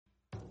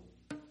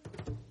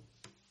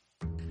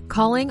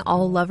Calling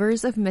all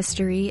lovers of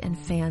mystery and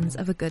fans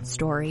of a good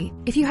story.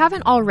 If you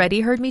haven't already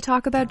heard me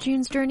talk about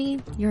June's Journey,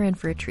 you're in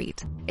for a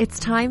treat. It's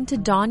time to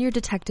don your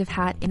detective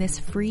hat in this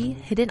free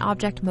hidden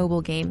object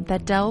mobile game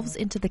that delves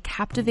into the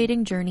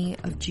captivating journey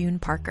of June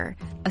Parker,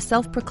 a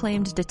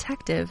self-proclaimed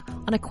detective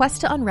on a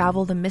quest to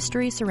unravel the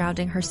mystery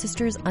surrounding her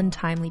sister's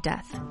untimely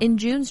death. In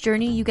June's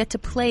Journey, you get to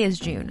play as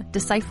June,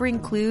 deciphering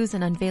clues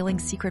and unveiling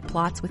secret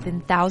plots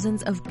within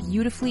thousands of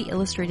beautifully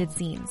illustrated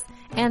scenes.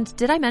 And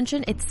did I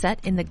mention it's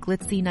set in the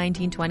glitzy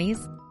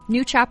 1920s?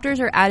 New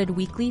chapters are added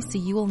weekly, so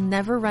you will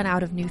never run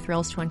out of new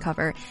thrills to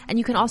uncover, and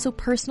you can also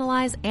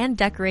personalize and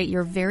decorate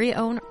your very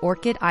own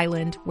Orchid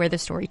Island where the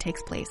story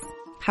takes place.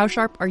 How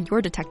sharp are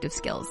your detective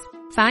skills?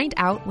 Find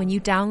out when you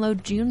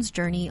download June's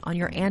Journey on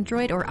your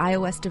Android or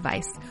iOS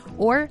device,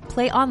 or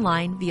play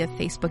online via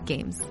Facebook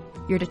Games.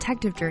 Your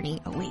detective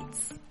journey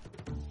awaits.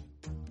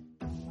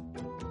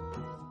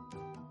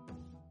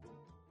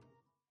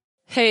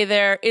 Hey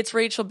there, it's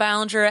Rachel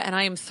Ballinger, and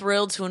I am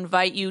thrilled to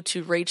invite you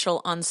to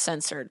Rachel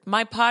Uncensored,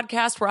 my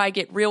podcast where I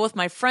get real with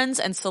my friends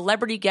and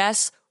celebrity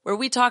guests, where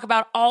we talk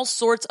about all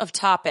sorts of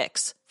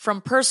topics. From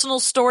personal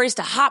stories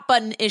to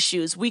hot-button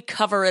issues, we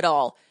cover it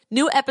all.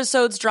 New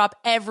episodes drop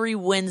every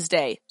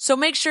Wednesday, so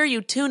make sure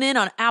you tune in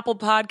on Apple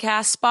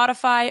Podcasts,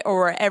 Spotify, or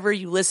wherever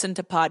you listen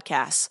to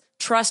podcasts.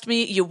 Trust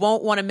me, you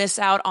won't want to miss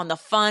out on the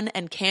fun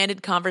and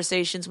candid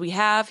conversations we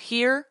have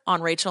here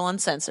on Rachel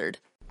Uncensored.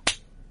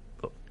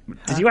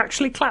 Did you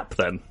actually clap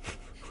then?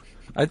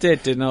 I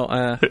did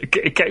not.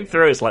 It came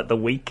through as like the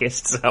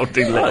weakest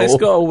sounding little. It's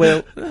got a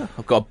will.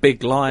 I've got a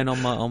big line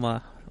on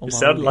my. It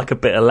sounded like a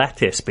bit of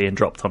lettuce being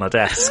dropped on a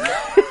desk.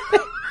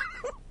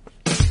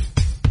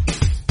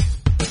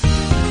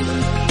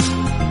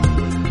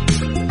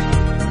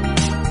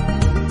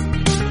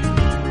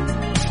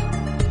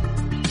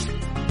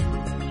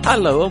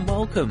 Hello and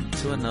welcome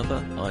to another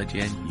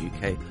IGN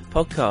UK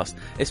podcast.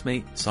 It's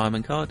me,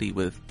 Simon Cardy,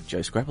 with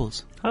Joe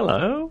Scrabbles.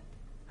 Hello.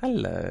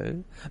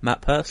 Hello.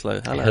 Matt Purslow.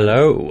 Hello.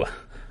 Hello.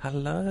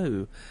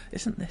 Hello.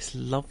 Isn't this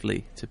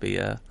lovely to be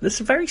This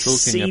is a very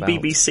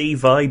CBBC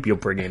vibe you're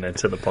bringing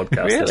into the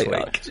podcast really?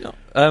 this week.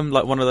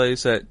 Like one of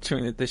those, they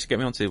should get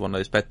me onto one of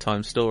those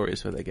bedtime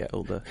stories where they get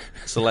all the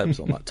celebs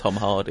on, like Tom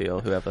Hardy or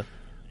whoever.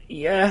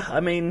 Yeah, I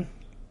mean,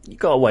 you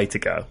got a way to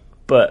go,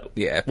 but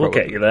yeah, we'll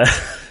get you there.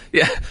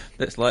 Yeah,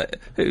 it's like,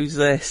 who's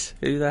this?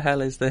 Who the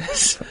hell is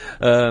this?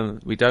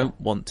 We don't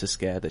want to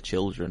scare the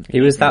children. He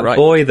was that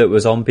boy that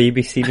was on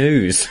BBC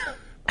News.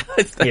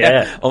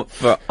 Yeah.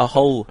 For a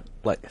whole,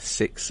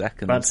 6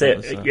 seconds. That's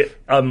it.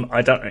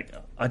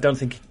 I don't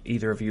think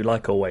either of you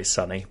like Always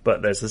Sunny,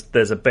 but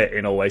there's a bit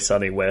in Always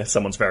Sunny where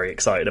someone's very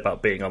excited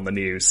about being on the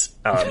news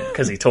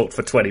because he talked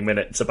for 20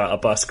 minutes about a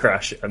bus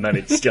crash, and then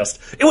it's just,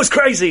 it was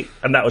crazy!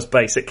 And that was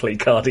basically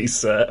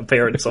Cardi's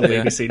appearance on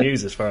BBC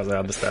News, as far as I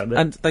understand it.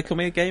 And they call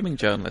me a gaming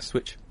journalist,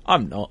 which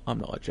I'm not. I'm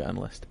not a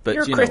journalist. But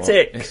you're a know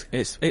critic!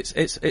 What?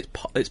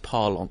 It's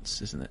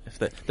parlance, isn't it? If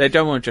they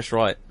don't want to just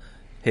write,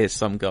 here's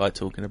some guy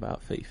talking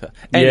about FIFA.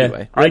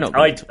 Anyway,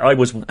 I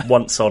was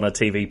once on a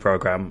TV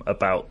program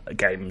about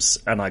games,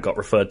 and I got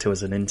referred to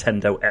as a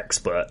Nintendo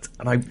expert,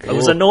 and I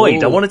was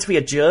annoyed. I wanted to be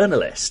a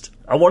journalist.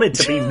 I wanted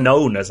to be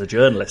known as a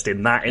journalist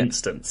in that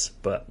instance,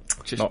 but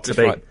not to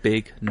be. Right,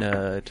 big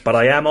nerd. But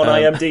I am on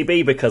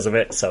IMDb because of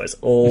it, so it's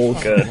all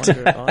good.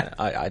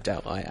 I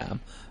doubt I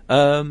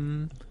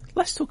am.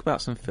 Let's talk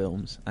about some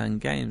films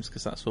and games,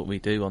 because that's what we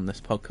do on this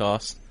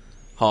podcast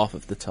half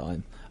of the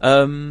time.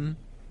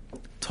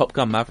 Top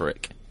Gun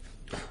Maverick.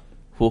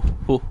 Did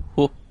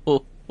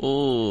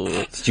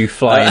you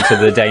fly into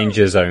the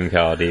danger zone,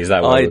 Cardi? Is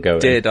that where we're going? I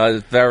did. I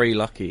was very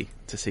lucky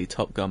to see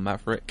Top Gun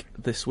Maverick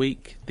this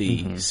week,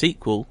 the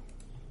sequel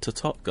to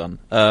Top Gun.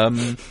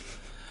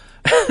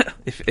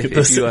 If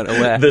you weren't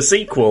aware. The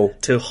sequel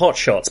to Hot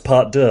Shots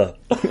Part 2.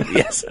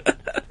 Yes.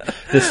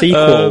 The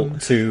sequel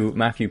to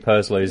Matthew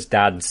Perslow's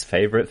dad's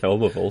favourite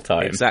film of all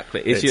time.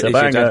 Exactly. Is your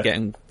dad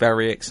getting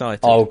very excited?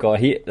 Oh, God.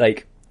 He,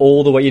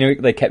 all the way,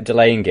 they kept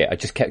delaying it. I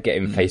just kept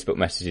getting Facebook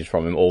messages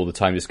from him all the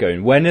time, just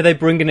going, when are they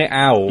bringing it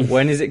out?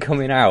 When is it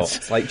coming out?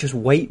 It's like, just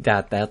wait,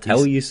 Dad, they'll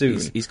tell you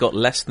soon. He's got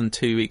less than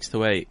 2 weeks to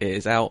wait. It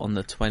is out on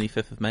the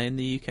 25th of May in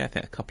the UK, I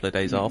think a couple of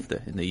days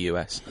after in the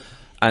US.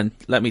 And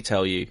let me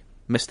tell you,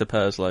 Mr.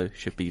 Perslow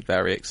should be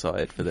very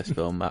excited for this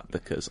film, Matt,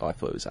 because I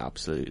thought it was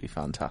absolutely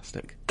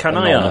fantastic. Can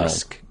I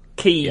ask,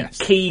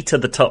 key to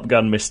the Top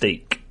Gun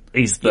mystique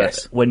is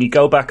that when you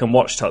go back and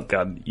watch Top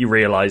Gun, you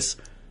realise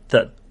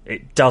that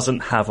it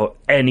doesn't have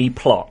any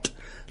plot.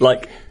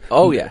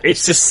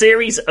 It's a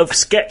series of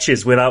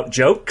sketches without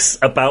jokes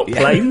about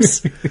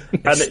planes, and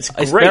it's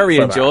great. It's very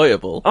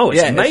enjoyable. Oh,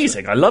 it's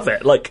amazing. I love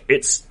it.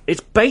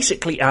 It's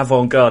basically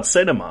avant-garde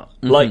cinema.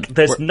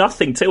 There's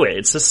nothing to it.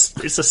 It's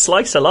a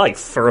slice of life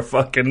for a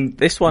fucking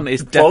this one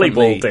is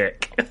volleyball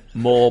dick.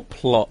 More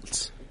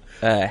plot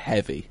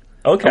heavy.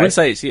 Okay, I would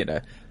say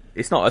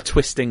it's not a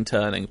twisting,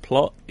 turning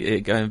plot. You're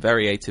going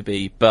very A to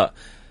B, but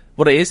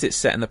what it is, it's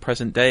set in the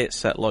present day. It's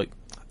set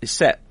it's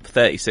set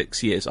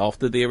 36 years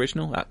after the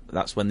original.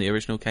 That's when the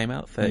original came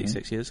out,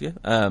 36 years ago.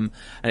 And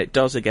it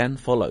does again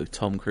follow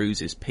Tom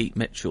Cruise's Pete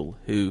Mitchell,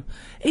 who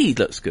he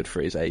looks good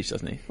for his age,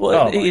 doesn't he?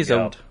 Well, he is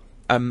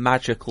a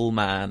magical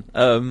man.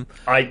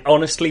 I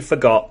honestly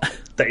forgot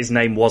that his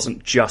name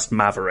wasn't just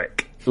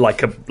Maverick,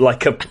 like a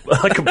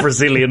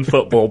Brazilian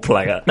football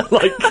player.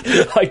 Like,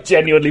 I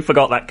genuinely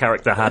forgot that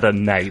character had a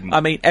name.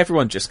 I mean,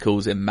 everyone just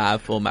calls him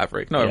Mav or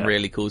Maverick. No one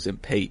really calls him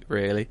Pete,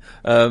 really.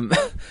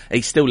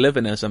 He's still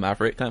living as a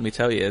Maverick, let me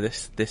tell you.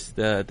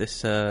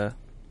 This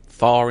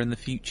far in the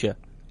future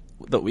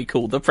that we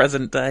call the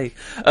present day.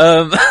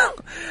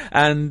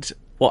 And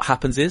what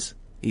happens is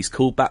he's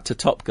called back to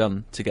Top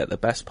Gun to get the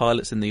best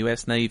pilots in the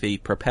US Navy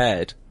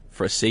prepared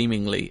for a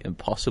seemingly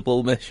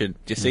impossible mission.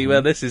 Do you see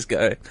where this is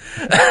going?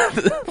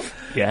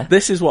 Yeah.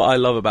 This is what I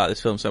love about this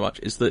film so much,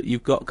 is that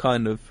you've got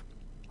kind of...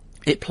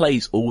 It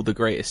plays all the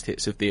greatest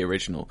hits of the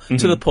original,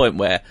 to the point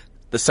where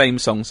the same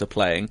songs are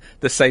playing,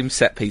 the same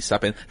set piece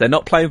happening. They're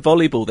not playing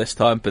volleyball this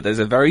time, but there's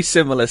a very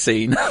similar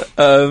scene.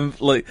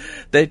 Like,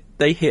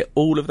 they hit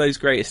all of those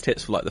greatest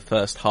hits for like the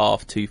first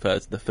half, 2/3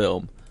 of the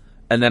film.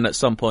 And then at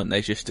some point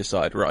they just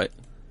decide, right,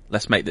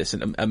 let's make this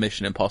a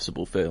Mission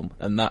Impossible film.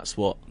 And that's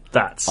what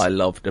I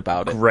loved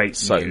about it. Great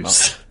so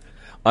news.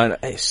 much.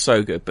 It's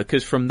so good,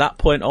 because from that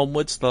point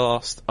onwards, the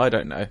last,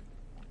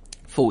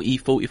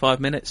 45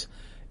 minutes,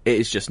 it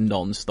is just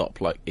non-stop,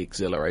 like,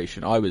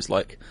 exhilaration. I was,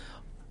 like,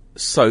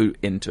 so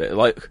into it.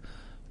 Like,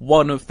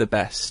 one of the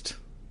best,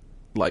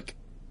 like,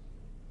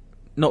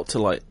 not to,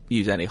 like,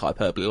 use any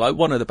hyperbole, like,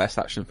 one of the best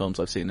action films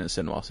I've seen in the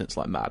cinema since,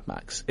 like, Mad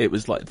Max. It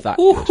was, like, that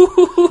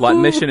good. Like,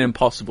 Mission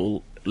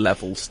Impossible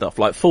level stuff.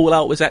 Like,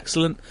 Fallout was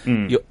excellent.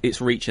 It's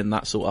reaching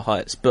that sort of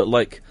heights. But,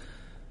 like,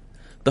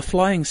 the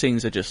flying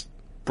scenes are just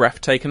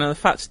breathtaking. And the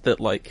fact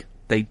that, like,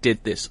 they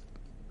did this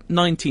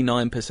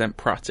 99%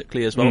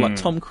 practically as well. Like,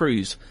 Tom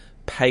Cruise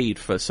paid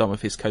for some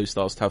of his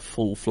co-stars to have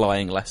full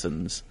flying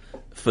lessons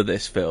for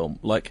this film.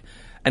 Like,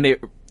 and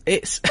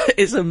it's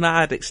a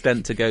mad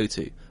extent to go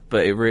to,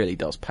 but it really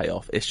does pay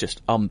off. It's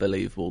just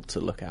unbelievable to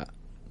look at.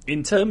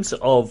 In terms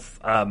of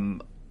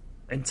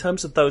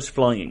those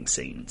flying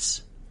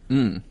scenes,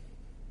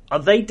 are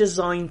they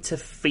designed to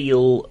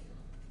feel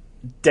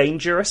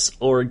dangerous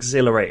or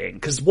exhilarating?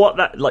 Because what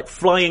that, like,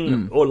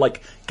 flying or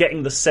like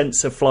getting the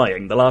sense of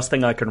flying, the last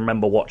thing I can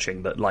remember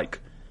watching that like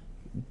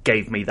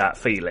gave me that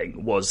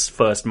feeling was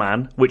First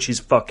Man, which is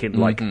fucking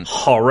like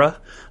horror.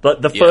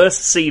 Like the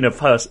first scene of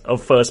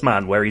First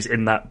Man, where he's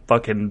in that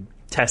fucking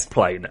test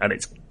plane and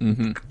it's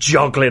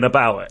juggling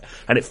about it,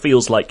 and it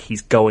feels like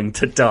he's going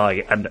to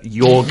die, and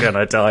you're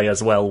gonna die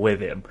as well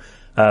with him.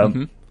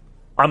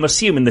 I'm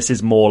assuming this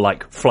is more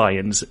like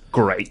flying's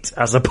great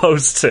as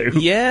opposed to...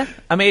 Yeah,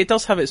 I mean, it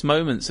does have its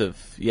moments of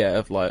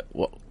like,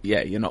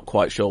 you're not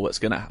quite sure what's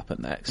going to happen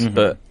next.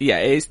 But yeah,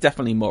 it is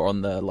definitely more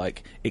on the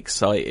like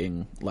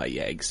exciting, like,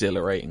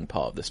 exhilarating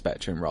part of the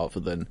spectrum rather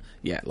than,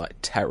 like,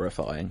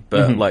 terrifying.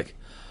 But like,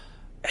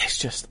 it's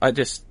just, I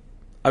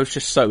was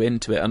just so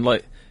into it, and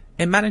like,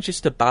 it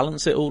manages to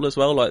balance it all as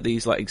well. Like,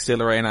 these like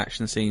exhilarating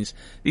action scenes,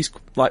 these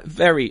like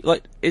very,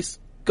 like, it's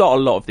got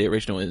a lot of the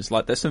original in it.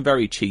 Like, there's some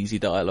very cheesy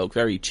dialogue,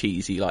 very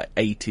cheesy, like,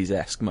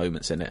 80s-esque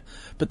moments in it.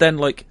 But then,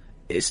 like,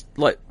 it's,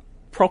 like,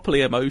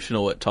 properly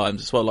emotional at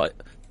times as well. Like,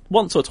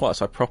 once or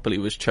twice I properly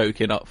was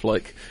choking up,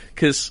 like,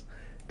 because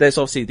there's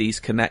obviously these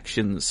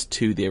connections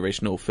to the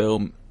original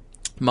film.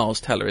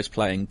 Miles Teller is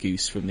playing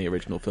Goose from the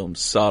original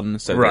film's son,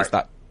 so there's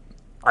that.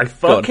 I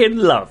fucking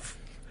love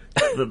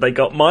that they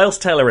got Miles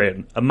Teller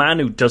in, a man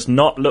who does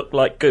not look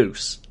like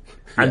Goose,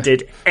 and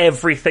did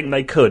everything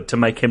they could to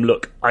make him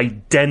look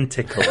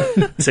identical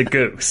to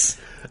Goose.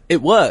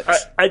 It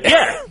works.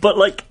 Yeah, but,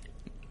 like,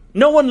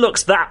 no one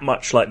looks that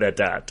much like their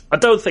dad. I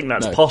don't think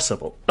that's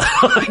possible.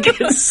 Like,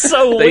 it's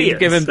so they weird.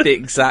 give him the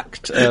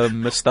exact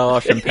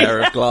moustache and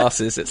pair of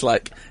glasses. It's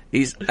like,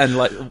 and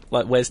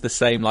wears the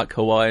same, like,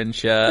 Hawaiian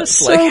shirt. That's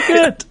so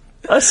good.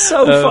 That's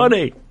so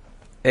funny.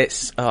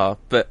 It's,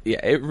 but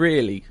yeah, it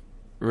really,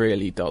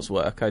 really does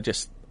work. I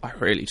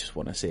really just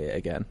want to see it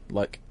again.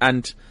 Like,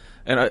 and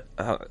I'm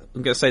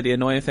going to say the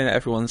annoying thing that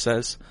everyone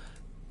says.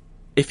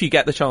 If you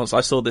get the chance, I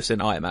saw this in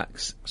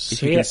IMAX.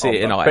 If you can see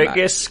it in IMAX,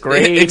 biggest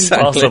screen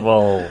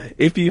possible.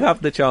 If you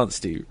have the chance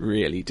to,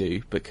 really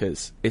do,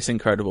 because it's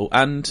incredible.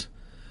 And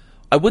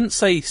I wouldn't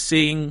say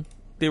seeing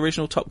the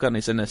original Top Gun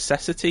is a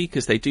necessity,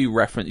 because they do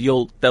reference.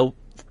 They'll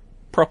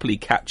properly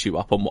catch you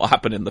up on what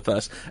happened in the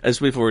first.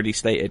 As we've already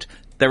stated,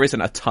 there isn't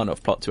a ton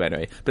of plot to it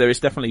anyway, but there is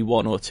definitely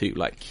one or two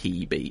like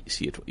key beats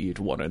you'd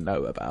want to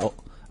know about.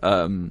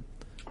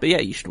 But yeah,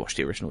 you should watch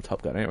the original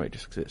Top Gun anyway,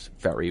 just because it's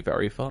very,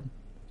 very fun.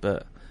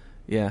 But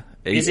yeah,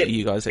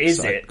 you guys excited? Is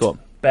it Go on.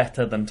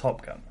 better than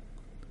Top Gun?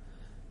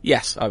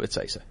 Yes, I would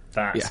say so.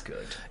 That's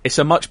good. It's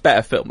a much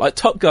better film. Like,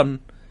 Top Gun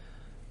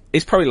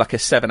is probably like a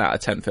 7 out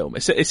of 10 film.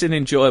 It's an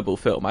enjoyable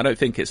film. I don't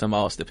think it's a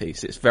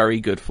masterpiece. It's very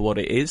good for what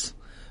it is.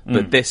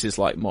 But this is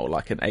like more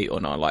like an 8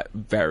 or 9, like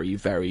very,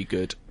 very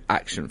good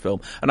action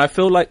film. And I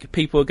feel like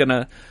people are going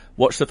to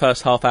watch the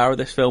first half hour of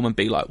this film and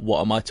be like,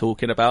 what am I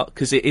talking about?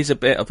 Because it is a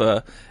bit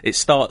of it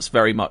starts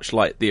very much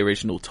like the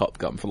original Top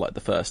Gun for like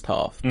the first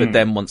half. But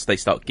then once they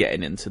start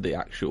getting into the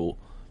actual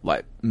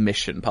like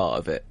mission part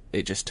of it,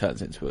 it just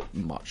turns into a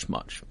much,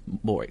 much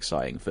more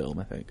exciting film,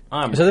 I think.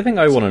 So the thing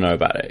I want to know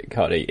about it,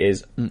 Cardi,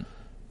 is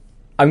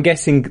I'm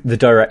guessing the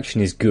direction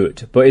is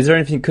good, but is there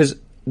anything, because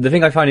the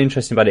thing I find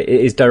interesting about it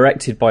is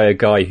directed by a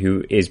guy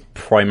who is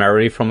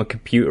primarily from a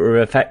computer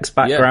effects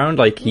background.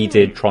 Like, he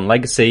did Tron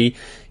Legacy,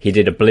 he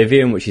did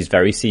Oblivion, which is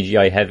very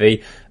CGI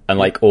heavy, and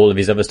like all of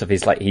his other stuff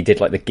is like, he did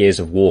like the Gears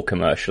of War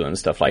commercial and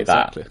stuff like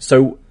that.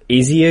 So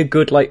is he a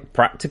good like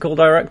practical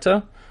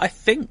director? I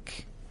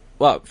think,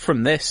 well,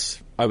 from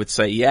this, I would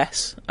say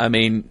yes. I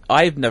mean,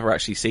 I've never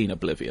actually seen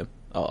Oblivion.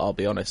 I'll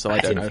be honest, so I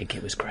don't know. I didn't think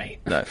it was great.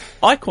 No.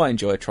 I quite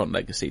enjoy Tron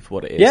Legacy for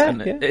what it is. Yeah,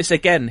 and it's,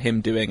 again,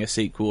 him doing a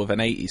sequel of an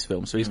 80s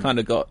film, so he's kind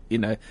of got, you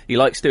know, he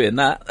likes doing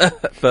that.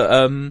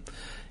 But,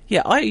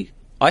 yeah,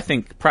 I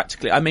think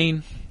practically, I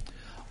mean,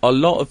 a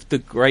lot of the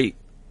great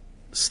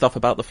stuff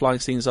about the flying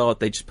scenes are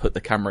they just put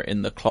the camera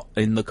in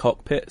the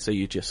cockpit, so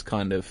you just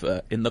kind of,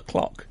 in the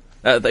clock.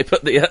 They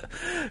put the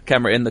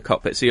camera in the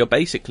cockpit, so you're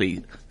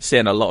basically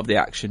seeing a lot of the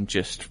action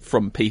just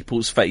from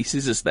people's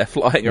faces as they're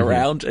flying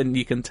around, and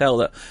you can tell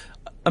that.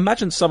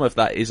 Imagine some of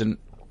that isn't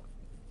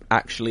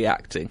actually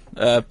acting,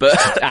 but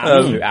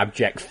absolute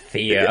abject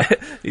fear.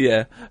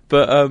 Yeah,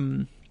 but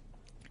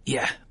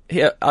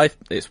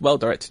it's well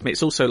directed to me.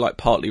 It's also like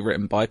partly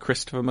written by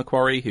Christopher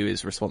McQuarrie, who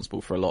is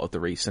responsible for a lot of the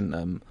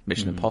recent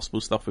Mission Impossible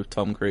stuff with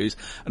Tom Cruise.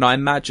 And I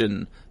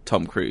imagine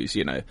Tom Cruise,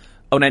 you know,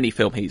 on any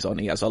film he's on,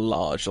 he has a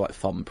large like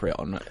thumbprint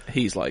on it.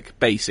 He's like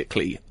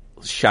basically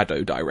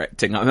shadow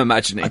directing. I'm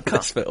imagining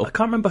this film. I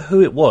can't remember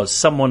who it was.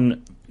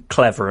 Someone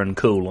clever and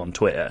cool on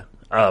Twitter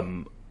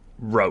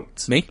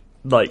wrote me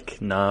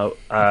wrote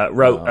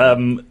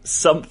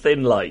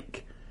something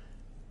like,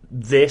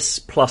 this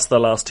plus the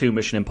last two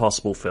Mission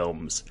Impossible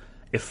films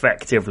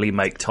effectively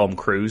make Tom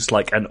Cruise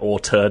like an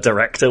auteur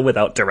director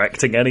without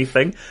directing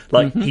anything.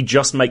 Like, he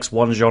just makes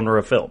one genre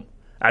of film,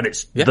 and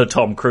it's the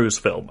Tom Cruise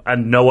film,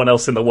 and no one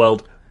else in the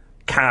world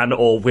can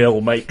or will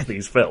make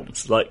these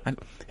films. Like,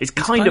 it's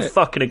kind of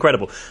fucking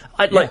incredible.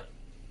 Like,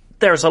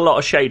 there's a lot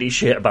of shady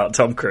shit about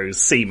Tom Cruise,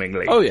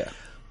 seemingly. Oh yeah.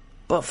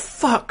 But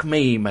fuck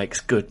me, he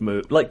makes good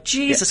movies. Like,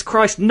 Jesus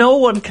Christ, no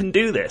one can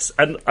do this.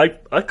 And I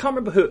can't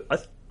remember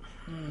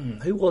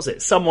who was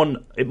it?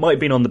 Someone, it might have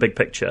been on The Big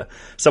Picture.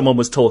 Someone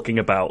was talking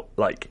about,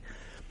 like,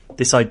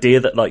 this idea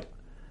that, like,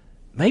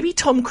 maybe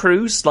Tom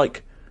Cruise,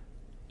 like,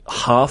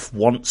 half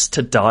wants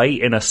to die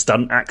in a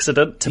stunt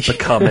accident to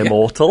become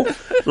immortal.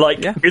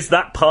 Like, is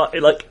that part,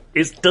 like,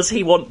 does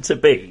he want to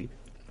be,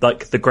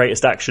 like, the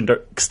greatest action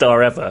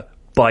star ever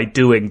by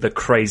doing the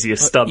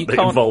craziest stunt that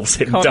involves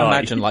him dying? You can't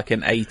imagine like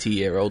an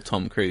 80-year-old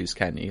Tom Cruise,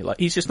 can you? Like,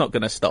 he's just not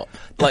going to stop.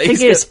 Like, the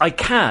thing is, I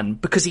can,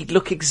 because he'd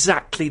look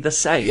exactly the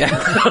same. Yeah,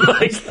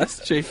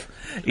 that's true.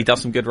 He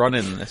does some good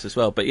running in this as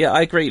well. But yeah,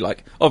 I agree.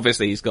 Like,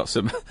 obviously he's got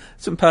some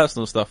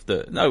personal stuff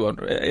that no one,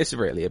 it's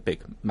really a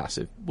big,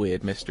 massive,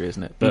 weird mystery,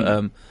 isn't it? But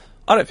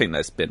I don't think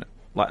there's been,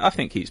 like, I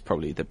think he's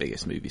probably the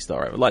biggest movie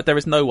star ever. Like, there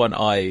is no one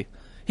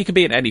he could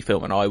be in any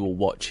film and I will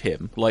watch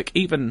him. Like,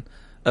 even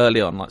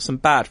early on, like some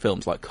bad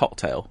films like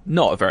Cocktail,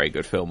 not a very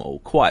good film at all,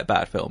 quite a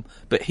bad film,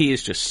 but he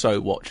is just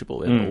so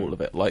watchable in all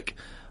of it. Like,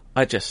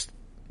 I'd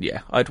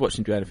watch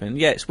him do anything.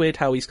 Yeah, it's weird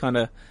how he's kind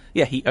of,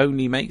 he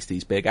only makes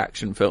these big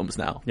action films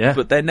now,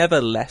 but they're never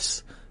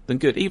less than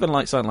good. Even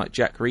like something like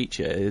Jack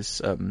Reacher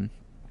is,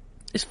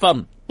 it's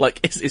fun. Like,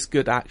 it's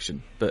good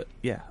action, but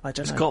I don't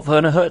know. It's got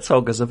Werner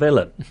Herzog as a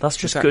villain. That's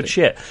just good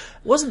shit.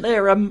 Wasn't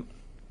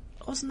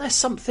there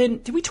something,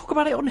 did we talk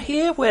about it on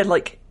here, where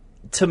like,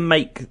 to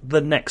make the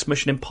next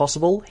Mission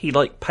Impossible, he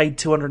like paid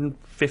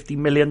 $250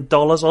 million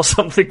or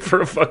something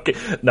for a fucking...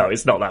 No,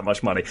 it's not that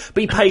much money.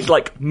 But he paid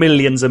like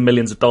millions and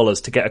millions of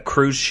dollars to get a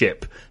cruise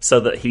ship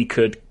so that he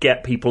could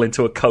get people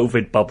into a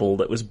COVID bubble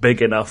that was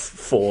big enough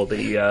for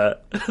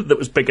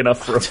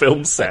a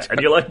film set.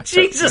 And you're like,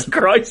 Jesus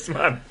Christ,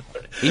 man.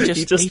 He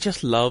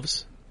just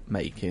loves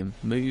making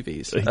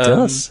movies. He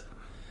does.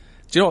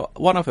 Do you know what?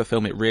 One other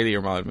film it really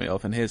reminded me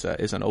of, and here's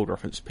an old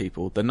reference to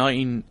people, the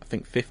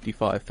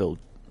 1955 film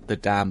The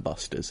Dam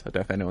Busters. I don't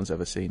know if anyone's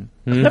ever seen.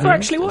 I've never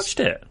actually watched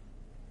it.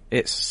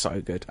 It's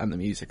so good, and the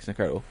music's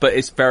incredible. But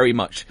it's very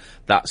much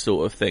that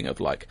sort of thing of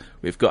like,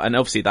 we've got, and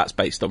obviously that's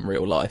based on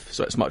real life,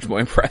 so it's much more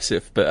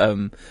impressive.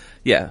 But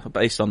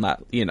based on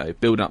that, you know,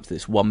 building up to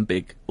this one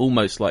big,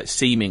 almost like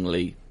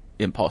seemingly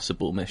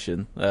impossible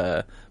mission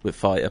with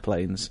fighter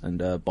planes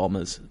and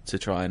bombers to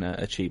try and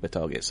achieve a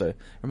target. So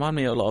remind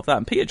me a lot of that.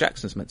 And Peter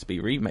Jackson's meant to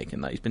be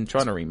remaking that. He's been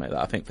trying to remake that,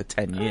 I think, for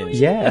 10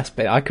 years. Yeah,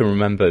 I can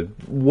remember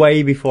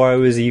way before I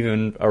was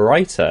even a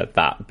writer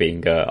that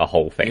being a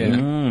whole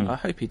thing. I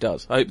hope he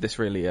does. I hope this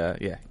really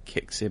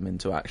kicks him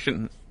into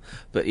action.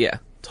 But yeah,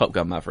 Top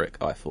Gun Maverick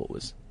I thought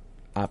was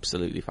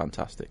absolutely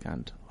fantastic,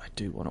 and I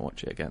do want to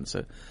watch it again.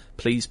 So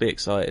please be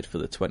excited for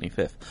the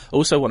 25th.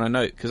 Also want to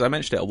note, because I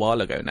mentioned it a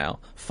while ago now,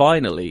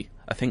 finally,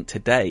 I think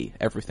today,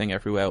 Everything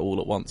Everywhere All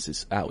at Once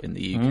is out in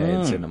the UK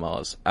in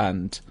cinemas.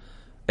 And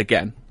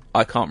again,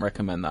 I can't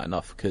recommend that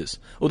enough, because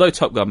although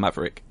Top Gun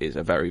Maverick is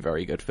a very,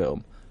 very good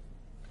film,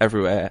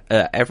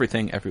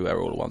 Everything Everywhere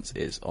All at Once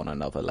is on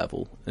another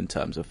level in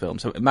terms of film.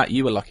 So Matt,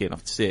 you were lucky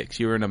enough to see it because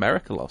you were in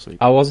America last week.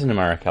 I was in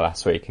America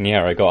last week, and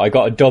I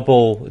got a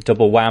double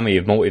whammy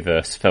of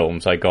multiverse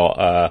films. I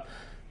got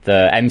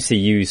the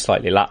MCU's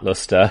slightly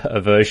lackluster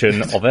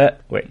version of it,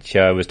 which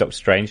was Doctor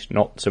Strange,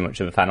 not so much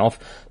of a fan of.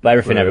 But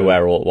Everything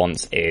Everywhere All at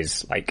Once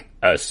is like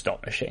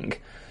astonishing.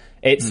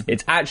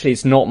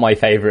 It's not my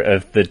favourite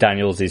of the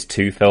Daniels'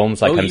 two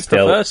films. Like,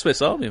 prefer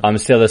Swiss Army Man. I'm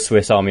still a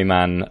Swiss Army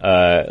Man,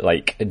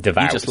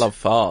 devout. You just love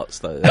farts,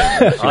 though.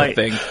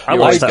 I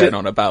watched that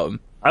on about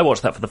them. I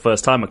watched that for the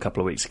first time a couple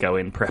of weeks ago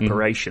in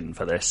preparation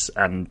for this,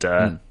 and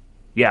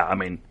yeah, I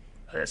mean,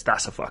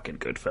 that's a fucking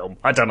good film.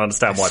 I don't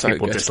understand why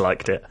people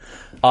disliked it.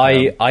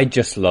 I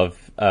just love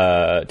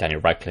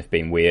Daniel Radcliffe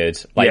being weird.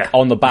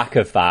 On the back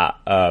of that,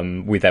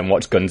 we then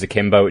watched Guns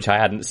Akimbo, which I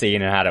hadn't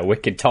seen, and had a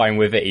wicked time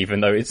with it, even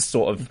though it's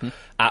sort of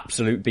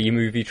absolute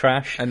B-movie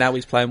trash. And now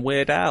he's playing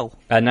Weird Al.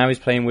 But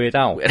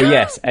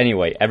yes,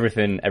 anyway,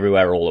 Everything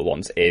Everywhere All at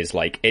Once is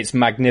it's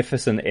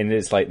magnificent in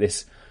its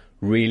this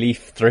really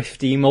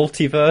thrifty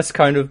multiverse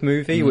kind of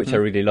movie, which I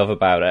really love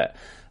about it.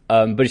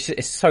 But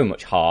it's so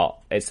much heart.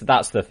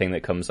 That's the thing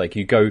that comes,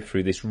 you go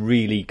through this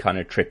really kind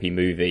of trippy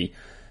movie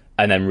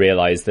and then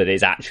realise that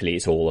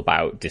it's all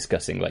about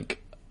discussing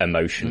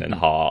emotion and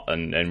heart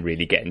and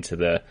really getting to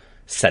the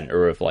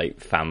centre of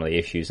family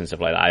issues and stuff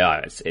like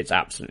that. It's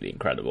absolutely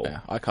incredible. Yeah,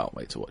 I can't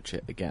wait to watch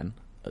it again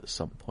at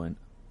some point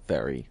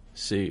very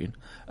soon.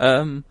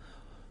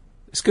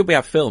 It's good we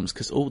have films,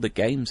 because all the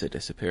games are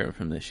disappearing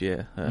from this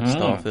year.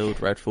 Starfield,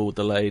 Redfall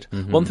delayed.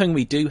 One thing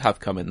we do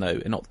have coming,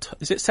 though,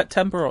 is it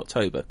September or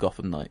October,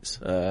 Gotham Knights?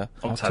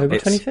 October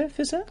 25th,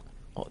 is it?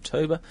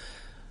 October.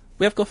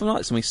 We have Gotham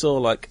Knights, and we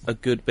saw a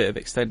good bit of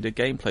extended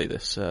gameplay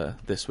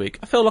this week.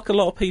 I feel like a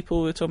lot of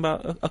people we're talking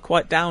about are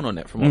quite down on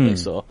it from what they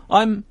saw.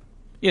 I'm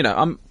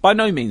by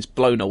no means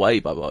blown away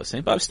by what I've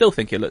seen, but I still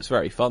think it looks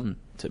very fun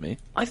to me.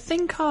 I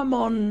think I'm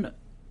on...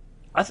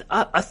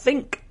 I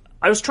think...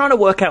 I was trying to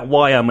work out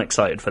why I'm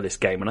excited for this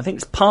game, and I think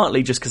it's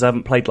partly just because I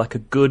haven't played a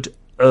good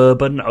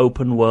urban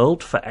open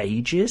world for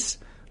ages.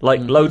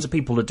 Loads of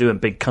people are doing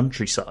big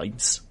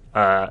countrysides,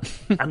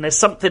 and there's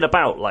something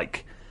about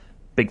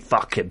big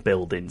fucking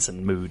buildings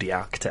and moody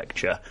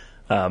architecture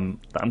that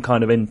I'm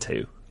kind of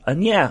into.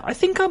 And yeah, I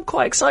think I'm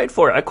quite excited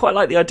for it. I quite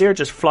like the idea of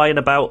just flying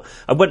about.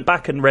 I went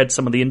back and read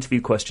some of the interview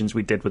questions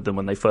we did with them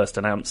when they first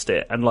announced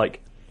it, and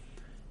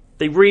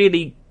they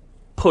really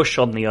push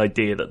on the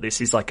idea that this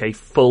is a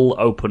full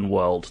open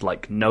world,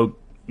 no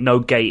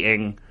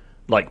gating,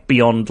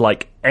 beyond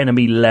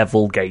enemy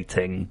level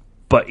gating,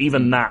 but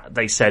even that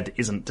they said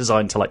isn't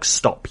designed to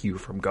stop you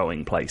from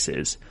going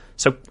places.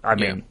 So I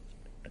mean,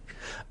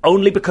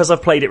 only because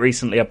I've played it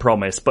recently, I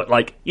promise, but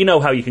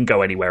how you can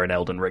go anywhere in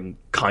Elden Ring,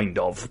 kind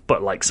of,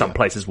 but some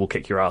places will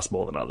kick your ass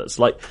more than others.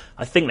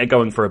 I think they're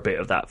going for a bit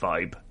of that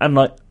vibe, and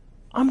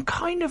I'm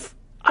kind of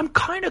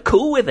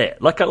cool with it.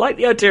 I like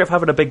the idea of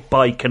having a big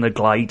bike and a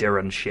glider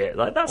and shit.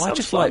 That sounds I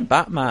just fun. Like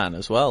Batman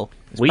as well.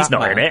 He's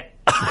not in it.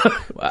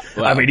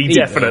 Well, I mean, he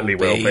definitely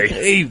will be.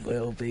 He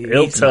will be.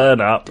 He'll turn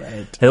up.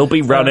 Dead. He'll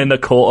be running the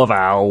Court of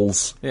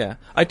Owls. Yeah.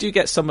 I do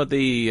get some of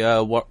the,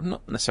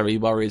 not necessarily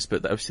worries,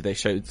 but obviously they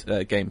showed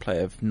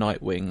gameplay of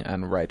Nightwing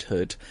and Red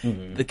Hood.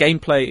 The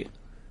gameplay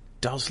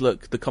does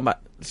the combat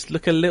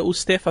look a little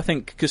stiff, I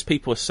think, because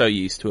people are so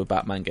used to a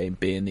Batman game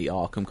being the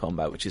Arkham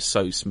combat, which is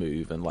so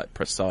smooth and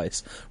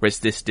precise, whereas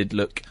this did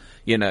look,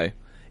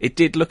 it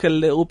did look a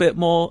little bit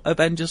more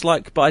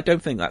Avengers-like, but I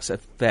don't think that's a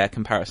fair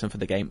comparison for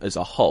the game as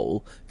a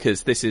whole,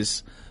 because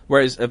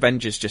whereas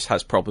Avengers just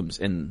has problems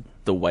in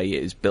the way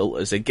it is built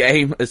as a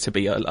game, as to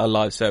be a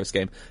live service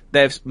game,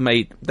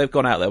 they've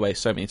gone out their way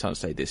so many times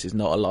to say this is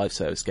not a live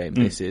service game,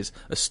 this is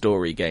a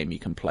story game you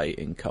can play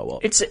in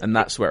co-op, and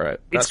that's where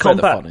the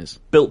fun is.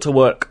 Built to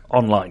work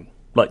online.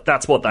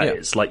 That's what that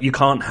is. You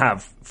can't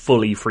have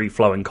fully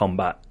free-flowing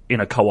combat in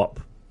a co-op,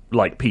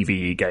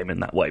 PvE game in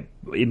that way,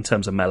 in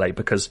terms of melee,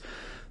 because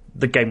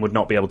the game would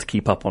not be able to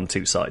keep up on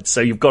two sides. So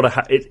you've got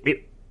to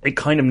it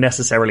kind of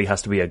necessarily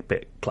has to be a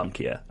bit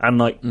clunkier.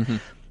 And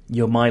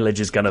your mileage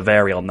is going to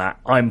vary on that.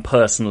 I'm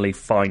personally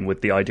fine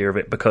with the idea of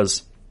it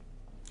because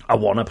I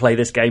want to play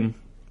this game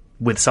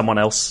with someone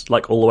else,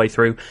 all the way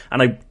through. And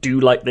I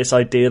do like this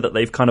idea that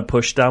they've kind of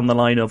pushed down the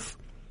line of,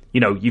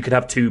 you could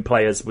have two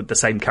players with the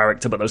same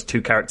character, but those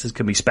two characters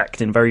can be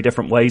spec'd in very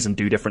different ways and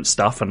do different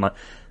stuff. And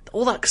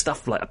all that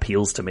stuff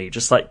appeals to me.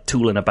 Just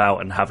tooling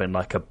about and having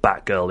a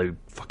Batgirl who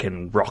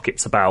fucking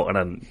rockets about, and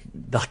then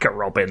a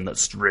Robin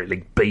that's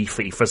really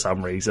beefy for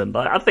some reason.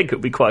 I think it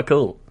would be quite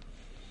cool.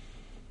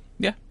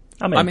 Yeah,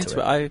 I'm into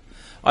it.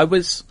 I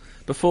was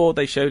before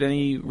they showed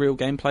any real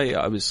gameplay,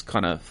 I was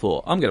kind of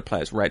thought, I'm going to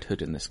play as Red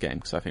Hood in this game,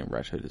 because I think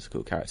Red Hood is a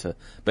cool character.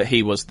 But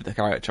he was the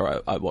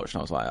character I watched, and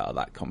I was like, oh,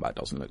 that combat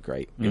doesn't look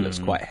great. It looks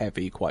quite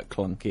heavy, quite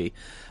clunky.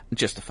 And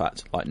just the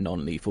fact, like,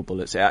 non-lethal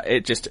bullets.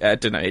 It just, I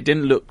don't know, it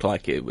didn't look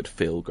like it would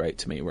feel great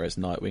to me, whereas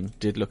Nightwing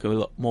did look a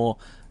lot more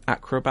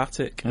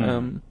acrobatic. I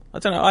don't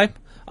know,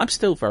 I'm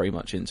still very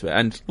much into it.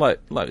 And like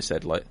I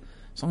said, like,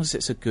 as long as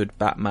it's a good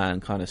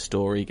Batman kind of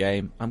story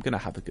game, I'm going to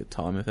have a good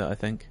time with it, I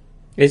think.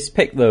 It's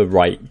picked the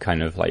right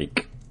kind of,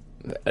 like,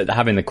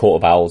 having the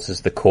Court of Owls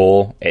as the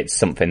core. It's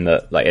something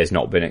that, like, has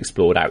not been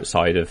explored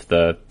outside of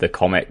the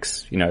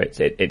comics. You know,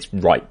 it's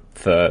right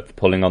for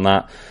pulling on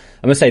that.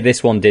 I'm going to say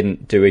this one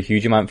didn't do a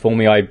huge amount for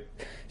me.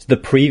 It's the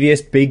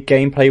previous big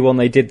gameplay one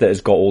they did that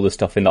has got all the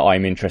stuff in that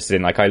I'm interested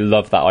in. Like, I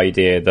love that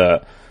idea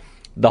that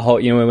the whole,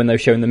 you know, when they were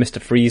showing the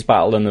Mr. Freeze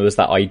battle and there was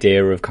that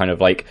idea of kind of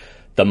like,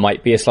 there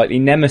might be a slightly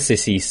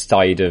Nemesis-y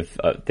side of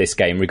this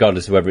game,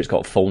 regardless of whether it's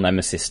got a full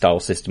Nemesis-style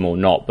system or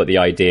not, but the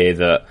idea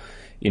that,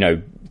 you know,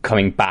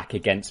 coming back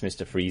against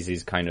Mr.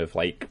 Freeze's kind of,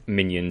 like,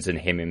 minions and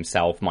him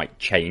himself might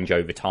change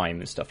over time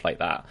and stuff like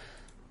that.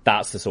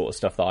 That's the sort of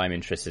stuff that I'm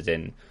interested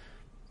in.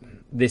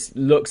 This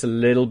looks a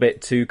little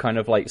bit too kind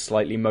of, like,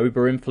 slightly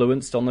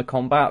MOBA-influenced on the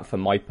combat for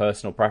my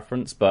personal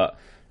preference, but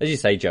as you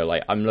say, Joe,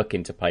 like, I'm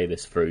looking to play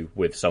this through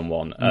with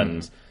someone,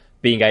 and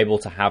being able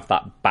to have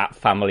that Bat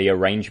family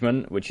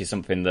arrangement, which is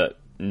something that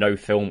no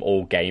film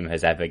or game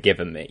has ever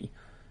given me,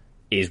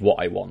 is what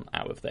I want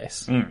out of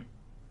this.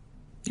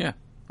 Yeah,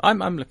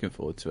 I'm looking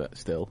forward to it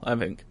still. I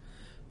think,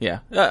 yeah,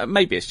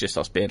 maybe it's just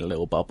us being a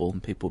little bubble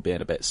and people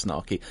being a bit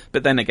snarky.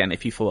 But then again,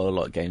 if you follow a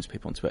lot of games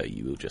people on Twitter,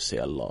 you will just see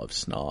a lot of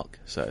snark.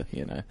 So,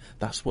 you know,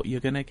 that's what you're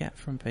going to get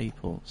from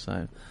people.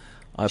 So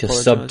I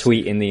just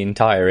subtweeting the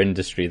entire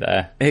industry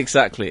there.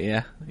 Exactly,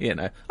 yeah. You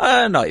know,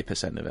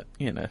 90% of it.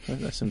 You know,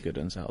 there's some good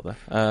ones out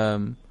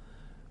there.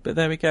 But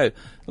there we go.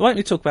 Why don't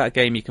we talk about a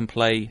game you can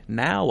play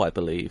now, I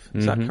believe.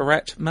 Is that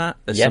correct, Matt?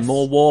 There's some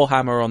more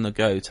Warhammer on the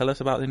go. Tell us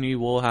about the new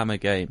Warhammer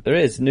game. There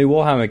is. New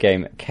Warhammer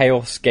game,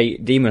 Chaos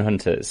Gate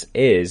Daemonhunters,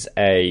 is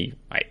I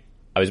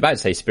was about to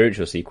say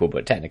spiritual sequel,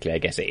 but technically I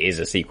guess it is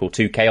a sequel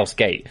to Chaos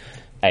Gate,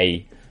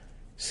 a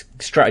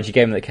strategy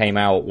game that came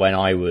out when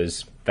I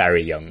was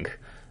very young.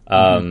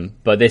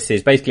 But this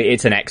is basically,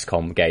 it's an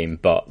XCOM game,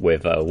 but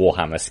with a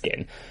Warhammer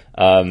skin,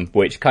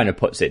 which kind of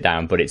puts it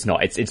down, but it's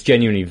not. It's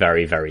genuinely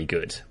very, very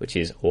good, which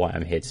is why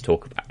I'm here to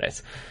talk about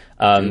it.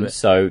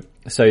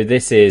 So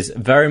this is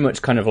very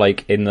much kind of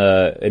like in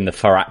the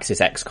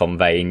Firaxis XCOM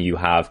vein. You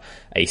have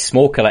a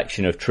small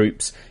collection of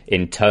troops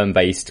in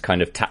turn-based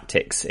kind of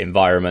tactics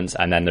environments,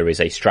 and then there is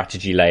a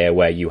strategy layer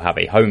where you have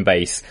a home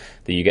base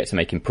that you get to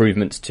make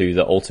improvements to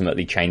that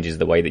ultimately changes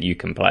the way that you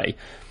can play.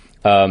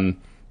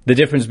 The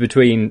difference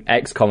between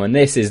XCOM and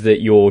this is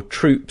that your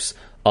troops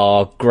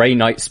are Grey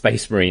Knight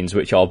Space Marines,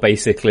 which are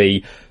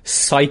basically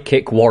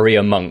psychic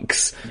warrior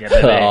monks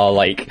that are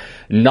like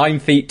 9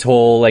 feet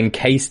tall,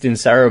 encased in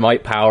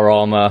ceramite power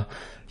armor,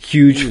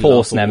 huge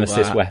force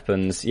nemesis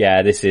weapons.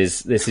 Yeah, this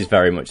is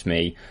very much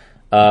me.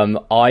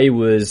 I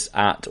was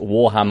at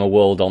Warhammer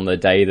World on the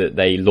day that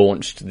they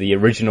launched the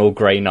original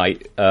Grey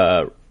Knight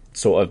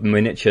sort of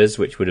miniatures,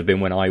 which would have been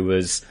when I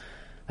was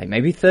like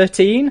maybe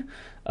 13.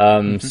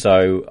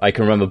 So I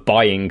can remember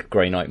buying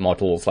Grey Knight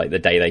models like the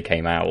day they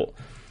came out.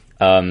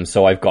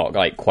 So I've got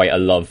like quite a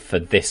love for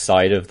this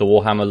side of the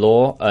Warhammer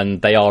lore,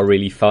 and they are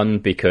really fun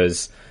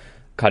because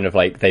kind of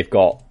like they've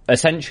got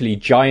essentially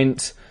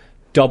giant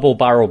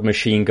double-barreled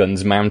machine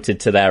guns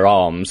mounted to their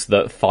arms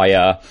that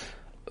fire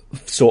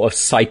sort of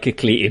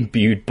psychically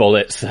imbued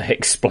bullets that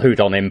explode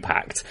on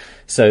impact.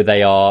 So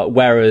they are,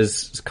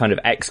 whereas kind of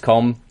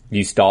XCOM,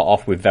 you start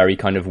off with very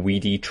kind of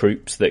weedy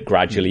troops that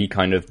gradually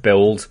kind of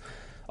build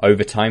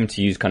over time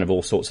to use kind of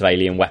all sorts of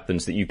alien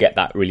weapons that you get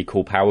that really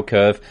cool power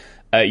curve.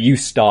 You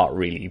start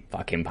really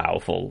fucking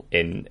powerful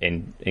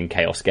in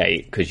Chaos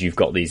Gate because you've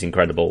got these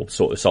incredible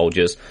sort of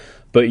soldiers,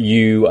 but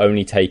you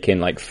only take in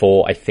like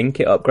 4, I think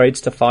it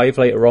upgrades to 5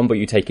 later on, but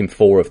you take in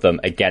 4 of them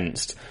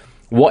against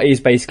what is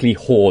basically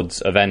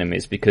hordes of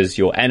enemies, because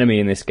your enemy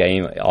in this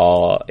game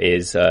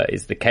is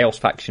the Chaos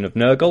faction of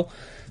Nurgle.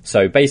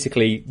 So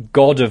basically,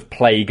 god of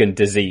plague and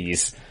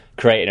disease,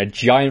 creating a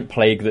giant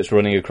plague that's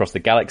running across the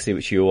galaxy,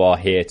 which you are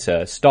here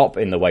to stop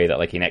in the way that,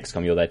 like in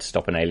XCOM, you're there to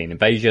stop an alien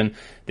invasion.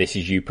 This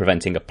is you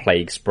preventing a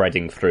plague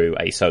spreading through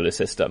a solar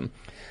system.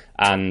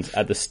 And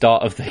at the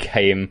start of the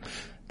game,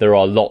 there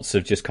are lots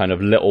of just kind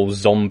of little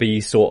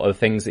zombie sort of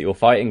things that you're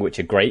fighting, which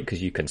are great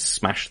because you can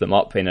smash them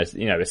up in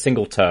a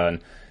single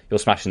turn. You're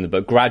smashing them,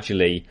 but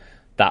gradually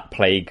that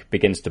plague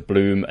begins to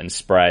bloom and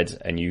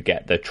spread, and you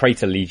get the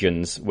traitor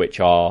legions, which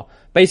are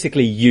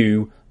basically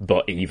you,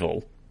 but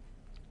evil.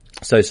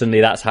 So suddenly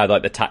that's how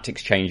like the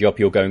tactics change up.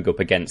 You're going up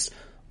against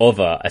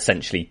other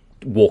essentially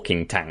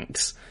walking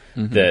tanks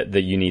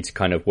that you need to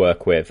kind of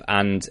work with.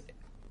 And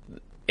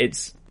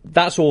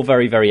that's all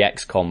very, very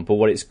XCOM, but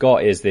what it's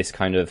got is this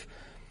kind of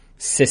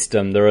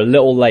system. There are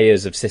little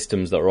layers of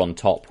systems that are on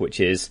top, which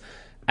is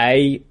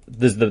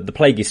there's the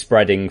plague is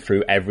spreading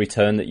through every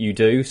turn that you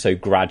do. So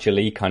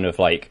gradually kind of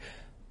like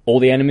all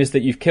the enemies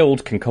that you've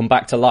killed can come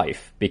back to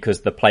life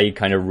because the plague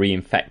kind of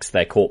reinfects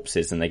their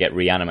corpses and they get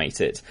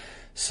reanimated.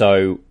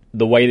 So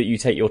the way that you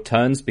take your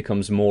turns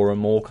becomes more and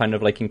more kind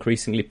of like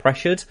increasingly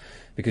pressured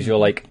because you're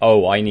like,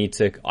 oh, I need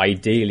to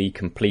ideally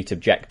complete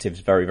objectives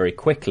very, very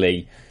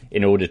quickly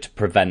in order to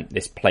prevent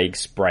this plague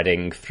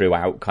spreading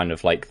throughout kind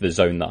of like the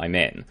zone that I'm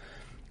in.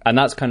 And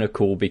that's kind of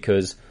cool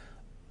because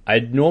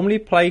I'd normally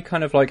play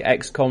kind of like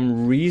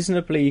XCOM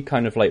reasonably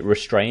kind of like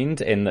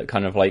restrained in that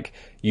kind of like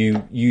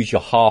you use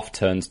your half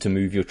turns to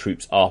move your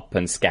troops up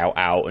and scout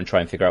out and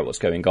try and figure out what's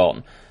going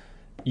on.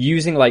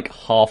 Using like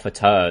half a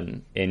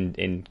turn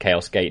in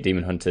Chaos Gate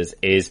Daemonhunters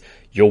is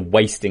you're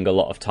wasting a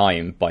lot of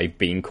time by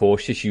being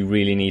cautious. You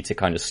really need to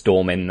kind of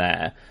storm in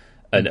there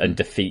and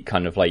defeat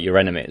kind of like your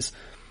enemies.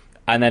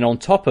 And then on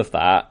top of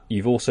that,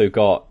 you've also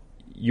got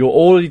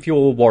all of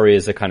your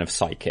warriors are kind of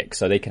psychic,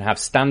 so they can have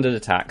standard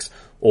attacks,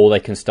 or they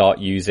can start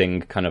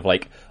using kind of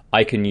like,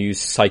 I can use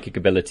psychic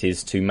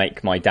abilities to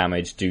make my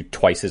damage do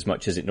twice as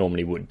much as it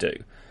normally would do.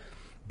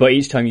 But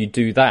each time you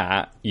do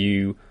that,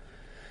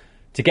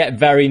 to get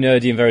very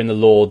nerdy and very in the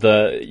lore,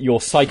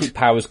 your psychic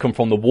powers come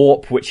from the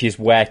warp, which is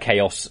where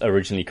chaos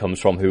originally comes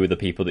from, who are the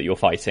people that you're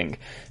fighting.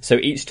 So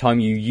each time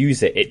you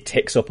use it, it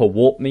ticks up a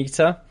warp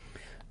meter.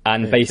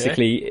 And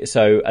basically,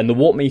 and the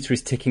warp meter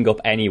is ticking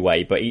up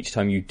anyway, but each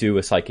time you do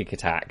a psychic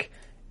attack,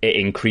 it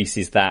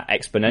increases that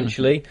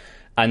exponentially.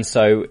 And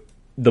so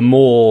the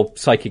more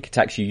psychic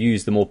attacks you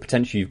use, the more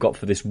potential you've got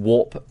for this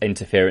warp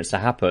interference to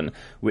happen,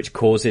 which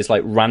causes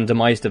like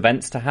randomized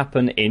events to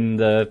happen in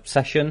the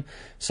session.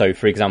 So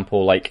for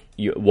example, like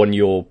one of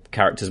your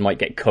characters might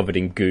get covered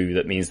in goo.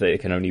 That means that they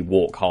can only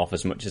walk half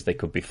as much as they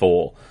could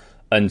before,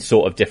 and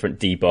sort of different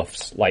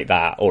debuffs like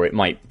that, or it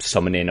might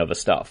summon in other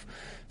stuff.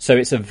 So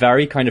it's a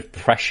very kind of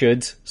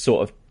pressured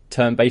sort of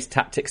turn-based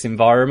tactics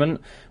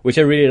environment, which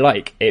I really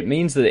like. It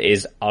means that it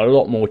is a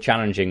lot more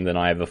challenging than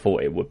I ever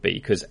thought it would be,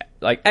 because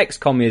like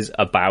XCOM is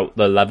about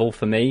the level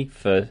for me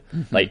for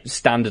like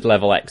standard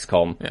level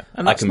XCOM. Yeah,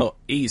 and that's not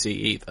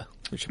easy either.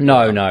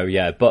 No,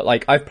 yeah, but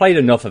like I've played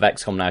enough of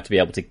XCOM now to be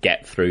able to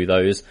get through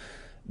those.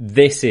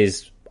 This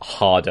is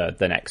harder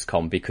than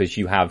XCOM because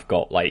you have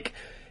got like,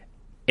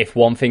 if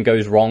one thing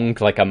goes wrong,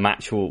 like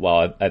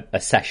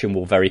a session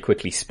will very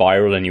quickly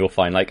spiral and you'll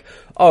find like,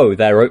 oh,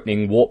 they're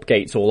opening warp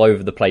gates all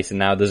over the place and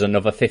now there's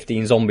another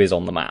 15 zombies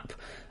on the map.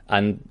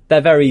 And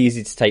they're very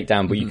easy to take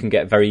down, but you can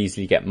very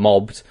easily get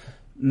mobbed.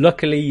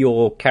 Luckily,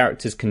 your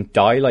characters can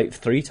die like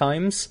 3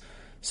 times.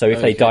 So if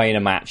they die in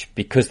a match,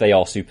 because they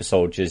are super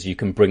soldiers, you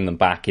can bring them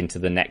back into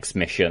the next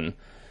mission.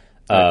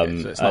 So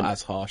it's not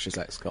as harsh as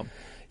XCOM.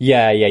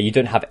 Yeah, you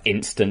don't have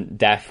instant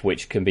death,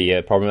 which can be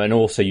a problem. And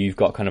also you've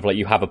got kind of like,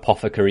 you have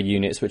apothecary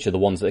units, which are the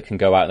ones that can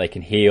go out, they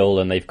can heal,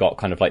 and they've got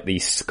kind of like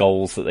these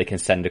skulls that they can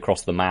send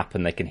across the map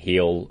and they can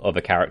heal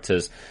other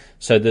characters.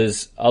 So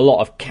there's a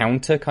lot of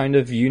counter kind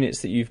of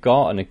units that you've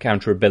got and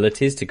counter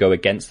abilities to go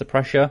against the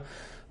pressure.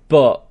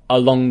 But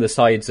along the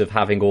sides of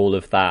having all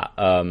of that,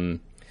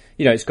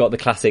 it's got the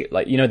classic,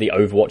 like, the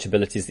Overwatch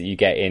abilities that you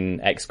get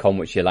in XCOM,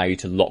 which allow you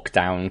to lock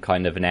down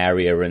kind of an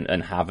area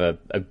and have a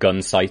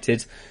gun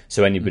sighted,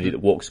 so anybody that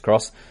walks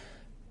across.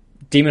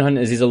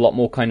 Daemonhunters is a lot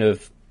more kind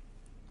of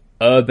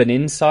urban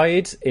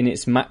inside in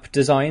its map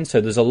design,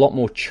 so there's a lot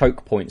more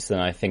choke points than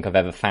I think I've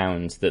ever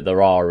found that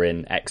there are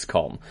in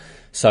XCOM.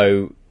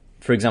 So,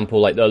 for example,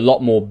 like, there are a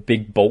lot more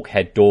big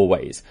bulkhead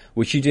doorways,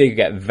 which you do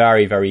get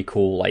very, very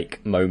cool,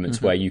 like,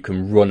 moments where you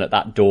can run at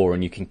that door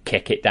and you can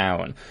kick it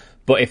down.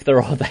 But if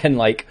there are then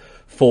like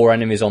 4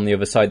 enemies on the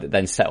other side that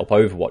then set up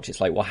Overwatch,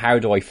 it's like, well, how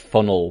do I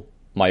funnel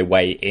my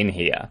way in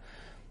here?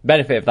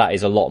 Benefit of that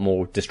is a lot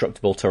more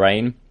destructible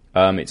terrain.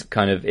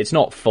 It's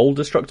not full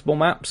destructible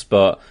maps,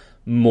 but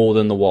more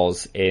than there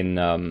was in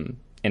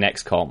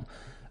XCOM.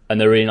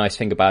 And the really nice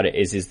thing about it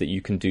is that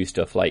you can do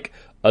stuff like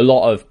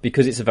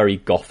because it's a very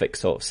gothic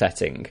sort of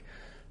setting,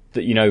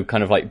 that,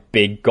 kind of like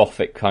big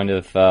gothic kind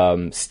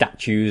of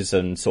statues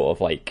and sort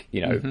of like,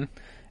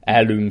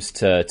 heirlooms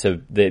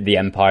to the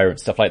Empire and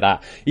stuff like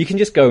that. You can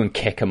just go and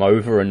kick them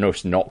over and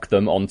just knock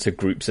them onto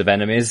groups of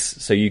enemies.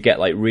 So you get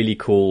like really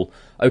cool,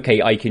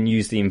 okay, I can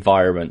use the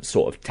environment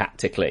sort of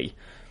tactically.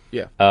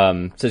 Yeah.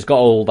 So it's got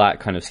all that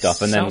kind of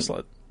stuff. And sounds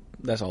like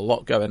there's a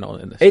lot going on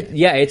in this.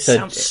 It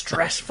sounds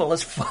stressful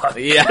as fuck.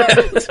 Yeah.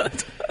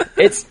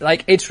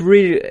 It's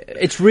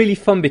really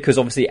fun because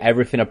obviously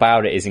everything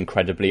about it is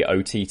incredibly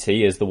OTT,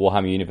 as the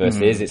Warhammer universe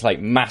is. It's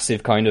like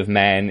massive kind of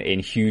men in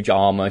huge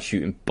armor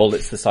shooting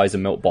bullets the size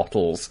of milk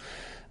bottles.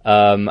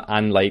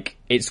 And like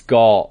it's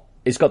got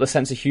the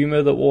sense of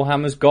humor that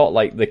Warhammer's got.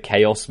 Like the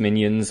chaos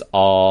minions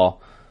are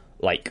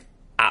like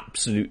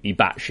absolutely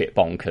batshit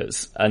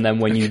bonkers. And then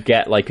when you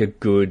get like a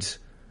good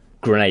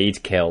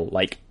grenade kill,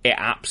 like it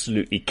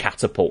absolutely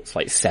catapults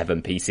like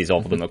 7 pieces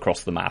of them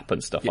across the map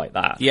and stuff like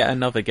that. Yeah,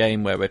 another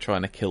game where we're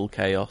trying to kill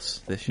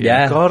chaos this year.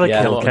 Yeah, gotta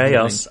kill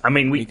chaos. I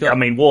mean,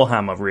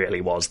 Warhammer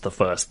really was the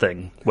first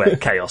thing where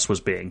chaos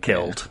was being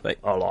killed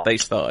a lot. They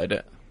started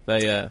it.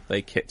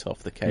 They kicked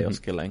off the chaos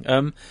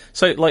killing.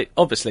 So like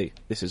obviously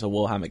this is a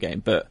Warhammer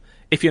game, but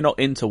if you're not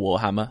into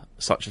Warhammer,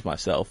 such as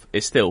myself,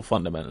 it's still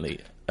fundamentally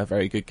a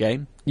very good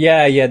game.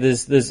 Yeah.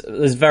 There's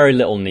very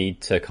little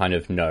need to kind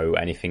of know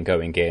anything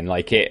going in.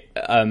 Like it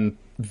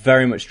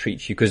very much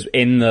treats you, because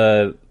in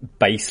the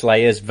base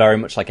layers, very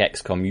much like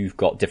XCOM, you've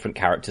got different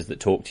characters that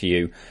talk to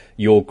you.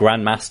 Your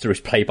Grandmaster is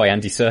played by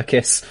Andy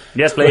Serkis.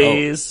 Yes,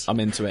 please. I'm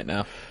into it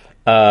now.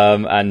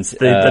 And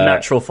the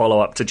natural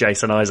follow-up to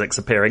Jason Isaacs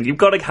appearing. You've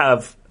got to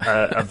have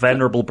a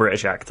venerable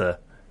British actor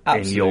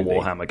in your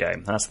Warhammer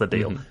game. That's the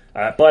deal.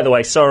 By the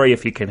way, sorry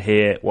if you can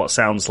hear what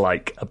sounds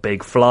like a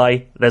big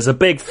fly. There's a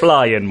big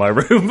fly in my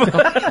room.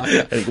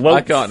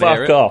 I can't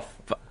hear it. Off.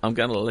 But I'm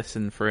going to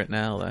listen for it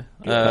now,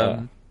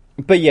 though.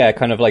 But yeah,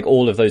 kind of like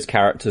all of those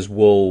characters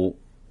will,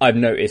 I've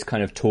noticed,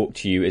 kind of talk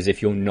to you as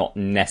if you're not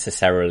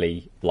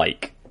necessarily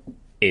like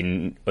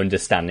in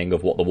understanding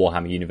of what the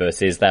Warhammer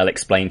universe is. They'll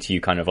explain to you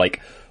kind of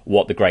like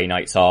what the Grey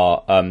Knights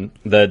are.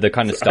 The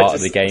kind of start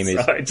of the game is...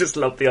 I just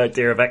love the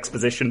idea of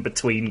exposition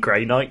between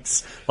Grey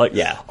Knights. Like,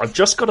 yeah. I've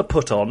just got to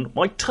put on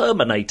my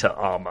Terminator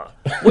armour,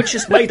 which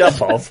is made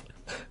up of...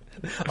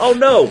 Oh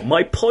no,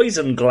 my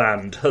poison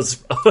gland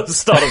has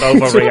started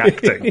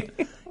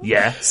overreacting.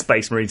 Yeah,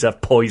 Space Marines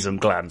have poison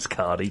glands,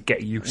 Cardi.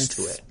 Get used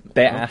to it.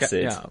 They're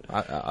acid. Yeah,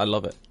 I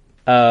love it.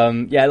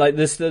 Yeah, like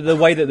this, the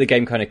way that the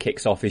game kind of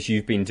kicks off is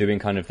you've been doing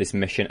kind of this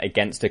mission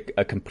against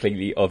a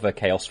completely other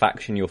Chaos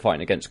faction. You're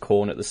fighting against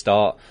Khorne at the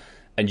start,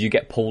 and you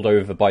get pulled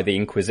over by the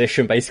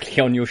Inquisition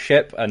basically on your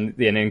ship, and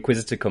an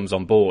Inquisitor comes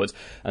on board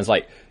and it's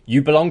like,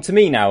 you belong to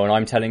me now, and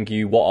I'm telling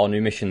you what our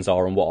new missions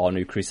are and what our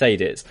new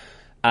crusade is.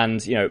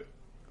 And, you know,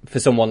 for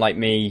someone like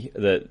me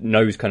that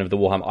knows kind of the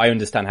Warhammer, I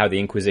understand how the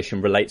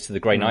Inquisition relates to the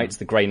Grey Knights.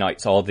 The Grey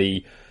Knights are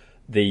the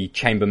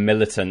chamber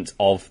militant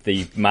of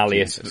the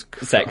Malleus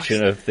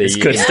section of the... It's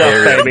good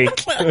stuff, baby.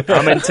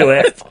 I'm into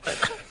it.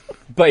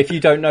 But if you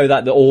don't know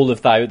that all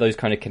of those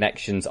kind of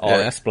connections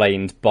are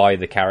explained by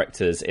the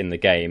characters in the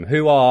game,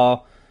 who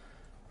are...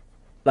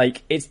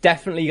 Like, it's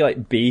definitely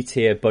like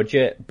B-tier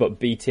budget, but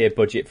B-tier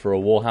budget for a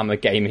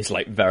Warhammer game is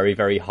like very,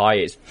 very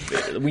high.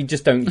 We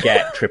just don't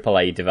get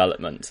AAA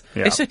development.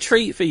 Yeah. It's a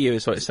treat for you,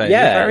 is what it's saying.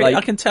 Yeah,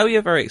 I can tell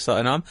you're very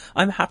excited.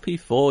 I'm happy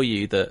for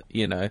you that,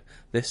 you know,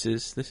 this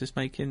is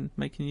making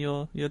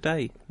your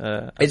day.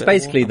 It's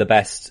basically the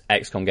best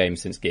XCOM game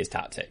since Gears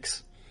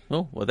Tactics.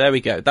 Oh, well, there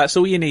we go. That's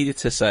all you needed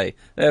to say.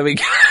 There we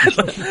go.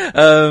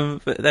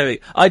 But there we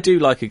go. I do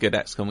like a good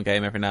XCOM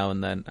game every now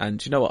and then.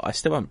 And you know what? I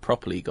still haven't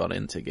properly got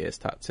into Gears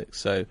Tactics,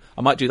 so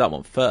I might do that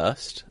one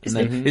first. And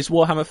then, is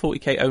Warhammer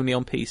 40k only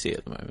on PC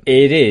at the moment?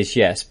 It is,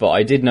 yes. But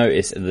I did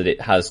notice that it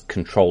has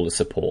controller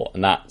support,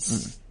 and that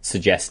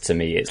suggests to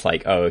me it's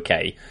like, oh,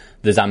 okay,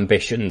 there's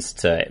ambitions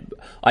to...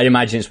 I'd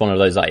imagine it's one of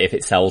those, like, if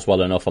it sells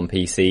well enough on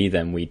PC,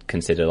 then we'd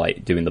consider,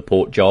 like, doing the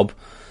port job.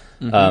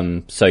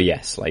 So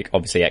yes, like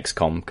obviously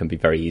XCOM can be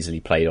very easily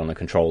played on a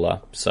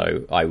controller,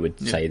 so I would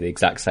say the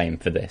exact same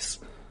for this.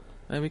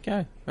 There we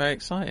go. Very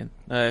exciting.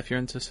 If you're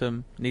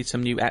into need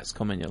some new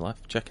XCOM in your life,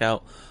 check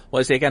out, what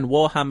is it again?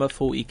 Warhammer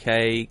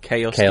 40k,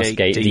 Chaos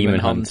Gate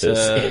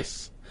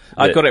Daemonhunters.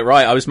 I got it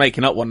right. I was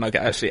making up one and I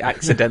actually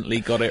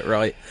accidentally got it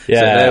right. Yeah,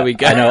 so there we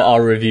go. I know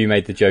our review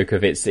made the joke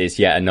of it's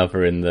yet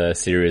another in the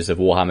series of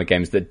Warhammer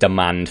games that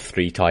demand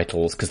 3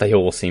 titles, because they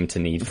all seem to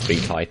need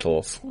 3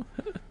 titles.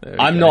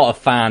 I'm not a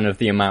fan of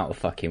the amount of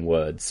fucking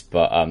words,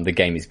 but the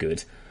game is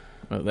good.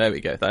 Well, there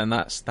we go. And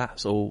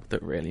that's all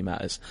that really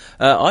matters.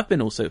 I've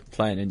been also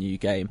playing a new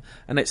game,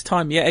 and it's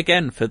time yet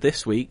again for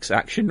this week's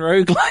action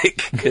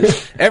roguelike,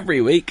 because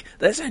every week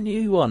there's a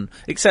new one.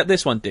 Except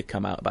this one did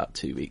come out about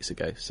 2 weeks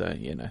ago, so,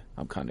 you know,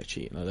 I'm kind of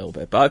cheating a little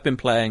bit. But I've been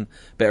playing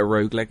a bit of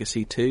Rogue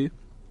Legacy 2.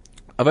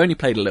 I've only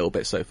played a little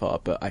bit so far,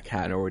 but I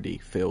can already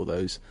feel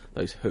those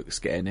hooks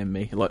getting in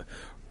me. Like,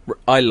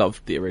 I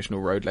loved the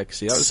original Rogue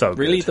Legacy. That was so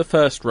really good. The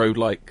first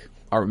roguelike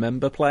I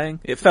remember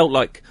playing. It felt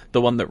like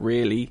the one that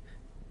really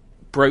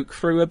broke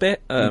through a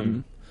bit.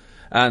 And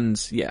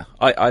yeah,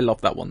 I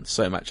love that one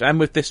so much. And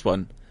with this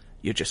one,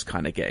 you're just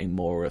kind of getting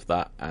more of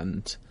that,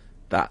 and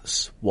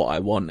that's what I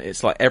want.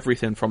 It's like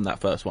everything from that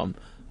first one,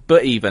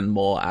 but even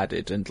more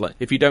added. And like,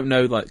 if you don't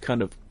know like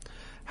kind of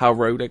how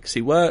Rogue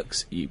Legacy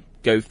works, you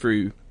go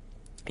through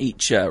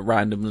each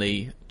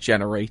randomly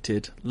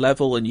generated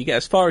level, and you get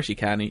as far as you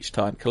can each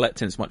time,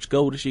 collecting as much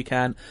gold as you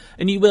can,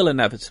 and you will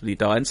inevitably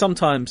die. And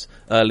sometimes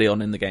early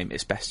on in the game,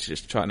 it's best to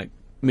just try to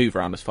move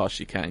around as fast as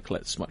you can,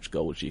 collect as much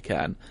gold as you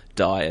can,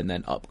 die, and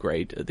then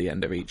upgrade at the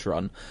end of each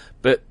run.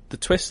 But the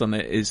twist on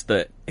it is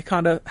that it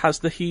kind of has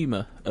the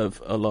humour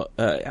of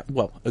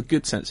a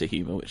good sense of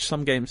humour, which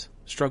some games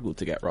struggle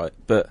to get right.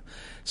 But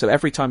so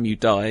every time you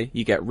die,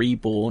 you get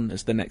reborn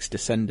as the next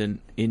descendant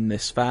in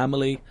this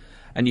family.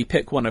 And you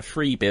pick one of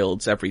 3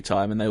 builds every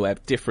time, and they will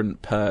have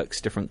different perks,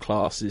 different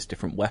classes,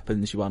 different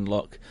weapons you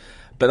unlock.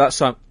 But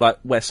that's like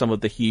where some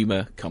of the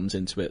humour comes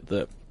into it,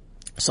 that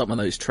some of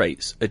those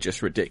traits are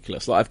just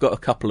ridiculous. Like, I've got a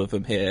couple of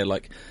them here.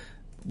 Like,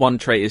 one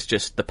trait is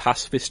just the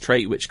pacifist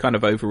trait, which kind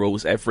of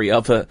overrules every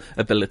other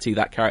ability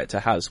that character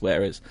has,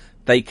 whereas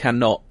they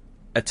cannot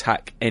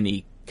attack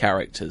any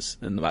characters,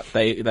 and that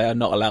they are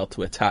not allowed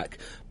to attack.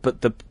 But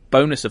the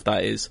bonus of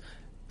that is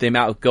the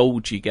amount of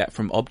gold you get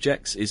from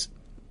objects is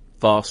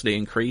vastly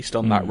increased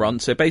on that run.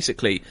 So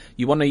basically,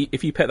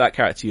 if you pick that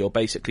character, you're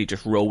basically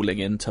just rolling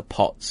into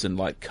pots and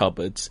like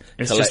cupboards.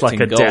 It's just like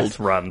a gold. death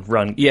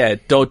run. Yeah,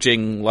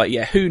 dodging,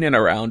 hooning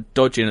around,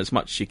 dodging as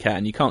much as you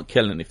can. You can't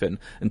kill anything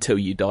until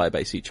you die,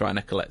 basically trying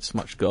to collect as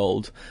much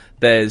gold.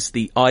 There's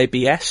the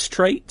IBS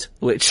trait,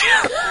 which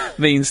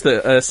means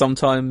that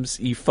sometimes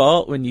you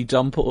fart when you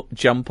jump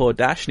or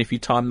dash, and if you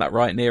time that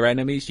right near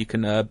enemies, you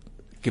can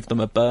give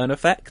them a burn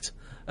effect.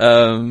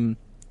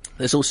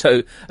 There's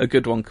also a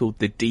good one called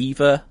the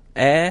Diva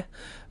Air,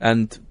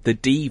 and the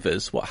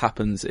Divas, what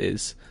happens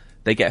is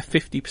they get a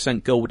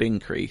 50% gold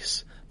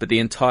increase, but the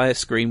entire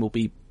screen will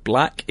be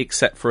black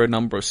except for a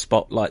number of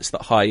spotlights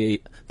that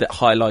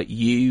highlight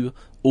you,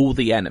 all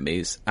the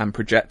enemies, and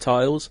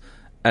projectiles,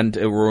 and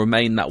it will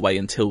remain that way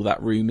until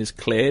that room is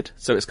cleared.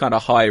 So it's kind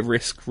of high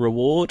risk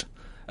reward.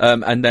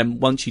 And then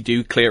once you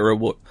do clear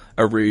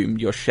a room,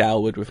 you're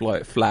showered with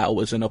like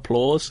flowers and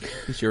applause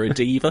because you're a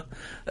diva.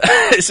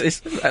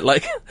 it's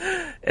like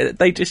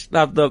they just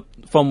have the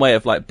fun way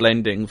of like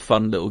blending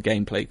fun little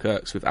gameplay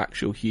quirks with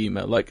actual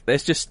humour. Like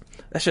there's just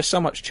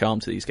so much charm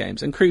to these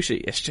games, and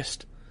crucially, it's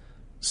just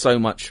so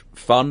much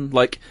fun.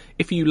 Like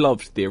if you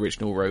loved the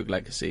original Rogue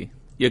Legacy,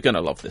 you're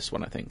gonna love this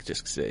one, I think,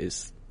 just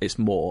because it's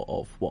more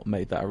of what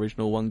made that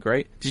original one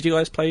great. Did you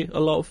guys play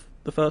a lot of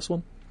the first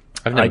one?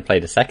 I've never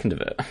played a second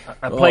of it.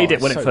 I played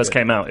it when it first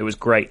came out. It was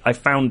great. I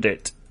found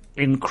it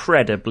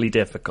incredibly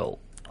difficult.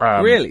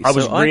 Really? I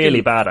was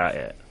really bad at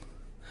it.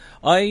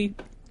 I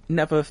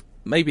never...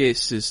 Maybe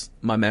it's just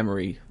my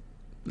memory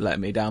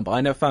letting me down, but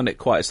I never found it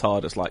quite as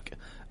hard as like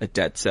a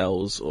Dead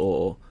Cells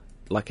or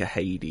like a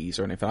Hades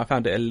or anything. I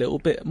found it a little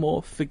bit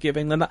more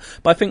forgiving than that.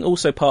 But I think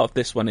also part of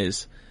this one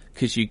is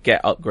because you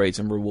get upgrades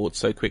and rewards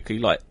so quickly.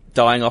 Like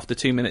dying after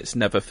 2 minutes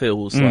never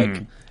feels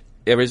like...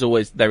 There is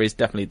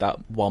definitely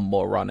that one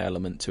more run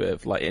element to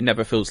it. Like, it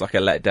never feels like a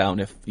letdown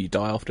if you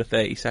die after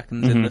 30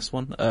 seconds in this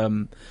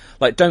one.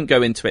 Like, don't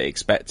go into it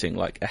expecting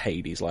like a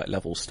Hades like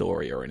level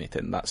story or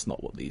anything. That's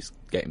not what these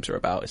games are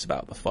about. It's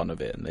about the fun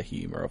of it and the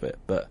humour of it.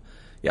 But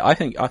yeah, I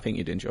think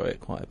you'd enjoy it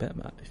quite a bit,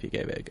 Matt, if you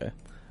gave it a go.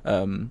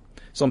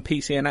 It's on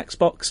PC and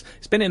Xbox.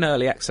 It's been in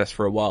early access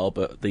for a while,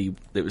 but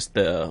it was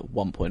the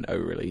 1.0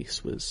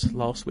 release was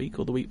last week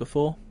or the week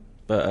before.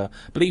 But I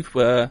believe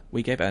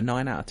we gave it a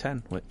 9 out of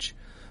 10, which,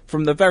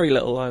 from the very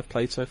little I've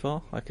played so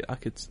far, I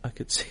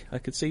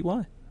could see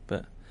why.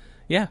 But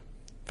yeah,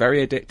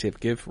 very addictive.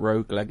 Give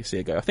Rogue Legacy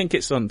a go. I think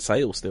it's on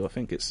sale still. I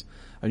think it's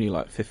only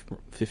like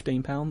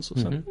 £15 or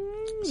something.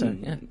 So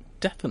yeah,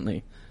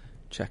 definitely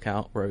check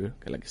out Rogue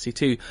Legacy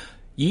 2.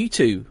 You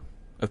two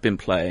have been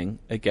playing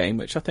a game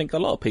which I think a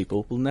lot of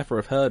people will never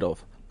have heard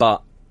of,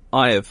 but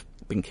I have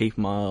been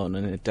keeping my eye on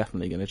and are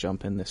definitely going to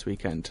jump in this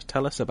weekend.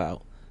 Tell us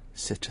about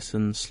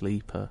Citizen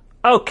Sleeper.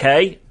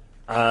 Okay.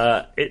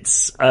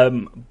 It's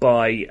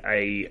by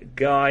a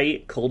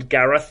guy called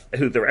Gareth,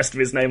 who the rest of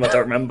his name I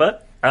don't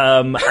remember.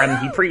 And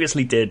he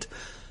previously did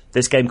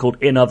this game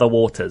called In Other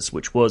Waters,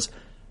 which was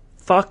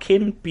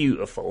fucking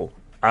beautiful.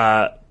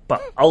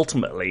 But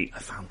ultimately, I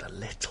found a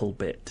little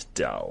bit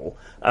dull.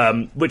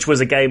 Which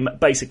was a game,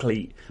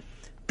 basically,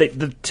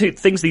 the two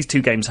things these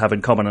two games have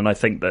in common, and I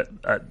think that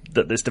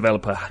this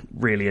developer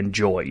really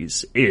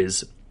enjoys,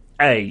 is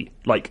a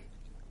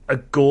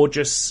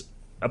gorgeous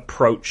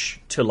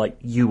approach to like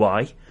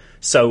UI.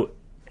 So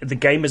the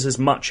game is as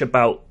much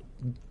about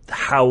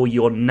how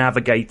you're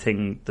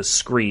navigating the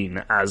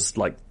screen as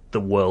like the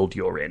world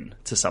you're in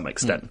to some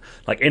extent.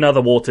 Like In Other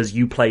Waters,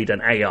 you played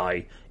an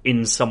AI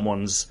in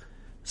someone's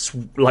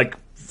like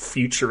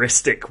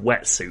futuristic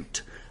wetsuit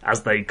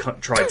as they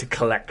tried to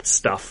collect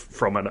stuff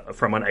from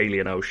an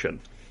alien ocean.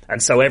 And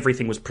so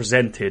everything was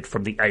presented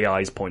from the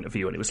AI's point of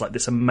view, and it was like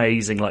this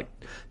amazing like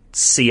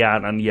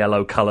cyan and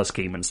yellow color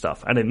scheme and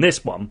stuff. And in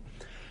this one,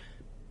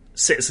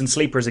 Citizen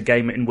Sleeper is a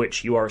game in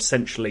which you are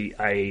essentially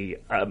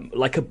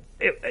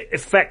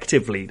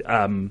effectively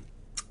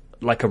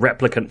like a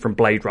replicant from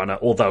Blade Runner,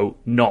 although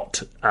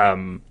not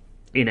in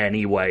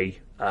any way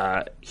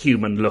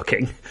human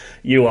looking.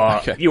 You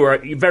are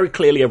very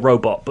clearly a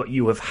robot, but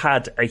you have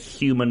had a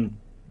human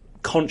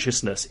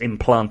consciousness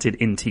implanted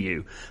into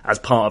you as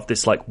part of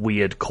this like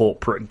weird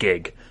corporate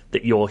gig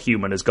that your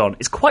human has gone.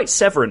 It's quite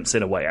Severance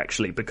in a way,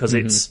 actually, because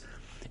it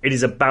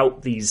is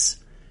about these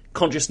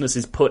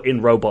consciousnesses put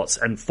in robots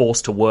and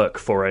forced to work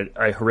for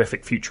a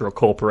horrific future or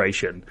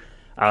corporation,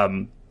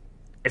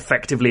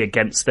 effectively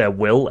against their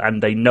will,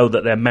 and they know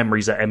that their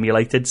memories are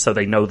emulated, so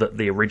they know that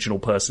the original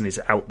person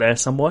is out there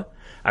somewhere,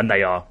 and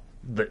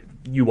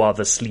you are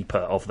the sleeper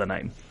of the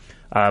name.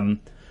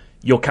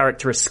 Your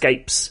character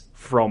escapes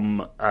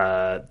from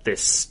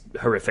this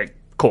horrific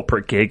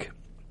corporate gig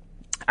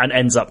and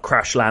ends up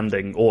crash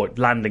landing or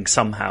landing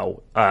somehow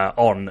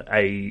on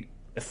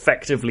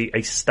effectively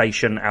a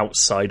station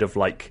outside of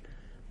like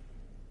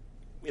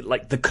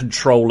the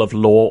control of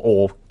law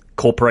or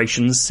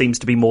corporations seems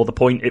to be more the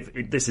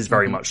point. This is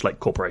very much like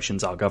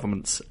corporations are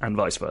governments and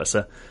vice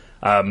versa.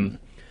 And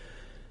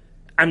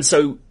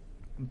so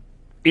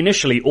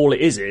initially all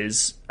it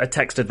is a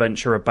text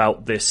adventure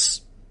about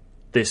this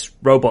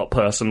robot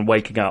person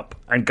waking up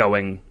and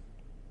going,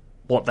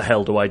 what the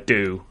hell do I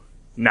do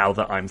now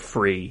that I'm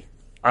free?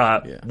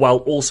 While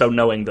also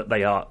knowing that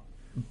they are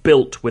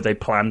built with a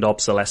planned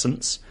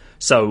obsolescence.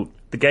 So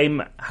the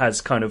game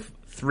has kind of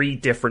 3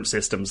 different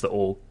systems that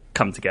all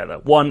come together.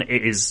 One,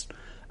 it is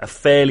a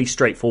fairly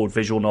straightforward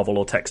visual novel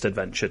or text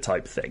adventure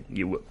type thing.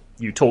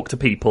 You talk to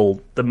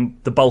people.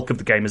 The bulk of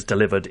the game is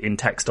delivered in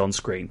text on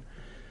screen.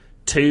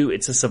 2,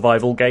 it's a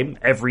survival game.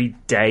 Every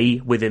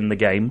day within the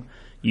game,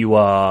 you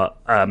are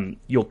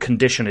your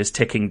condition is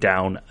ticking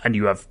down, and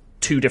you have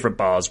 2 different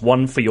bars.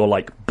 One for your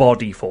like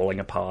body falling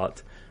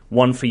apart.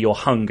 One for your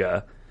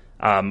hunger,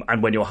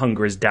 and when your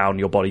hunger is down,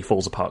 your body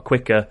falls apart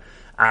quicker.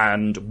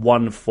 And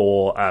one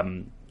for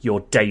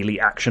your daily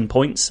action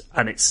points.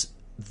 And it's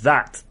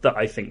that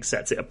I think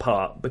sets it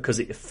apart, because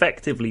it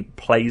effectively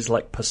plays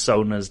like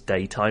Persona's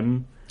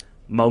daytime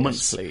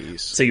moments. Yes,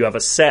 please. So you have a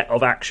set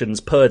of actions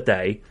per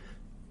day,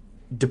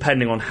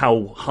 depending on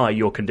how high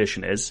your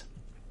condition is.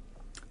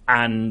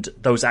 And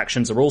those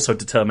actions are also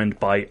determined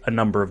by a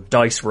number of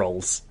dice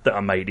rolls that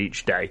are made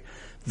each day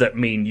that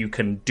mean you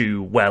can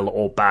do well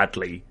or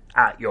badly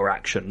at your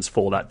actions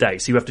for that day.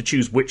 So you have to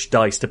choose which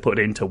dice to put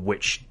into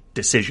which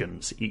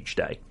decisions each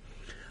day.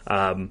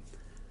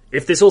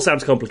 If this all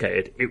sounds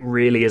complicated, it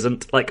really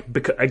isn't. Like,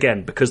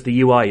 because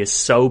the UI is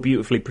so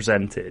beautifully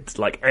presented,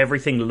 like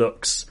everything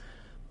looks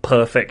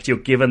perfect. You're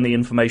given the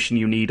information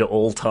you need at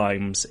all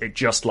times. It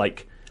just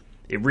like,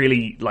 it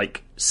really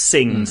like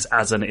sings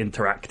as an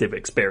interactive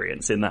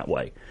experience in that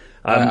way.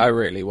 I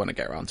really want to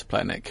get around to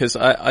playing it, because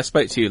I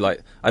spoke to you,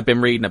 like, I've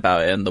been reading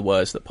about it, and the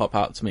words that pop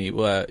out to me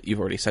were, you've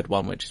already said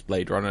one, which is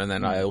Blade Runner, and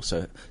then I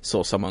also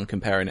saw someone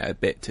comparing it a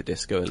bit to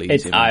Disco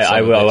Elysium.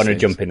 I want to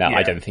jump in that. Yeah.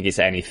 I don't think it's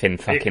anything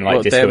fucking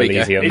like Disco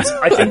Elysium.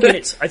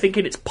 I think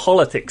in its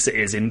politics it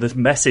is. In the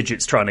message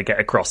it's trying to get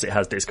across, it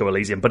has Disco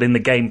Elysium, but in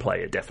the gameplay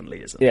it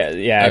definitely isn't.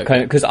 Yeah,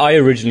 because I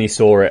originally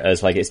saw it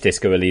as like it's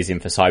Disco Elysium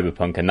for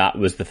Cyberpunk, and that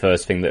was the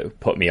first thing that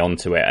put me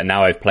onto it, and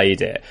now I've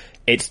played it.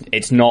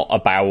 It's not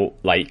about,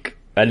 like,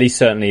 at least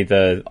certainly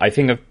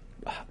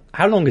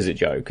how long is it,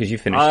 Joe? Because you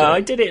finished it.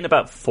 I did it in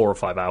about 4 or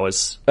 5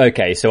 hours.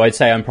 Okay, so I'd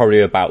say I'm probably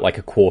about like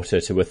a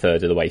quarter to a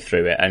third of the way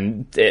through it,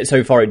 and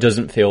so far it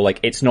doesn't feel like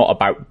it's not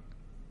about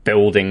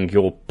building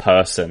your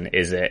person,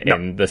 is it? No.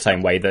 In the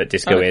same way that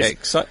Disco is.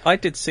 So I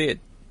did see it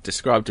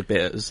described a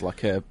bit as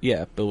like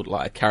build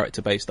like a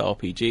character-based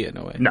RPG in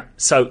a way. No,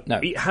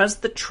 it has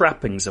the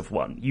trappings of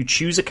one. You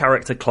choose a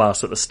character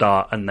class at the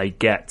start, and they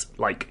get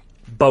like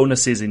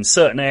bonuses in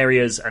certain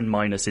areas and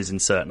minuses in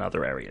certain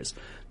other areas.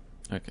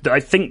 Okay. I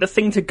think the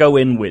thing to go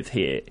in with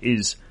here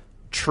is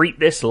treat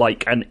this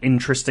like an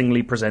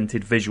interestingly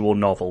presented visual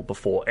novel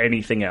before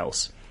anything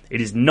else.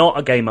 It is not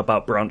a game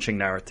about branching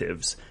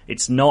narratives.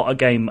 It's not a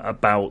game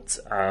about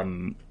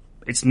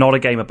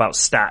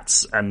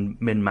stats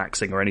and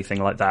min-maxing or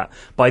anything like that.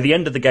 By the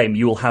end of the game,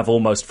 you will have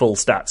almost full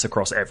stats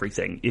across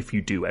everything if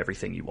you do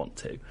everything you want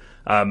to.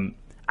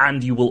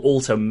 And you will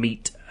also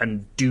meet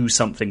and do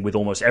something with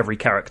almost every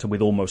character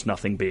with almost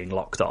nothing being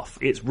locked off.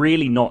 It's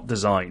really not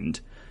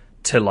designed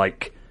to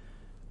like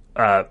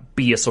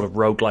be a sort of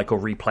roguelike or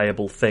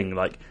replayable thing.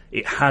 Like,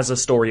 it has a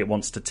story it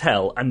wants to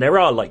tell, and there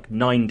are like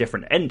 9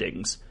 different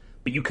endings,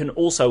 but you can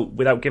also,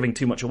 without giving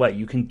too much away,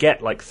 you can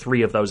get like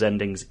 3 of those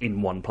endings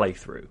in one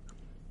playthrough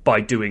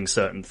by doing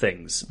certain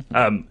things,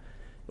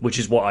 which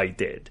is what I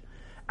did.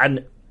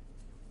 And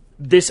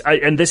this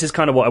is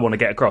kind of what I want to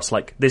get across.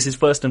 Like, this is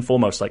first and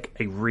foremost like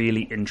a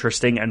really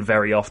interesting and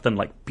very often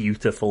like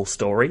beautiful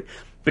story,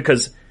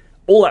 because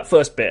all that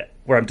first bit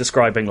where I'm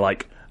describing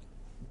like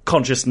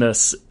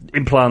consciousness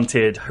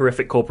implanted,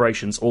 horrific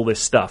corporations, all this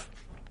stuff,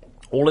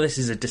 all of this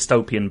is a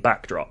dystopian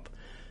backdrop.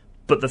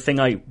 But the thing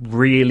I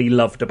really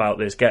loved about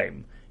this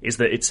game is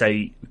that it's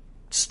a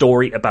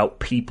story about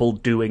people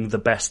doing the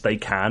best they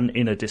can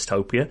in a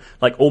dystopia.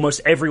 Like,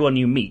 almost everyone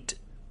you meet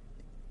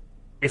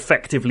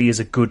effectively is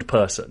a good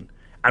person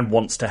and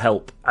wants to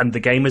help, and the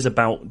game is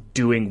about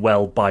doing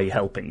well by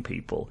helping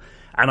people.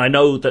 And I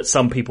know that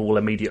some people will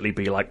immediately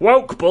be like,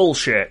 woke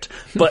bullshit,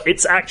 but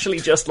it's actually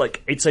just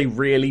like, it's a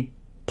really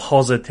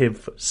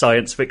positive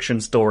science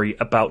fiction story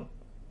about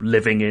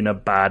living in a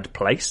bad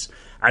place.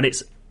 And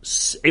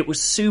it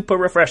was super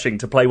refreshing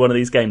to play one of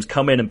these games,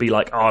 come in and be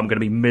like, oh, I'm going to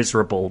be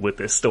miserable with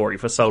this story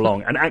for so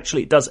long, and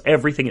actually it does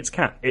everything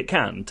it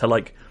can to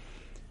like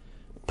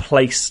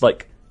place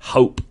like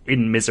hope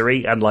in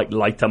misery and like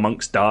light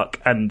amongst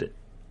dark. And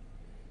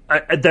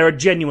there are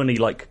genuinely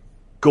like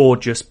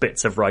gorgeous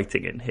bits of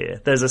writing in here.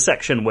 There's a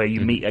section where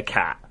you meet a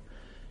cat,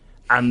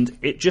 and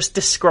it just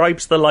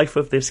describes the life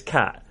of this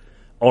cat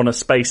on a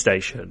space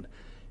station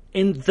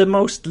in the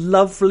most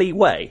lovely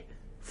way.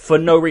 For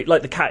no reason,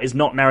 like, the cat is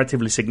not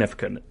narratively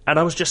significant. And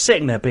I was just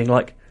sitting there being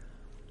like,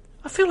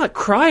 I feel like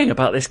crying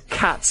about this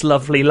cat's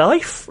lovely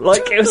life.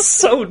 Like, it was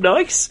so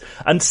nice.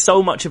 And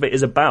so much of it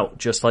is about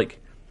just like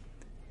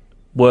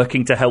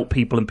working to help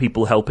people and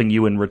people helping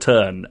you in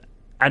return.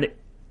 And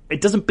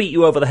it doesn't beat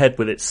you over the head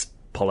with its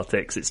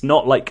politics. It's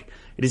not like,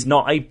 it is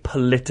not a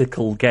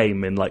political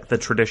game in like the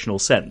traditional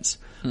sense,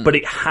 but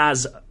it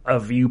has a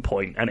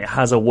viewpoint and it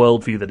has a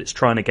worldview that it's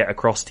trying to get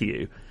across to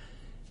you.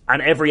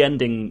 And every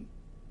ending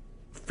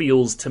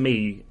feels to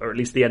me, or at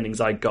least the endings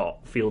I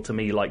got, feel to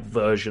me like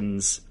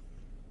versions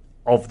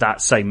of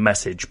that same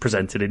message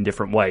presented in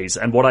different ways.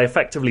 And what I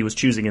effectively was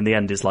choosing in the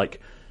end is like,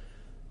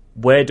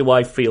 where do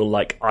I feel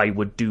like I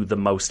would do the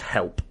most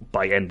help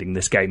by ending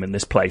this game in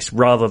this place,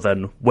 rather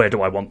than where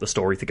do I want the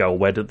story to go, or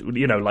where do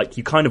like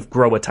you kind of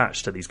grow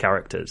attached to these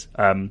characters.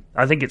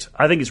 I think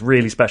it's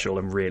really special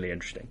and really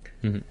interesting.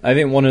 Mm-hmm. I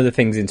think one of the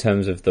things in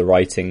terms of the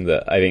writing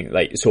that I think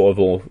like sort of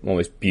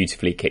almost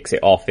beautifully kicks it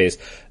off is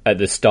at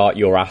the start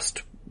you're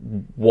asked,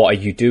 what are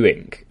you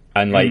doing?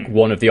 And like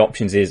one of the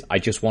options is, I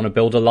just want to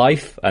build a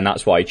life, and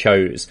that's what I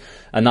chose.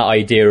 And that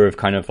idea of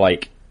kind of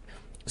like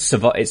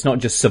it's not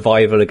just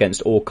survival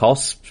against all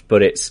costs,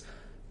 but it's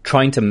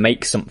trying to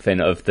make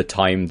something of the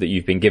time that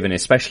you've been given,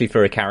 especially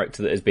for a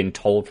character that has been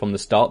told from the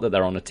start that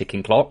they're on a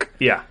ticking clock.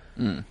 Yeah.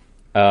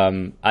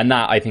 And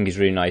that I think is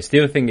really nice. The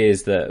other thing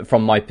is that,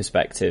 from my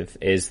perspective,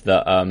 is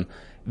that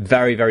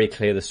very, very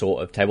clear the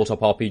sort of tabletop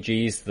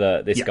RPGs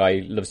that this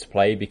guy loves to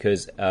play,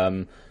 because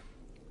the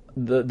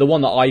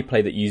one that I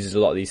play that uses a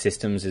lot of these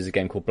systems is a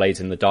game called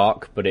Blades in the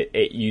Dark, but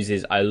it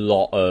uses a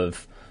lot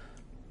of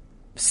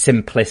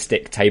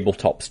simplistic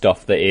tabletop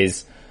stuff that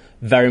is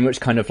very much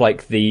kind of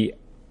like the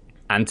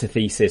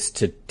antithesis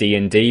to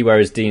D&D,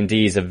 whereas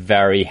D&D is a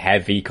very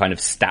heavy kind of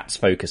stats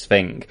focused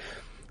thing.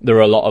 There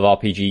are a lot of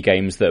RPG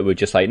games that were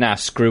just like, nah,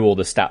 screw all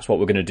the stats, what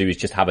we're going to do is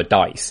just have a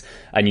dice,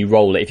 and you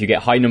roll it. If you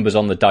get high numbers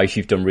on the dice,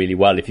 you've done really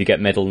well. If you get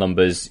middle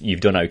numbers,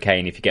 you've done okay,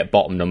 and if you get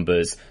bottom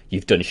numbers,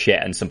 you've done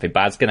shit, and something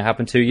bad's going to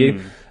happen to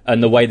you.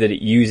 And the way that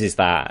it uses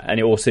that, and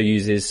it also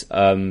uses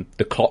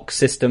the clock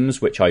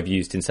systems, which I've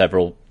used in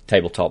several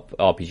tabletop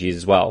RPGs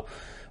as well,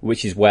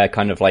 which is where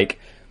kind of like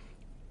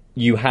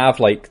you have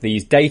like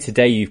these day to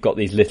day, you've got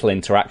these little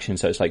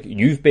interactions. So it's like,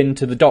 you've been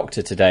to the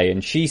doctor today,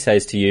 and she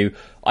says to you,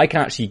 I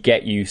can actually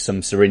get you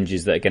some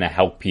syringes that are going to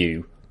help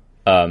you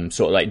sort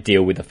of like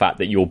deal with the fact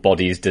that your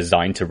body is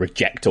designed to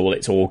reject all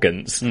its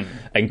organs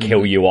and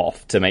kill you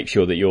off to make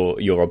sure that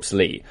you're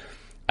obsolete.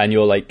 And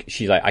you're like,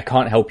 she's like, I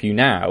can't help you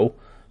now,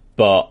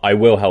 but I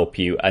will help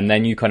you. And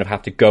then you kind of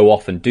have to go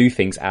off and do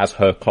things as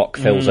her clock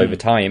fills over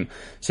time.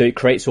 So it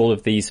creates all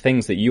of these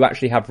things that you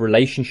actually have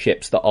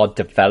relationships that are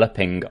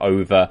developing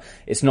over.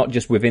 It's not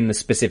just within the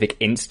specific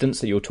instance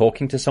that you're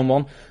talking to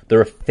someone.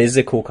 There are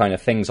physical kind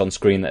of things on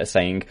screen that are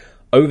saying,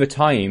 over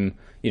time,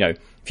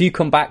 if you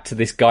come back to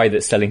this guy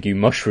that's selling you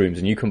mushrooms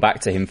and you come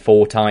back to him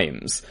 4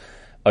 times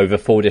over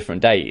 4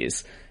 different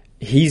days,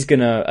 he's going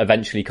to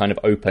eventually kind of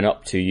open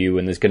up to you,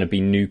 and there's going to be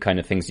new kind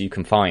of things you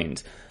can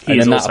find.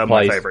 He's also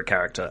my favourite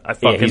character. I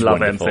fucking love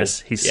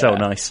Memphis. He's so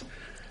nice.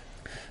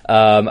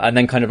 And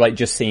then kind of like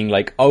just seeing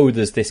like, oh,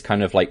 there's this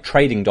kind of like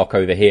trading dock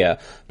over here,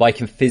 but I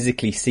can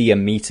physically see a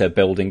meter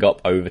building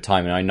up over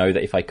time, and I know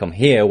that if I come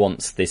here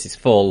once this is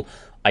full,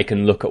 I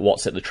can look at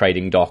what's at the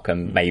trading dock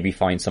and maybe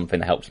find something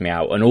that helps me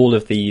out. And all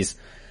of these,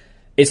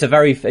 it's a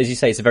very, as you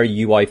say, it's a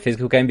very UI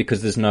physical game,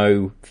 because there's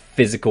no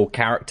physical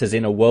characters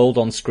in a world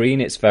on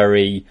screen. It's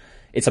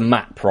a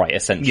map, right,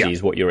 essentially,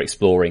 is what you're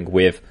exploring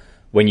with.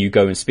 When you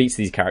go and speak to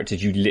these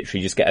characters, you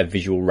literally just get a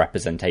visual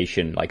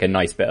representation, like a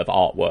nice bit of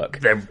artwork.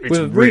 It's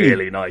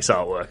really nice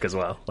artwork as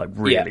well. Like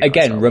really nice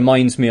again, artwork.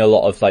 Reminds me a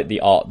lot of like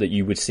the art that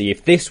you would see.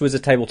 If this was a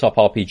tabletop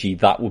RPG,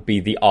 that would be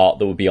the art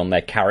that would be on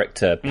their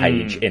character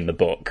page in the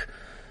book.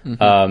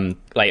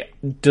 Like,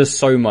 does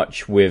so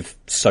much with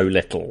so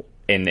little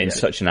in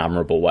such an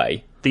admirable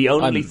way. The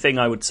only thing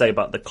I would say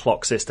about the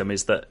clock system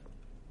is that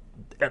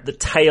at the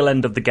tail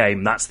end of the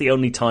game, that's the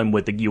only time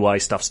where the UI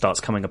stuff starts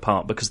coming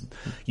apart, because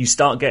you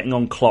start getting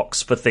on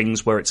clocks for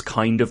things where it's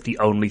kind of the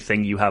only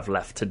thing you have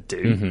left to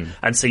do.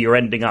 And so you're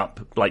ending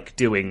up like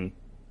doing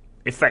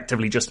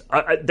effectively just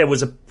there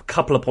was a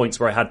couple of points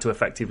where I had to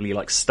effectively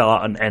like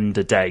start and end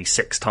a day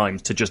 6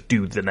 times to just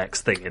do the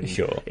next thing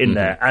in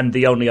there. And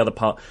the only other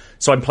part,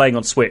 so I'm playing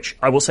on Switch.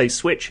 I will say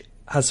Switch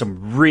has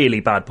some really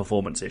bad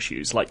performance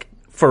issues, like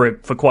for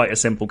quite a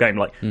simple game.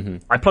 Like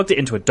I plugged it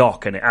into a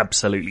dock and it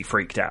absolutely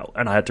freaked out,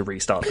 and I had to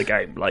restart the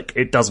game. Like,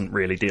 it doesn't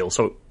really deal.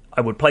 So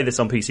I would play this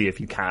on PC if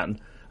you can,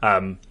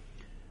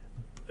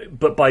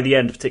 but by the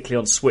end,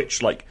 particularly on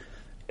Switch, like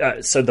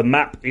so the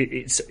map,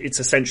 it's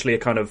essentially a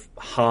kind of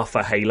half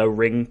a Halo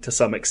ring to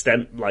some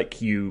extent.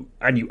 Like you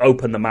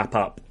open the map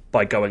up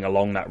by going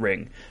along that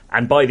ring,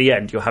 and by the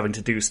end you're having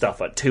to do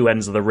stuff at 2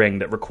 ends of the ring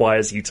that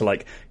requires you to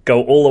like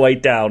go all the way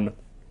down,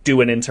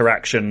 do an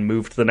interaction,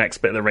 move to the next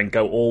bit of the ring,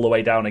 go all the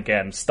way down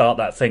again, start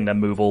that thing, then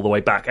move all the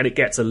way back, and it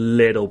gets a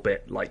little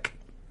bit like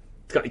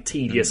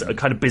tedious,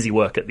 kind of busy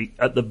work at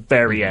the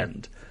very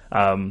end,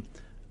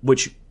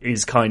 which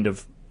kind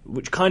of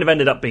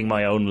ended up being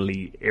my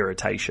only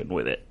irritation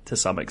with it to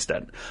some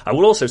extent. I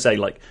will also say,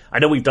 like, I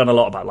know we've done a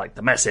lot about like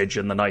the message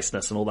and the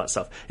niceness and all that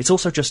stuff. It's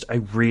also just a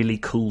really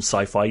cool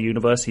sci-fi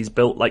universe he's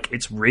built. Like,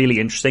 it's really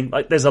interesting.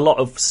 Like, there's a lot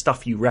of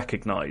stuff you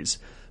recognize,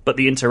 but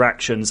the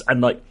interactions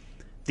and like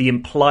the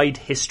implied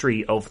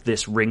history of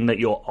this ring that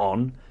you're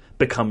on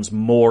becomes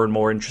more and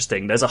more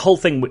interesting. There's a whole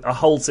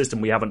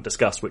system we haven't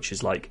discussed, which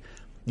is like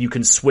you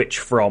can switch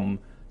from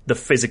the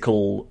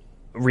physical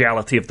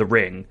reality of the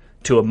ring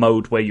to a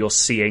mode where you're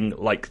seeing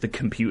like the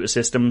computer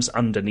systems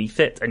underneath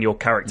it, and your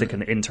character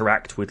can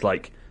interact with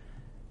like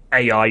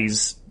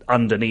AIs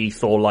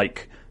underneath, or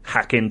like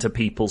hack into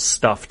people's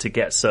stuff to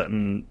get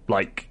certain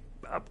like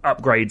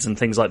upgrades and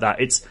things like that.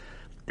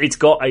 It's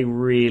got a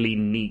really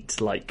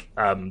neat like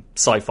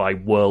sci-fi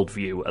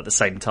worldview at the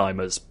same time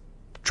as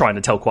trying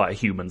to tell quite a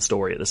human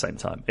story at the same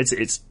time.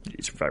 It's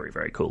very,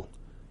 very cool.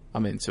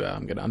 I'm into it.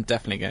 I'm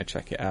definitely going to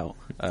check it out.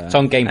 It's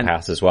on Game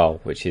Pass as well,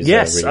 which is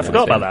yes, really I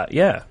forgot nice. about that.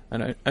 Yeah,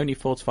 and only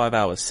 4 to 5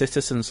 hours.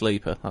 Citizen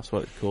Sleeper, that's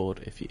what it's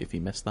called. If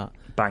you missed that,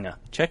 banger.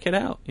 Check it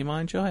out. You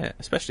might enjoy it,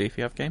 especially if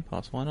you have Game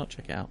Pass. Why not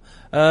check it out?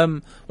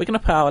 We're going to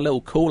put out a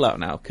little call out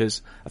now,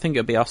 because I think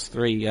it'll be us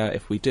three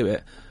if we do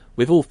it.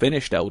 We've all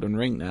finished Elden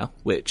Ring now,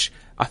 which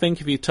I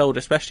think if you told,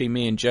 especially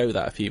me and Joe,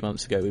 that a few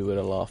months ago, we would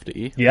have laughed at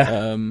you.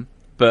 Yeah.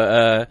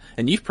 But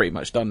you've pretty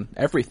much done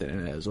everything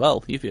in it as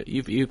well.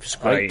 You've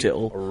scraped it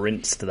all,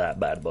 rinsed that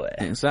bad boy.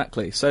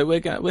 Exactly. So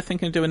we're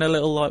thinking of doing a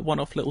little like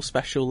one-off little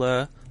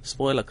special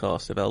spoiler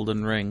cast of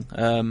Elden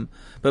Ring.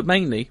 But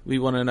mainly we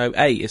want to know,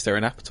 A, is there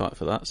an appetite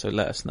for that? So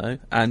let us know.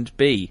 And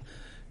B,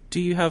 do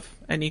you have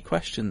any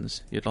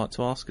questions you'd like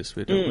to ask us?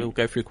 We'll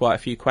go through quite a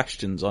few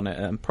questions on it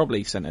and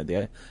probably centre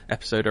the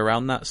episode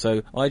around that.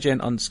 So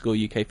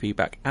IGN_UK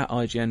feedback at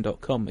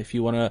IGN.com if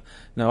you want to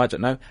know, I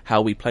don't know,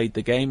 how we played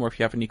the game, or if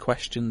you have any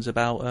questions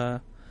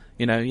about,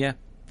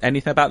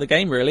 anything about the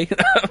game, really.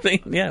 I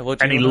mean,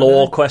 any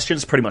lore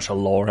questions? Pretty much a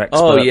lore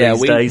expert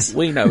these days.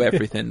 We know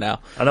everything now.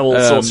 I know all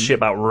sorts of shit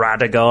about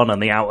Radagon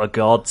and the Outer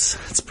Gods.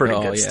 It's pretty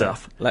good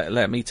stuff.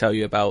 Let me tell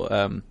you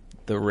about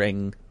the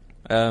Ring.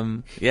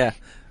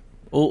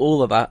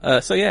 All of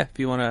that. So yeah, if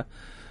you want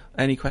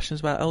any questions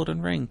about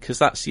Elden Ring, because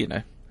that's,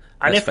 and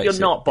if you're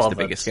not bothered, it's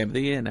the biggest game of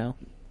the year now.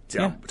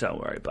 Don't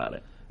worry about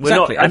it.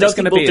 Exactly. I don't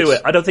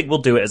think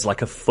we'll do it as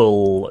like a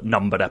full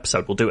numbered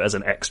episode. We'll do it as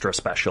an extra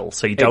special,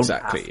 so you don't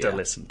have to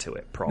listen to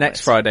it. Promise.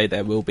 Next Friday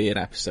there will be an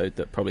episode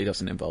that probably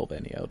doesn't involve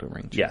any Elden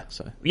Ring.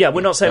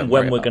 We're not saying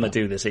when we're going to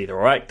do this either.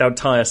 All right, don't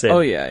tie us in. Oh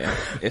yeah,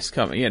 it's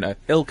coming.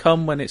 It'll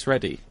come when it's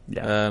ready.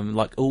 Yeah.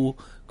 Like all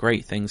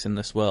great things in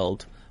this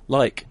world,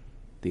 like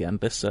the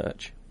Endless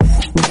Search.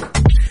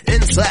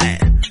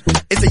 Inside,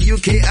 it's a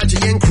UK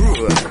IGN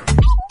crew.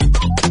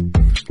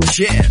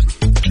 Yeah,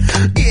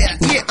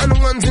 on the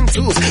ones and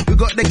twos. We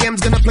got the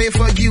games gonna play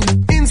for you.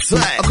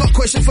 Inside, I got a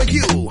question for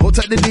you. Hold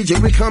tight the DJ,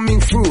 we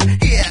coming through.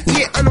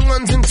 Yeah, on the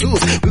ones and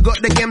twos. We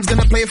got the games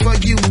gonna play for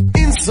you.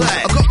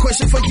 Inside, I got a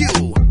question for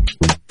you.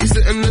 Is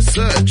it in the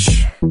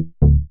search?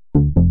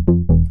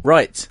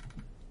 Right,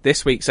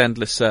 this week's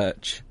Endless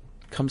Search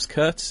comes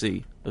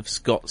courtesy of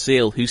Scott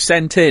Zeal, who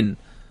sent in,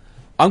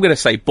 I'm going to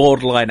say,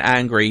 borderline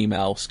angry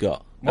email,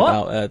 Scott,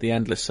 about the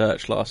Endless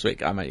Search last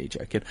week. I'm only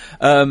joking.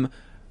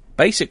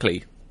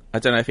 Basically, I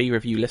don't know if either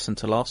of you listened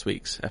to last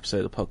week's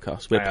episode of the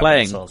podcast. We're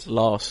playing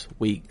last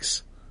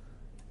week's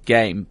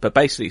game, but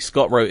basically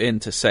Scott wrote in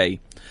to say,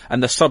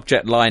 and the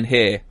subject line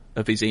here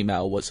of his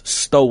email was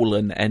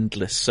 "Stolen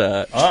Endless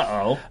Search."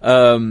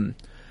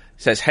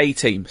 Says, "Hey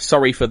team,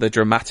 sorry for the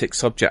dramatic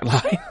subject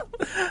line.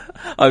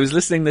 I was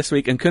listening this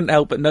week and couldn't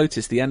help but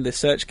notice the Endless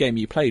Search game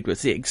you played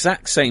was the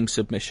exact same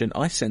submission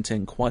I sent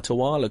in quite a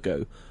while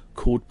ago,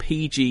 called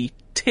PG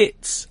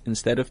Tits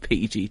instead of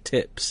PG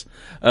Tips.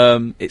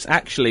 It's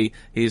actually,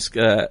 he's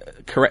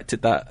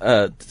corrected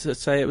that to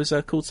say it was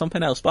called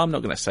something else, but I'm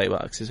not going to say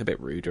that because it's a bit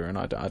ruder, and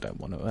I don't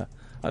want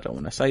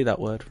to say that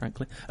word,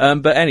 frankly.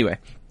 But anyway."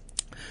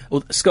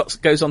 Well, Scott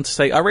goes on to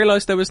say, "I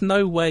realised there was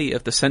no way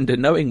of the sender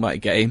knowing my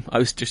game. I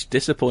was just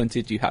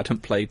disappointed you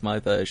hadn't played my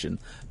version.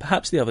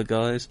 Perhaps the other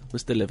guys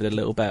was delivered a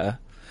little better.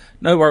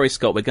 No worries,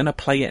 Scott, we're going to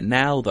play it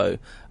now, though.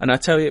 And I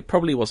tell you, it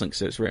probably wasn't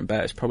because it was written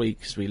better. It's probably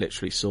because we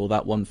literally saw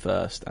that one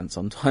first, and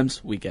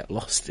sometimes we get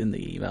lost in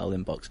the email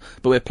inbox.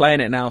 But we're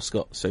playing it now,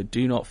 Scott, so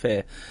do not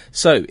fear.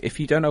 So, if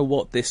you don't know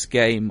what this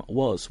game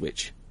was,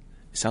 which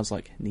it sounds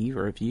like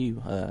neither of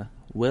you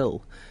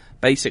will,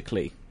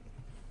 basically,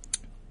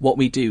 what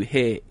we do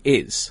here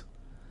is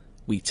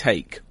we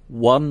take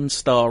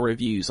 1-star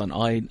reviews on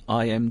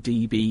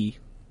IMDb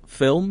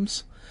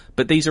films,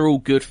 but these are all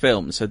good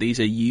films, so these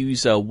are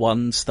user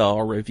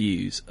 1-star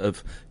reviews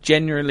of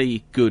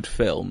generally good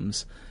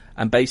films,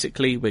 and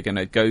basically we're going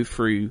to go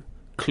through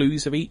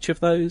clues of each of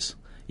those.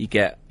 You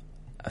get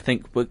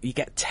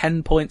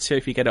 10 points here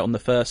if you get it on the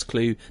first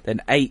clue,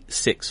 then 8,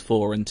 6,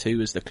 4 and 2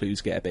 as the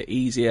clues get a bit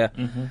easier.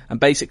 And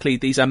basically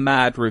these are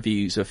mad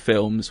reviews of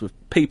films with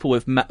people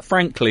with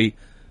frankly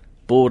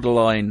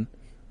borderline,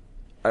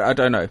 I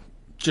don't know,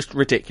 just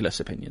ridiculous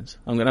opinions.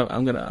 I'm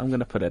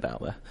gonna put it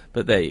out there.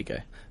 But there you go.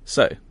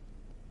 So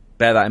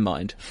bear that in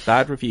mind.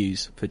 Bad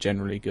reviews for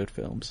generally good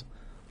films.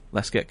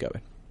 Let's get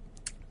going.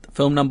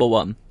 Film number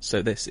 1.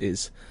 So this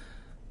is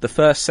the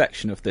first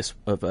section of this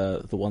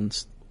the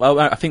ones. Well,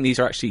 I think these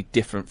are actually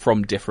different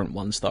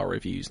 1-star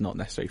reviews, not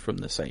necessarily from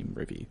the same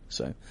review.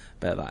 So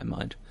bear that in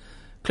mind.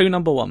 Clue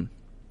number 1.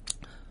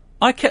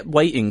 I kept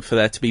waiting for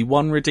there to be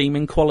one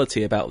redeeming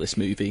quality about this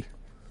movie.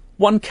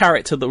 One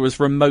character that was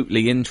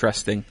remotely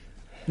interesting.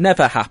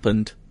 Never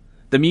happened.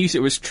 The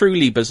music was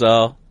truly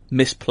bizarre,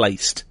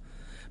 misplaced.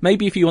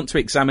 Maybe if you want to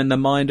examine the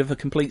mind of a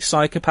complete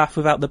psychopath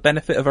without the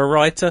benefit of a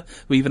writer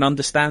who even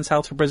understands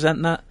how to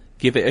present that,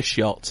 give it a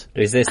shot.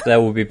 Is this There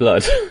Will Be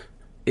Blood?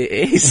 It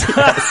is.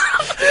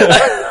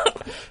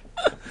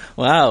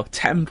 Wow,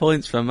 10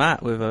 points for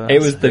Matt with a... It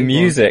was the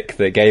music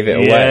that gave it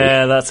away.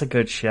 Yeah, that's a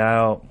good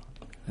shout.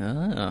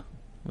 Ah,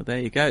 well, there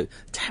you go.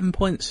 10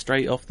 points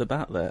straight off the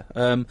bat there.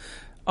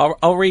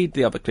 I'll read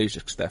the other clues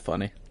just because they're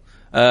funny.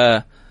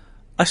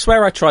 I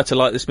swear I tried to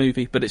like this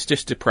movie, but it's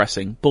just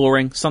depressing,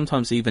 boring,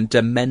 sometimes even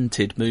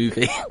demented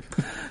movie.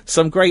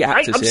 Some great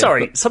actors I'm here,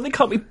 sorry, but... something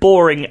can't be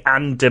boring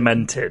and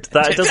demented.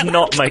 That does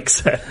not make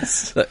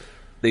sense. Look,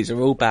 these are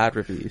all bad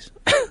reviews.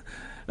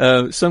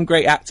 Some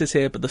great actors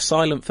here, but the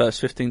silent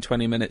first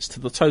 15-20 minutes to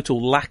the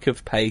total lack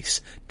of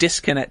pace,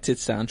 disconnected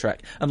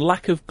soundtrack, and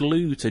lack of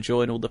glue to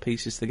join all the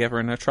pieces together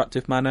in an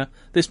attractive manner,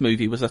 this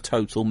movie was a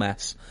total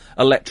mess.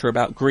 A lecture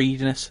about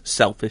greediness,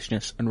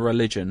 selfishness, and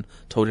religion,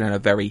 told in a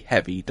very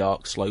heavy,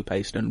 dark,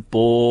 slow-paced, and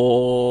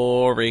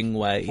boring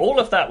way. All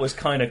of that was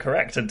kind of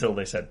correct until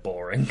they said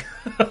boring.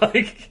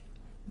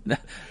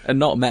 And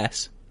not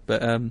mess.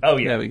 But, oh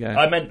yeah, there we go.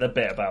 I meant the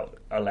bit about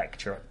a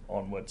lecture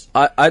onwards.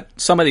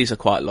 Some of these are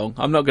quite long.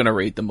 I'm not going to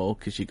read them all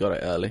because you got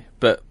it early.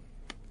 But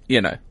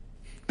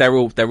they're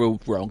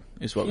all wrong.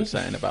 Is what we're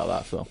saying about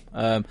that film.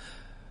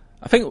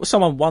 I think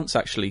someone once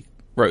actually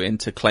wrote in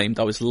to claim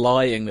I was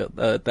lying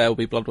that There Will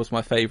Be Blood was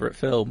my favourite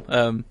film.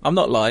 I'm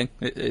not lying.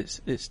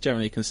 It's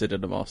generally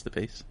considered a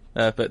masterpiece.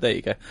 But there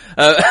you go.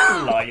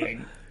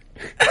 Lying.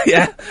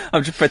 Yeah,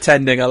 I'm just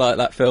pretending I like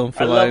that film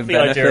for my own benefit.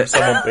 I love the idea of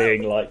someone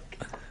being like,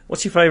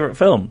 "What's your favourite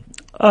film?"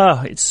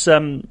 It's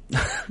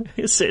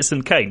it's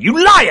Citizen Kane.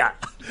 You liar!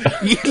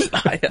 You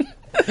liar.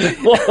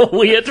 What a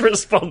weird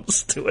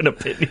response to an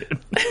opinion.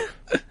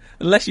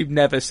 Unless you've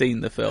never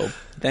seen the film,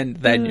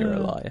 then you're a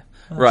liar.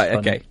 Right,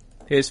 funny. Okay.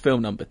 Here's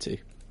film number 2.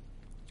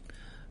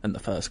 And the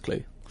first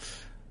clue.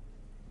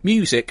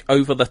 Music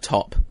over the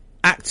top.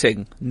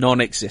 Acting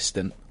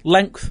non-existent.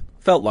 Length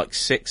felt like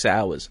 6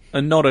 hours,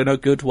 and not in a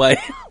good way.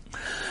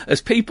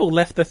 As people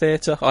left the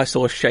theatre, I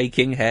saw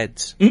shaking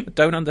heads. I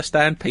don't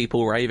understand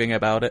people raving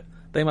about it.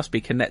 They must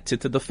be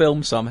connected to the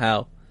film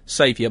somehow.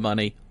 Save your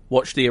money,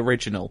 watch the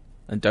original,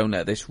 and don't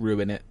let this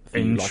ruin it for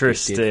you like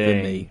it did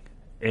for me.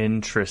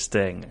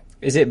 Interesting.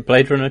 Is it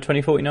Blade Runner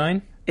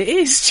 2049? It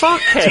is.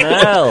 Fucking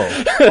hell.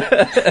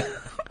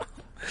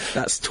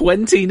 That's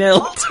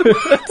 20-0.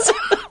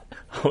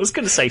 I was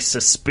going to say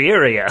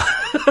Suspiria.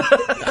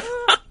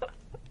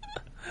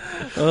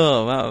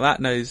 Oh, well, Matt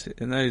knows.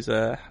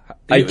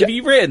 Have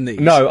you written these?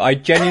 No, I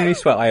genuinely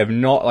swear I have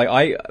not.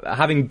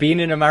 Having been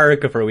in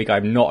America for a week,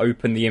 I've not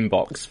opened the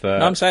inbox for.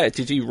 No, I'm saying,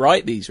 did you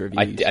write these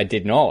reviews? I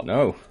did not.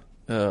 No.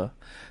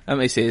 Let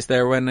me see. Is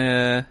there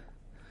any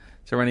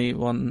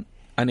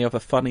other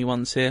funny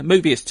ones here?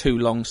 Movie is too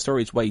long.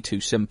 Story's way too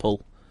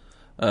simple.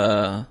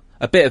 A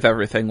bit of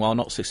everything while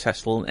not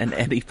successful in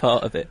any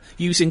part of it.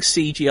 Using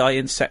CGI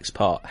in sex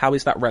part. How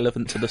is that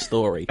relevant to the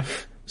story?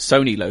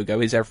 Sony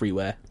logo is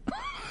everywhere.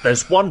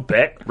 There's one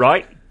bit,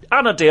 right?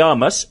 Ana de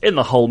Armas in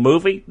the whole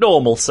movie,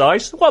 normal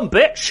size. One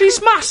bit,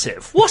 she's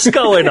massive. What's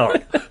going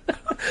on?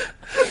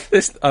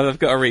 I've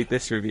got to read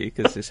this review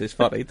because this is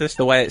funny. This is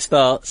the way it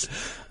starts.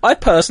 I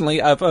personally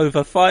have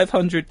over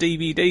 500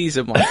 DVDs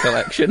in my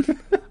collection,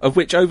 of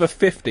which over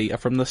 50 are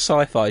from the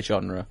sci-fi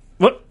genre.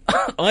 What?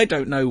 I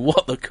don't know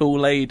what the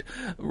Kool-Aid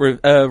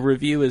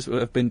reviewers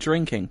have been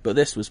drinking, but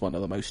this was one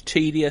of the most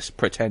tedious,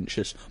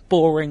 pretentious,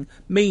 boring,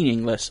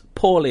 meaningless,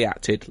 poorly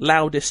acted,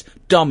 loudest,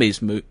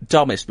 dumbest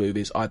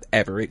movies I've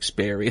ever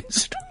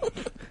experienced.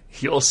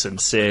 You're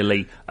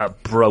sincerely a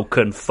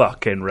broken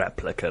fucking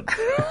replicant.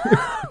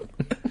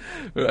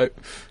 Right,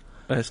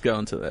 let's go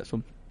on to the next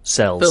one.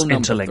 Cells Film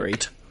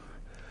interlinked.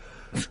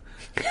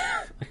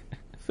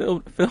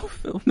 Film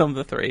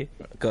number 3.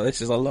 God,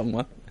 this is a long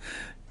one.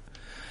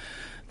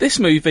 This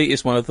movie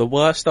is one of the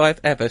worst I've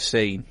ever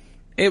seen.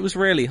 It was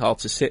really hard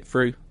to sit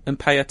through and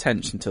pay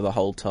attention to the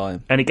whole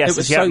time. Any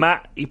guesses yet,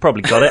 Matt? You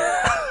probably got it.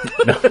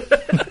 No.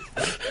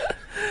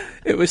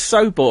 It was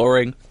so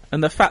boring,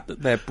 and the fact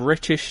that they're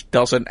British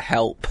doesn't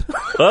help.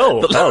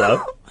 Oh,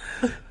 hello.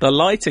 The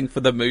lighting for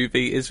the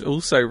movie is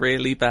also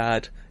really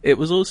bad. It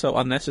was also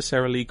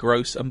unnecessarily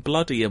gross and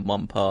bloody in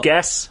one part.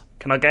 Guess?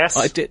 Can I guess?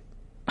 I did.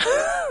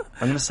 I'm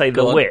going to say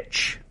The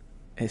Witch.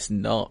 It's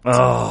not.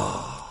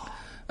 Oh.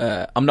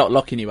 I'm not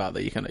locking you out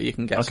there. You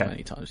can guess as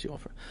many times as you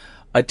want.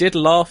 I did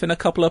laugh in a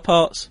couple of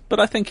parts, but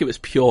I think it was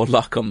pure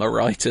luck on the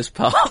writer's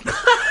part.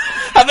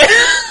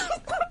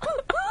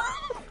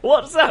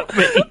 What does that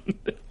mean?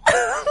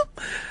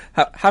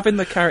 Having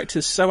the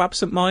characters so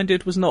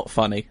absent-minded was not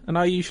funny, and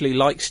I usually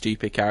like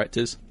stupid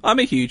characters. I'm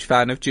a huge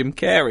fan of Jim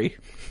Carrey,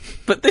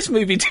 but this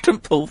movie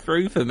didn't pull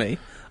through for me.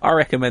 I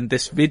recommend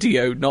this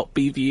video not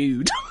be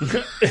viewed.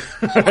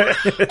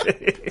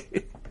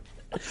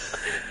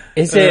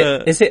 Is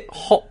it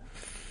Hot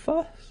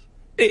Fuzz?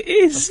 It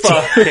is.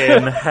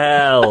 Fucking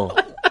hell.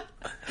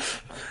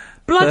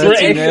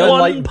 Bloody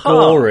one part.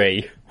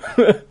 Gory.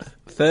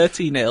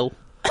 30-0.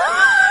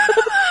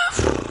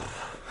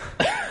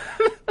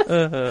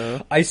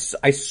 I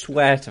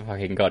swear to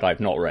fucking God, I've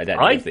not read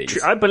any of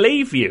these. I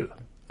believe you.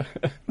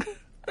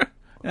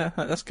 Yeah,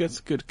 that's good. It's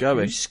good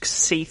going. You just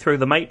see through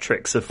the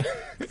matrix of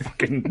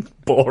fucking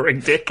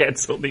boring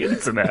dickheads on the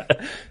internet.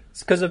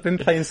 It's because I've been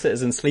playing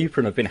Citizen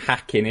Sleeper and I've been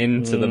hacking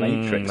into the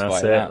matrix.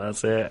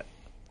 That's it.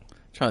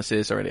 Trying to see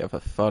if there's any other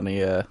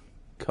funny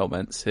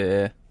comments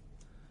here.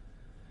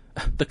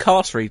 The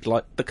cast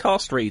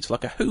reads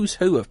like a who's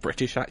who of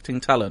British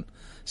acting talent.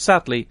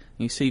 Sadly,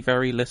 you see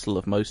very little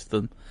of most of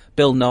them.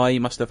 Bill Nye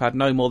must have had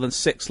no more than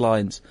 6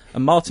 lines,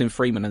 and Martin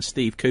Freeman and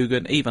Steve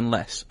Coogan even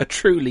less. A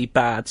truly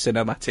bad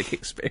cinematic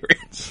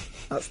experience.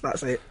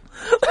 That's it.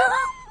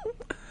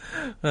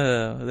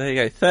 There you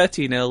go,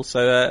 30-0.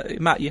 So,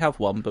 Matt, you have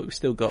one, but we've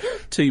still got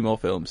 2 more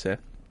films here.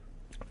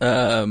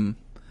 The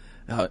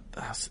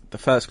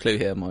first clue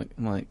here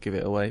might give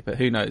it away, but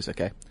who knows?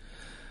 Okay.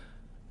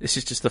 This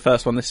is just the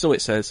first one. This is all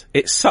it says.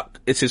 It sucked.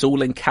 This is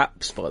all in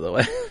caps, by the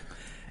way.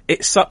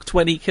 It sucked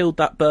when he killed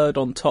that bird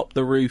on top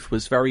the roof.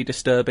 Was very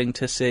disturbing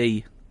to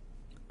see.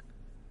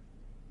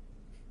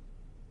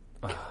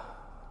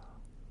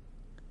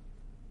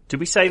 Did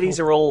we say these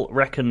are all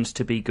reckoned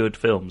to be good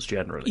films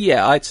generally?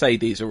 Yeah, I'd say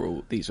these are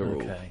all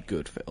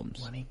good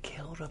films. When he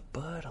killed a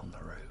bird on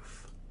the roof.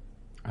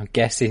 I'm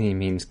guessing he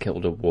means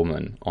killed a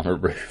woman on a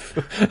roof.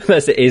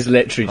 Unless it is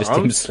literally just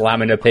him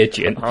slamming a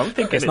pigeon. I'm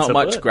thinking it's not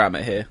much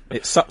grammar here.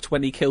 It sucked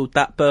when he killed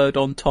that bird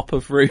on top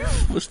of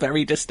roof. Was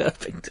very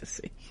disturbing to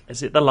see.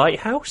 Is it The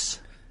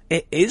Lighthouse?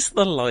 It is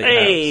The Lighthouse.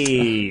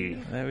 Hey!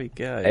 There we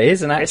go. It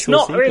is an actual It's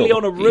not sequel. really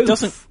on a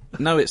roof.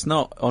 No, it's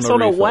not on it's a on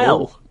roof a well. at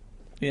all.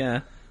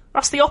 Yeah.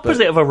 That's the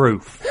opposite of a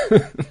roof.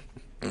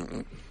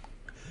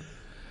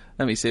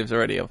 Let me see if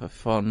there's any other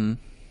fun.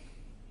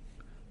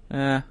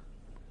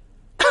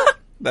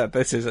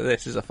 This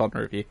is a fun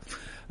review.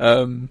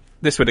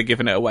 This would have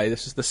given it away.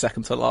 This is the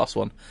second to last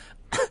one.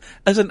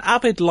 As an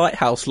avid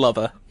Lighthouse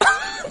lover,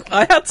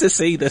 I had to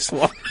see this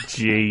one.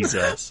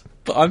 Jesus.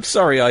 But I'm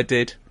sorry I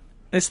did.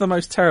 It's the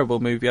most terrible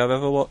movie I've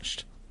ever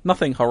watched.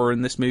 Nothing horror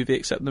in this movie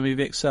except the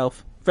movie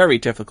itself. Very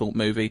difficult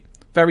movie.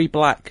 Very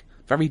black.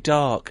 Very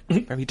dark.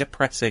 Very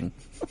depressing.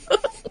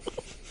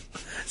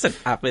 It's an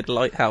avid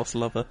Lighthouse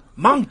lover.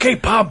 Monkey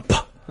Pump!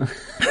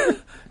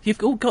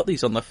 You've all got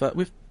these on the first.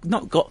 We've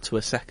not got to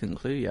a second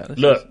clue yet.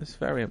 It's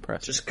very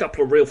impressive. Just a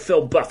couple of real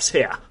film buffs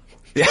here.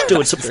 Just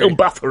doing some film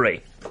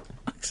buffery.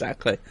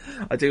 Exactly.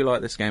 I do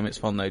like this game. It's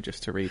fun, though,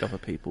 just to read other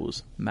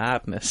people's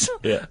madness.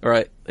 Yeah.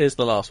 Right, here's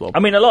the last one. I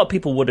mean, a lot of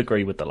people would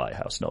agree with The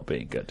Lighthouse not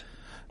being good.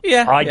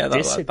 I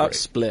disagree. That's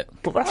split.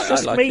 But that's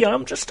just like me.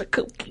 I'm just a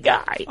kooky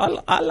guy.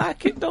 I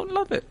like it, don't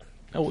love it.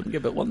 I wouldn't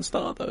give it 1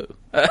 star, though.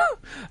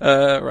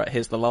 Right,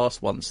 here's the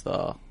last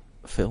 1-star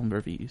film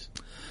reviews.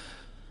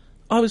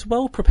 I was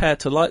well prepared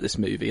to like this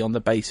movie on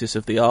the basis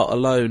of the art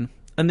alone,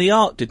 and the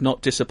art did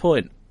not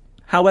disappoint.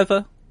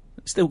 However,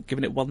 still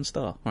giving it 1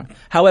 star. Right.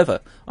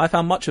 However, I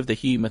found much of the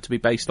humour to be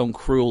based on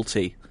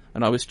cruelty,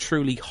 and I was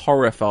truly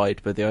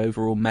horrified by the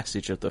overall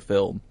message of the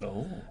film.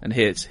 Oh. And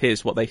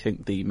here's what they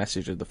think the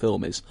message of the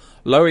film is.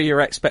 Lower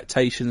your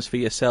expectations for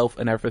yourself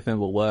and everything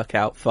will work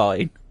out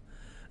fine.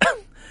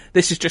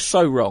 This is just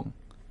so wrong.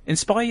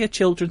 Inspire your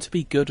children to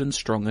be good and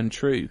strong and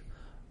true,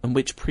 and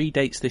which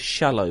predates this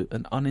shallow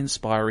and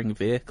uninspiring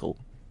vehicle.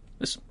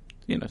 It's,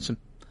 some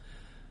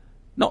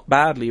not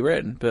badly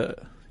written, but,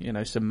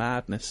 some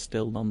madness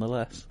still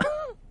nonetheless.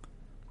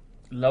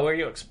 Lower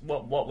your...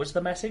 What was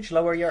the message?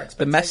 Lower your expectations?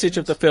 The message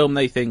of the film,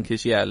 they think,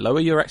 is, lower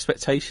your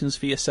expectations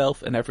for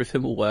yourself and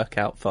everything will work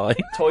out fine.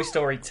 Toy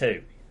Story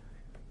 2.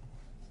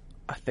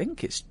 I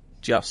think it's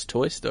just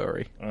Toy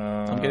Story.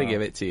 I'm going to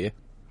give it to you.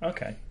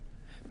 Okay.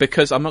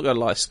 Because, I'm not going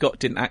to lie, Scott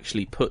didn't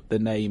actually put the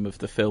name of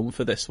the film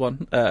for this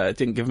one.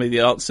 Didn't give me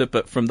the answer,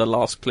 but from the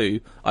last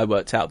clue, I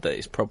worked out that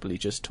it's probably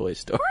just Toy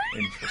Story.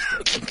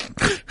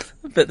 Interesting.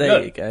 But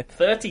there you go.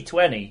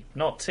 30-20.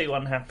 Not too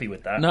unhappy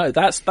with that. No,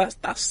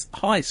 that's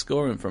high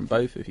scoring from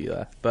both of you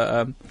there.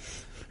 But,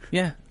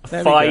 yeah.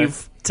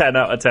 5 10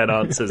 out of 10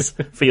 answers.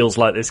 Feels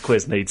like this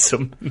quiz needs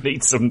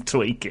some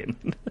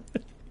tweaking.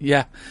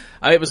 Yeah.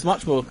 It was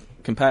much more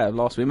competitive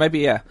last week. Maybe,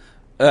 yeah.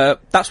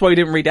 That's why we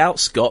didn't read out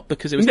Scott,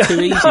 because it was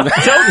too easy.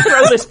 Don't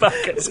throw this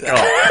back at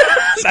Scott.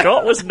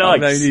 Scott was nice.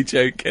 I'm only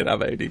joking.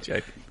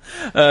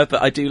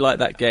 But I do like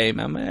that game.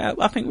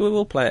 I think we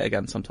will play it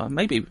again sometime.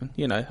 Maybe,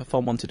 a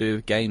fun one to do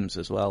with games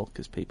as well,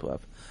 because people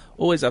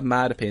always have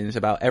mad opinions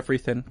about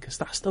everything, because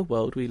that's the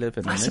world we live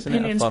in. That's isn't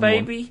opinions, it a fun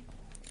baby.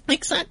 One?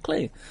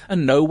 Exactly.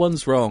 And no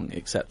one's wrong,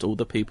 except all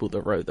the people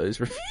that wrote those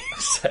reviews.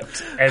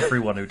 Except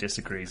everyone who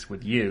disagrees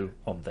with you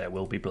on There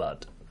Will Be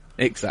Blood.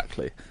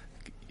 Exactly.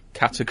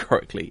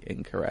 Categorically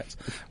incorrect.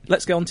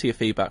 Let's get on to your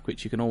feedback,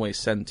 which you can always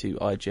send to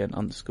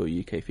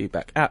IGN_UK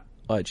feedback at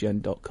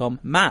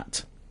IGN.com.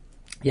 Matt.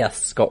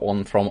 Yes, got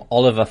one from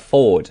Oliver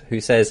Ford, who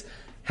says,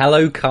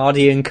 "Hello,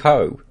 Cardi and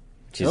Co."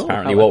 Which is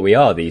apparently what we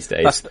are these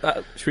days.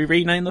 Should we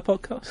rename the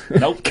podcast?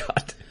 Nope.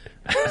 God.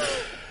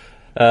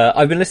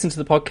 I've been listening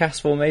to the podcast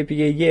for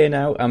maybe a year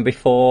now, and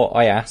before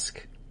I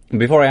ask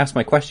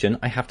my question,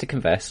 I have to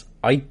confess,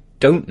 I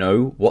don't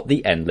know what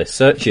the endless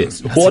search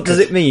is. What does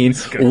it mean?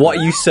 What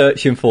are you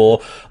searching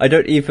for? I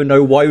don't even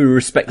know why we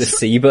respect the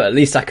sea, but at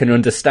least I can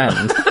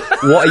understand.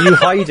 What are you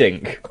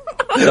hiding?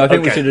 So I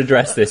think we should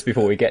address this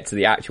before we get to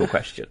the actual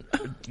question.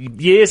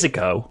 Years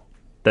ago,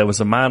 there was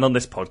a man on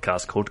this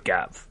podcast called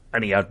Gav,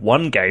 and he had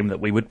one game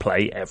that we would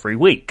play every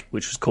week,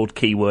 which was called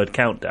Keyword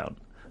Countdown.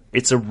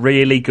 It's a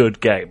really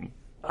good game.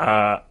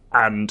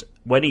 And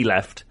when he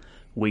left,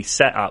 we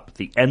set up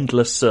the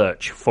endless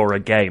search for a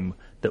game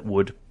that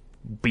would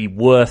be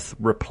worth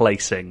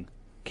replacing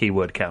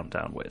Keyword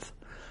Countdown with.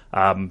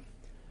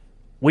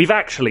 We've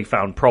actually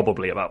found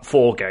probably about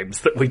 4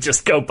 games that we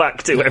just go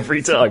back to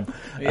every time.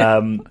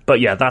 But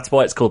yeah, that's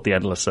why it's called the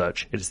Endless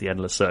Search. It is the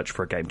endless search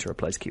for a game to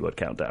replace Keyword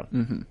Countdown.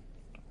 Mm-hmm.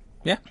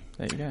 Yeah,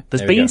 there you go.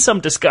 There's been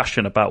some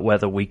discussion about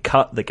whether we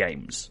cut the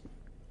games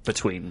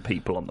between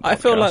people on the podcast. I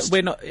feel like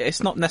we're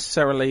not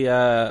necessarily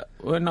going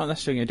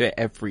to do it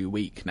every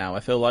week now. I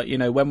feel like,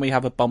 when we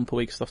have a bumper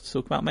week stuff to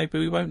talk about, maybe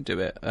we won't do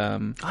it.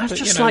 I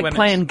just like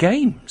playing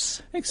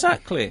games.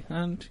 Exactly.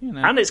 And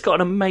it's got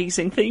an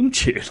amazing theme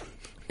tune.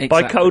 Exactly.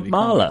 By Code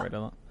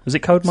Marla. Was it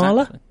Code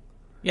Marla?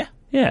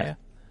 Yeah.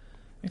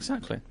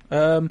 Exactly.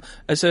 In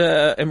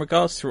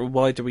regards to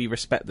why do we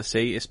respect the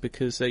sea, it's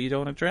because you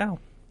don't want to drown.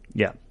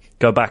 Yeah.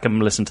 Go back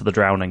and listen to the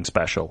drowning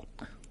special.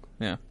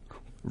 Yeah.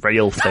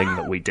 Real thing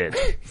that we did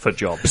for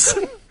jobs.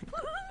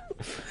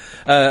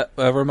 A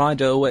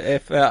reminder,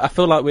 if I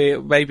feel like we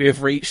maybe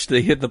have reached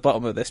the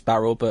bottom of this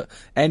barrel, but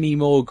any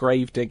more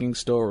grave digging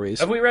stories,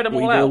 have we read them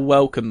all out? We will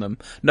welcome them.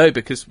 No,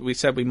 because we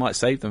said we might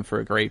save them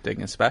for a grave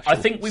digging special. I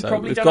think we've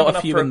probably don't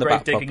have enough for a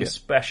grave digging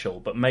special,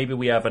 but maybe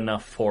we have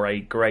enough for a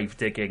grave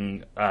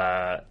digging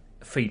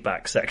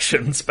feedback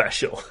section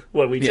special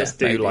where we just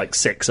do like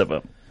 6 of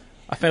them.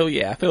 I feel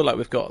like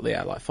we've got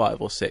like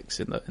 5 or 6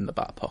 in the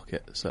back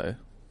pocket. So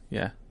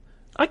yeah.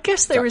 I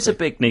guess there is a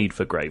big need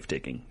for grave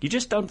digging. You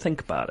just don't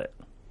think about it.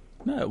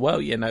 No, well,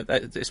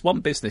 it's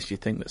one business you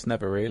think that's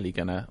never really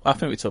gonna. I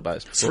think we talked about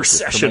this before.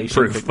 It's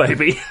recession-proof,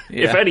 baby.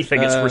 Yeah. If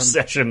anything, it's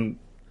recession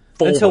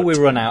forward. Until we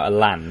run out of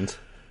land.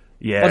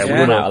 Yeah, once we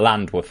run out of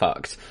land, we're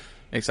fucked.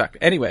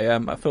 Exactly. Anyway,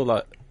 I feel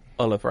like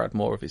Oliver had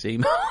more of his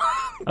email.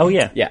 Oh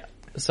yeah, yeah.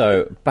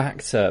 So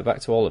back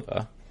to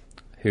Oliver,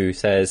 who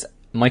says,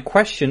 my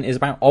question is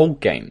about old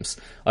games.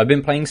 I've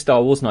been playing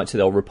Star Wars Knights of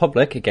the Old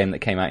Republic, a game that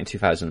came out in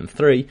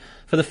 2003,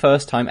 for the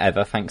first time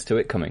ever thanks to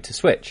it coming to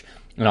Switch,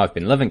 and I've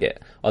been loving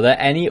it. Are there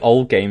any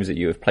old games that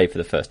you have played for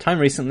the first time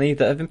recently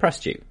that have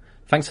impressed you?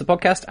 Thanks for the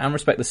podcast and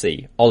respect the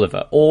sea.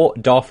 Oliver, or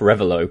Darth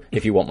Revelo,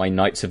 if you want my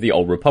Knights of the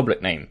Old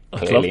Republic name.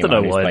 I'd love to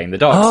know why. Playing the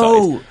dark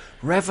side.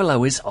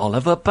 Revelo is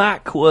Oliver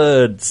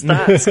backwards.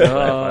 That's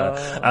clever.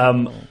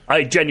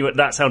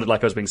 That sounded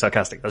like I was being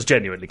sarcastic. That's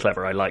genuinely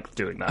clever. I like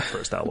doing that for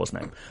a Star Wars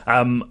name.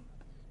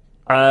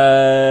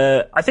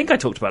 I think I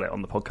talked about it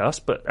on the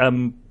podcast, but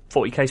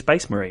 40k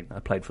Space Marine I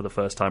played for the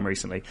first time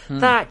recently.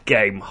 That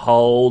game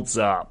holds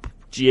up.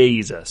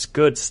 Jesus,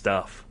 good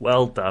stuff.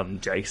 Well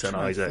done, Jason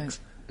Isaacs.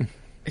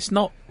 It's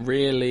not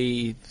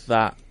really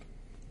that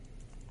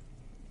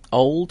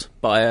old,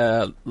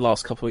 but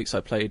last couple of weeks I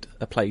played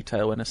A Plague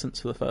Tale Innocence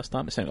for the first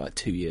time. It's only like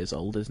 2 years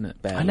old, isn't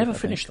it? Barely, I never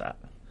finished that.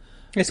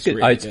 It's good.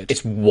 Really good.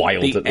 It's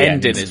wild the at the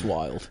ending end. is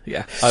wild.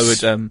 Yeah, I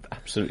would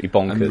absolutely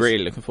bonkers. I'm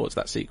really looking forward to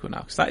that sequel now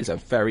because that is a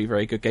very,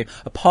 very good game.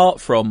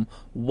 Apart from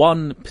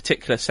one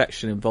particular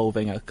section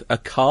involving a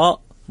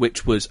cart,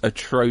 which was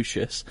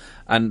atrocious,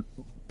 and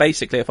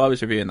basically, if I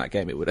was reviewing that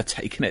game, it would have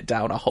taken it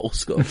down a whole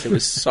score. It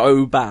was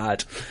so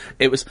bad.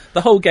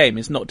 The whole game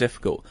is not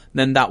difficult. And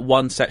then that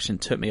one section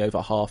took me over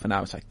half an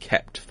hour, so I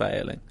kept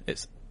failing.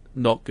 It's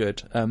not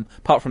good.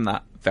 Apart from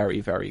that,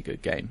 very, very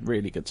good game.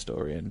 Really good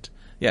story. And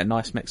yeah,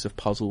 nice mix of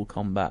puzzle,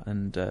 combat,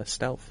 and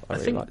stealth. I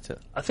really liked it.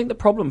 I think the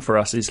problem for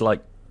us is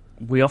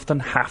we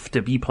often have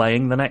to be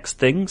playing the next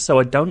thing, so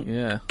I don't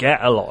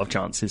get a lot of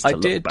chances to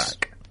look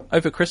back.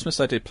 Over Christmas,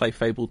 I did play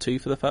Fable 2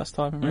 for the first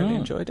time and really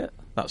enjoyed it.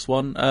 That's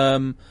one.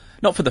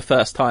 Not for the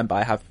first time, but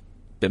I have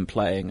been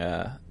playing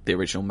the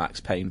original Max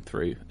Payne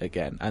through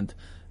again. And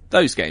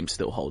those games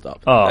still hold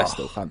up. Oh. They're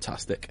still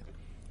fantastic.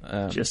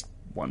 Just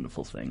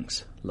wonderful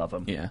things. Love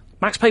them. Yeah.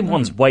 Max Payne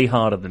 1's way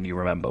harder than you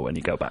remember when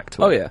you go back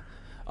to it. Oh, yeah.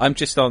 I'm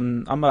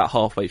about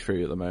halfway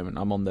through at the moment.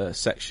 I'm on the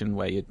section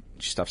where you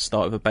just have to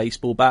start with a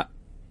baseball bat.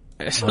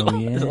 It's a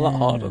lot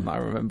harder than I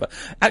remember.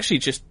 Actually,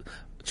 just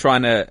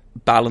trying to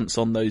balance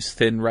on those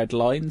thin red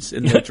lines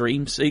in the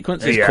dream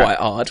sequence is quite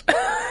hard.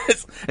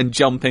 And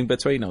jumping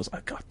between, I was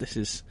like, God, this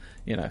is,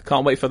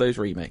 can't wait for those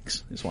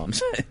remakes, is what I'm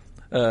saying.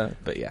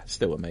 But yeah,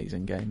 still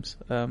amazing games.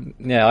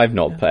 I've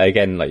not played,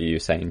 again, like you were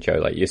saying, Joe,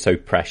 like you're so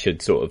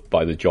pressured sort of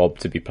by the job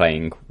to be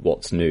playing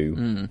what's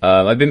new.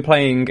 I've been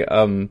playing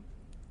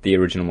the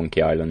original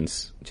Monkey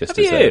Islands just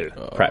as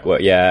a prep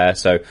work. Yeah,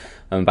 so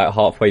I'm about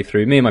halfway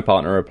through. Me and my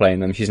partner are playing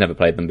them. She's never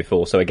played them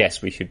before, so I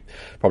guess we should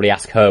probably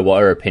ask her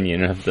what her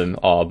opinion of them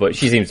are, but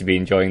she seems to be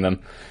enjoying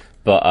them.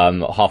 But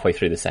halfway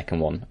through the second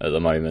one at the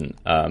moment,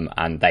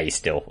 and they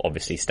still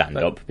obviously stand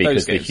up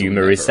because the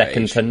humour is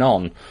second to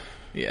none.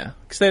 Yeah,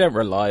 because they don't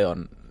rely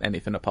on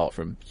anything apart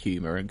from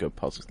humour and good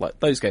puzzles.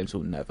 Like, those games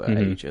will never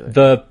age.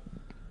 The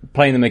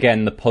playing them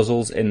again, the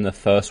puzzles in the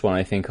first one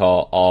I think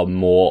are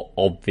more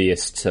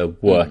obvious to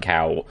work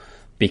out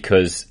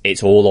because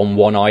it's all on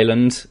one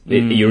island.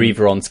 You're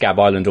either on Scab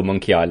Island or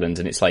Monkey Island,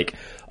 and it's like,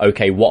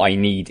 okay, what I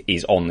need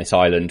is on this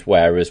island.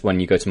 Whereas when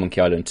you go to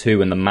Monkey Island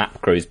 2 and the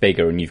map grows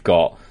bigger and you've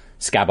got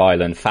Scab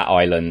Island, Fat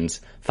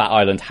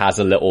Island has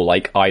a little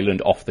like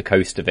island off the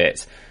coast of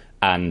it,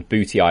 and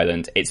Booty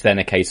Island, it's then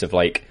a case of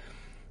like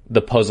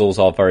the puzzles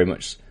are very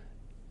much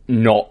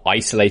not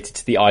isolated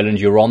to the island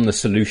you're on. The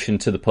solution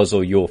to the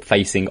puzzle you're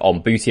facing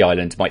on Booty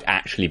Island might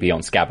actually be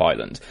on Scab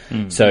Island.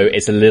 So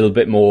it's a little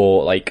bit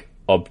more like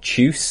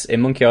obtuse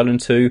in Monkey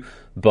Island 2,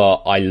 but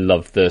I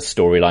love the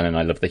storyline and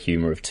I love the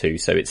humour of 2,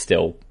 so it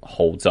still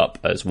holds up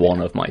as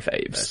one of my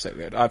faves. They're so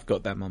good. I've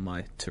got them on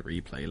my to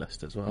replay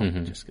list as well,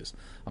 just because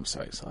I'm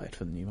so excited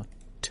for the new one.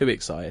 Too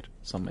excited,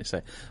 some may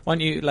say. Why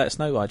don't you let us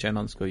know,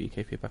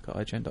 IGN_UK feedback at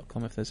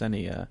IGN.com, if there's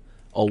any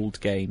old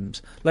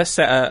games. Let's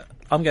say,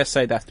 I'm going to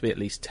say they have to be at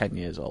least 10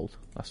 years old.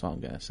 That's what I'm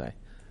going to say,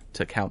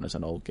 to count as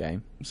an old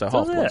game. So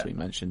half the ones we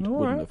mentioned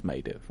wouldn't have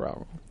made it for our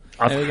role.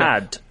 I've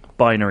had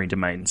binary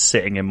domains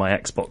sitting in my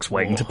Xbox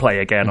waiting to play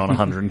again on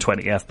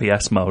 120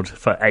 FPS mode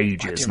for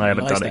ages, and I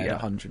haven't done it yet.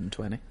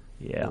 120.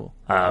 Yeah.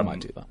 I might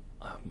do that.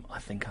 I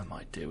think I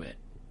might do it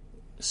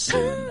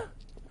soon.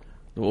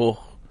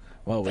 Oh,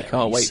 well, we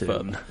can't wait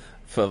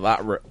for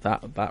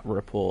that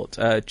report.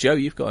 Joe,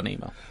 you've got an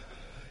email.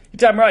 You're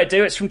damn right I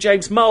do. It's from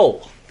James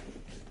Mole.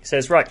 He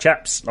says, right,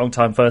 chaps, long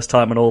time, first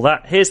time and all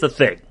that. Here's the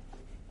thing.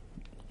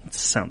 It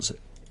sounds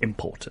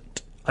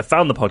important. I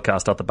found the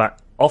podcast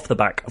off the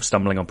back of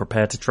stumbling on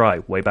Prepare to Try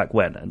way back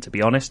when, and to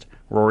be honest,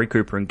 Rory,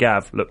 Cooper and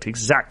Gav looked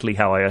exactly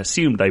how I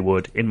assumed they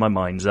would in my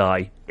mind's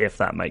eye, if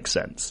that makes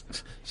sense.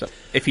 So,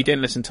 if you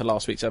didn't listen to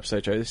last week's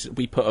episode, Joe,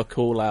 we put a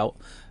call out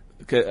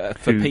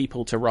for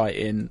people to write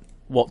in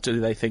what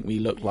do they think we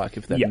look like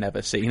if they've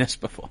never seen us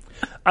before.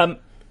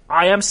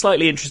 I am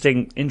slightly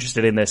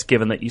interested in this,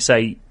 given that you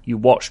say you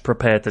watched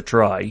Prepare to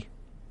Try,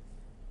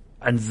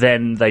 and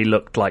then they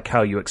looked like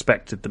how you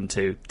expected them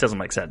to. Doesn't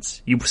make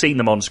sense. You've seen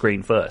them on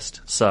screen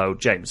first. So,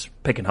 James,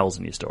 picking holes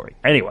in your story.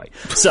 Anyway,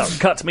 so,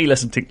 cut to me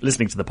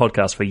listening to the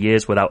podcast for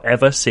years without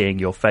ever seeing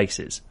your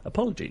faces.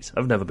 Apologies.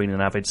 I've never been an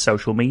avid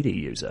social media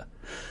user.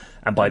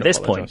 And by this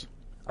point,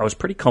 I was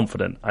pretty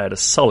confident I had a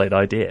solid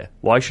idea.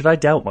 Why should I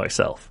doubt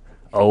myself?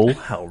 Oh,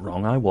 how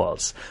wrong I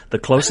was. The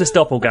closest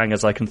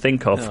doppelgangers I can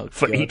think of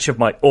for each of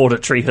my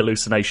auditory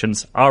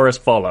hallucinations are as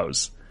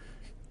follows.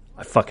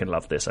 I fucking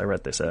love this. I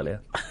read this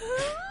earlier.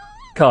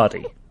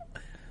 Cardi.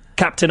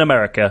 Captain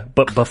America,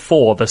 but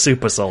before the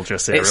super soldier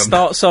serum. It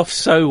starts off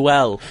so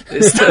well.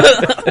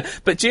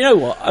 But do you know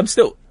what? I'm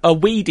still... A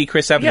weedy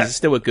Chris Evans is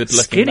still a good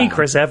looking Skinny man.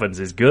 Chris Evans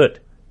is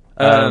good.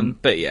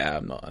 But yeah,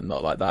 I'm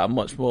not like that. I'm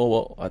much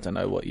more, I don't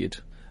know what you'd...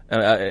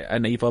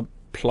 an even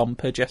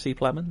plumper Jesse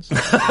Plemons?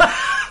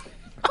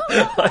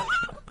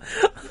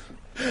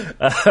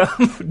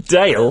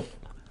 Dale,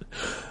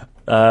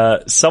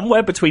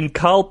 somewhere between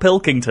Carl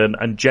Pilkington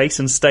and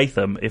Jason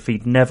Statham if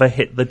he'd never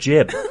hit the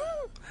gym. Do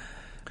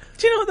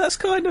you know what? That's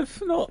kind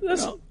of not.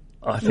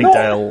 I think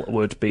Dale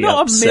would be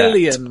not upset. a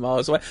million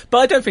miles away, but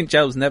I don't think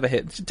Dale's never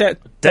hit.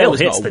 Dale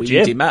was hits not a the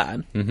weedy gym.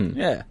 man. Mm-hmm.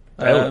 Yeah,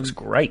 Dale looks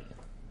great.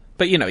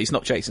 But you know, he's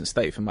not Jason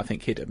Statham. I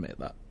think he'd admit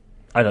that.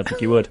 I don't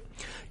think he would.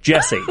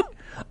 Jesse,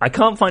 I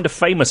can't find a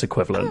famous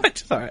equivalent.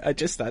 Sorry, I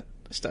just had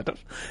a stand-up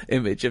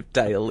image of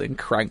Dale in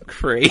Crank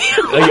 3.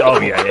 Oh,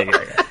 yeah.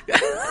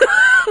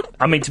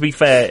 I mean, to be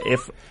fair,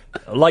 if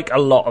like a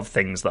lot of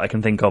things that I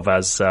can think of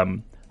as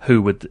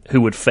who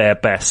would fare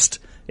best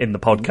in the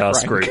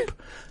podcast group,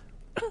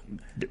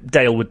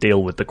 Dale would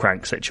deal with the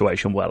Crank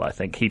situation well, I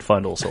think. He'd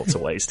find all sorts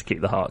of ways to keep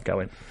the heart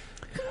going.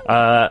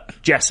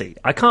 Jesse,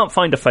 I can't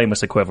find a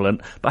famous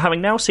equivalent, but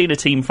having now seen a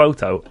team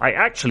photo, I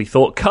actually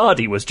thought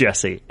Cardi was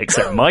Jesse,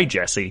 except my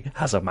Jesse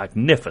has a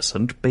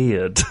magnificent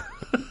beard.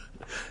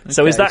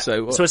 So is that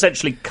so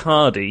essentially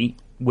Cardi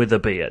with a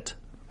beard?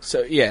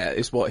 So yeah,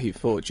 is what he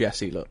thought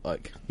Jesse looked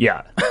like.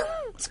 Yeah,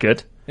 it's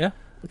good. Yeah,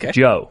 okay.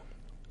 Joe,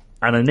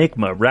 an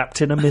enigma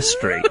wrapped in a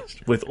mystery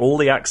with all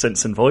the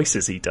accents and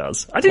voices he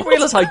does. I didn't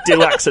realise I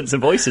do accents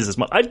and voices as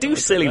much. I do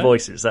silly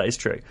voices, that is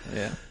true.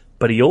 Yeah.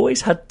 But he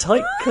always had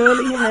tight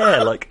curly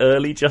hair, like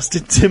early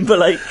Justin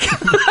Timberlake.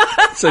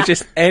 So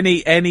just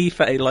any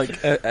like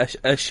a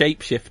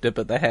shapeshifter,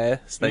 but the hair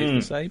stays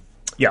the same.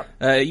 Yeah.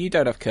 You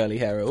don't have curly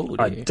hair at all, do you?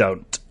 I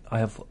don't. I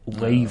have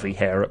wavy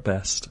hair at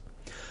best.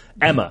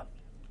 Emma.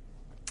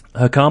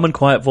 Her calm and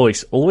quiet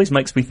voice always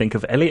makes me think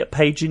of Elliot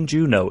Page in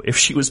Juno if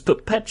she was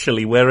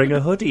perpetually wearing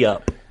a hoodie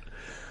up.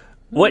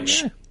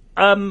 Which,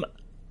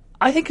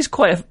 I think is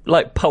quite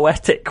a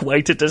poetic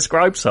way to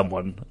describe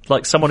someone.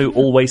 Like someone who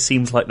always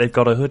seems like they've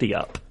got a hoodie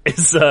up.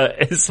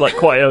 It's like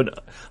quite an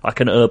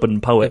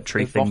urban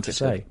poetry thing to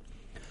say.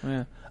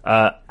 Yeah.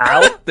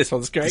 Al, this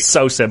one's great.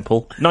 So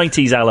simple.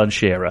 90s Alan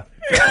Shearer.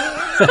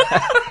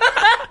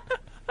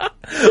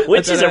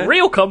 Which is a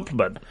real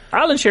compliment.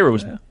 Alan Shearer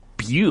was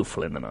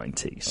beautiful in the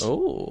 90s.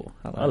 Oh,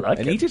 I like it.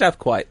 And he did have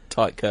quite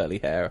tight curly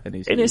hair in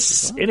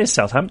his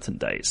Southampton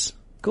days.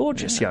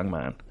 Gorgeous young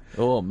man.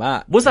 Oh,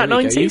 Matt. Was that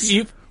 90s?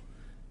 You've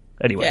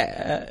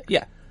Anyway.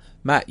 Yeah.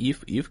 Matt,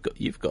 you've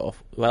got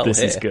off well. This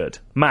here. is good.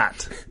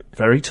 Matt,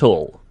 very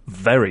tall,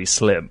 very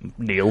slim.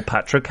 Neil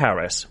Patrick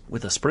Harris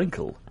with a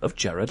sprinkle of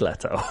Jared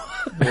Leto.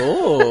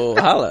 Oh,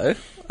 hello.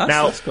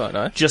 That's quite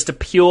nice. Just a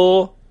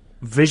pure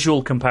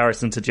visual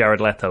comparison to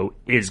Jared Leto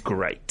is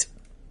great.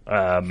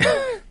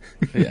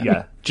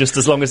 Yeah, just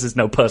as long as there's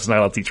no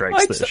personality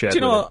traits that are shared. Do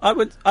you know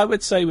with what? I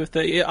would say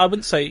I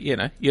wouldn't say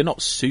you're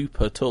not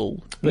super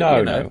tall.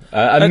 But, No.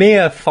 A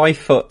mere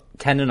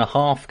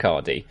 5'10.5"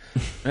 Cardi.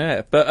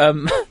 Yeah, but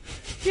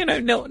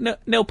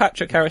Neil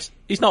Patrick Harris,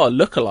 he's not a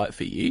lookalike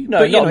for you. No,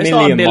 but, not it's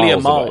not a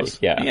million miles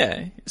away, miles.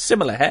 yeah.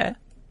 Similar hair.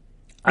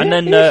 And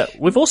then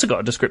we've also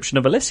got a description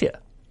of Alicia,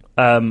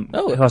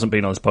 who hasn't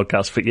been on this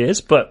podcast for years,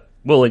 but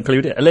we'll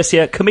include it.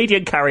 Alicia,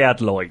 comedian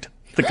Carrie-Ad Lloyd,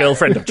 the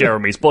girlfriend of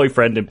Jeremy's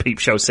boyfriend in Peep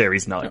Show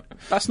Series 9.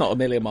 That's not a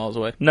million miles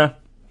away. No.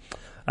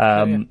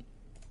 Hi,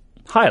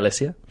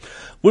 Alicia.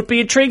 Would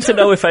be intrigued to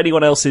know if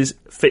anyone else's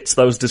fits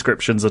those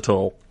descriptions at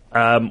all.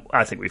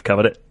 I think we've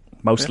covered it.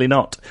 Mostly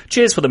not.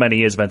 Cheers for the many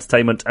years of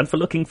entertainment and for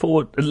looking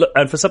forward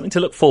and for something to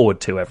look forward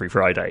to every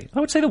Friday. I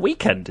would say the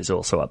weekend is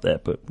also up there,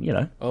 but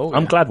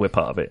I'm glad we're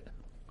part of it.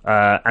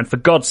 And for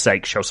God's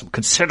sake, show some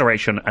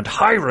consideration and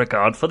high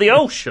regard for the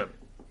ocean.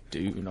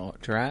 Do not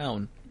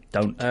drown.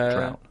 Don't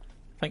drown.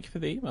 Thank you for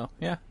the email.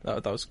 Yeah,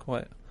 that was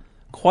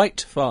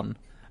quite fun.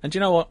 And do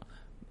you know what?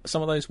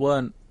 Some of those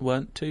weren't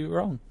too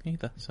wrong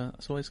either, so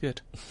that's always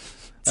good.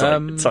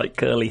 It's like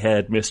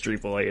curly-haired mystery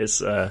boy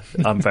is.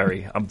 I'm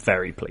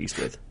very pleased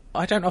with.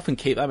 I don't often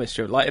keep that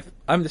mystery. Like if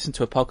I'm listening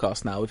to a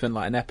podcast now within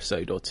like an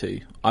episode or two,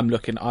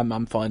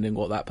 I'm finding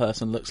what that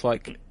person looks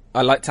like.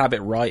 I like to have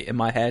it right in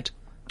my head.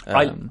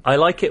 I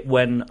like it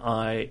when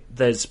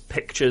there's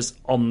pictures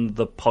on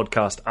the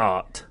podcast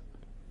art,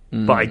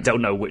 but I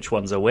don't know which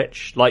ones are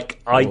which. Like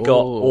I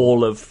got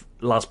all of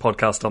Last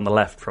Podcast on the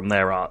Left from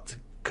their art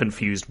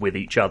confused with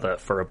each other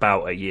for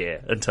about a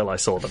year until I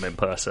saw them in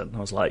person. I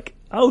was like,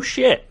 oh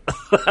shit,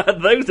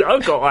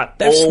 I've got that.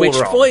 They've all switched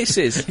wrong.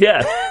 voices.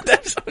 Yeah,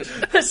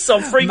 that's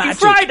some Freaky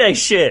Magic. Friday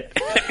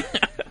shit.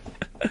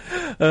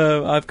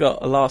 I've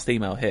got a last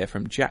email here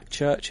from Jack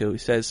Churchill who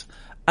says,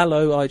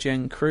 hello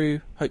IGN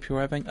crew, hope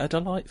you're having a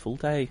delightful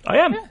day. I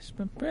am.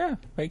 Yeah,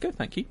 very good,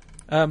 thank you.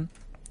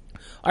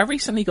 I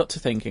recently got to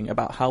thinking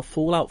about how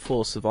Fallout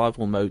 4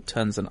 survival mode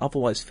turns an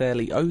otherwise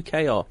fairly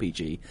okay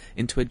RPG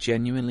into a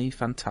genuinely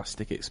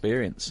fantastic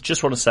experience.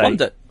 Just want to say,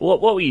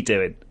 what were you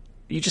doing?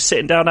 You just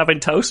sitting down having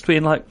toast,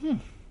 being like,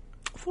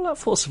 Fallout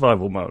 4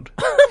 survival mode.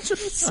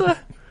 It's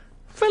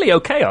fairly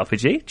okay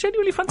RPG.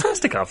 Genuinely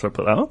fantastic after I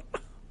put that on.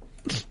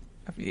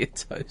 Having your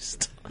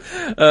toast.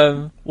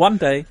 One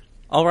day,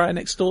 I'll write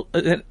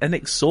an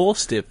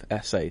exhaustive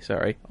essay,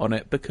 on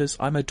it because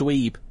I'm a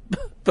dweeb.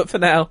 But for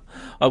now,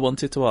 I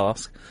wanted to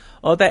ask,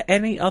 are there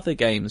any other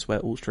games where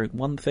altering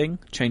one thing,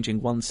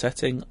 changing one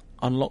setting,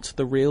 unlocked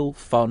the real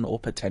fun or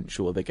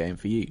potential of the game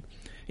for you?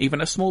 Even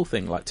a small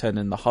thing like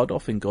turning the HUD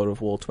off in God of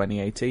War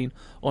 2018,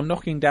 or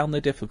knocking down the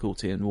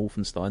difficulty in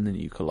Wolfenstein The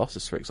New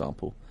Colossus, for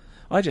example.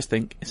 I just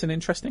think it's an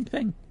interesting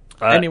thing.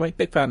 Anyway,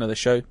 big fan of the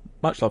show,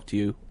 much love to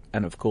you,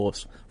 and of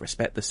course,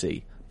 respect the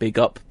sea. Big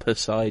up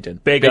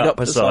Poseidon. Big up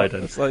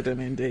Poseidon. Poseidon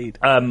indeed.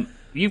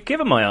 You've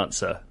given my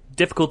answer.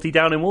 Difficulty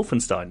down in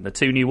Wolfenstein, the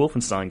 2 new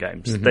Wolfenstein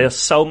games. They are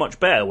so much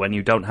better when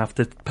you don't have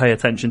to pay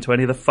attention to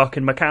any of the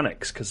fucking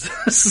mechanics, because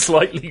they're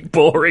slightly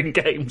boring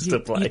games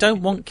to play. You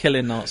don't want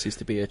killing Nazis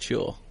to be a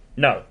chore.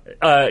 No.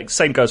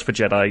 Same goes for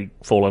Jedi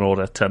Fallen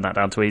Order. Turn that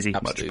down to easy.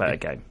 Absolutely. Much better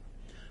game.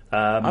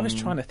 I was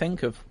trying to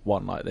think of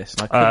one like this,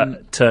 and I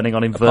couldn't. Turning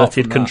on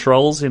inverted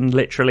controls in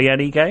literally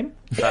any game.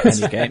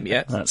 Any game,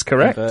 yeah. That's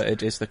correct.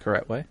 Inverted is the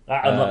correct way.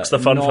 That unlocks the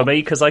fun for me,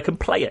 because I can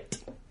play it.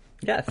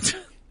 Yeah.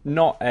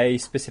 Not a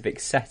specific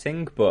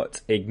setting,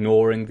 but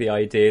ignoring the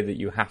idea that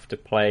you have to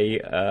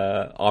play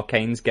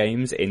Arcane's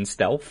games in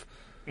stealth.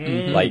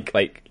 Like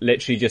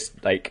literally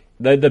just like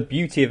the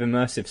beauty of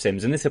immersive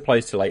sims, and this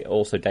applies to like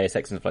also Deus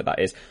Ex and stuff like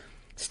that, is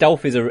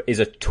stealth is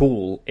a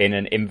tool in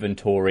an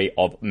inventory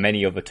of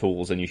many other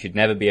tools, and you should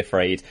never be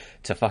afraid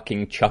to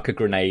fucking chuck a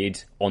grenade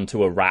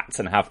onto a rat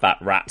and have that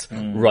rat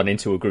run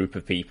into a group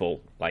of people.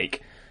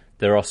 Like,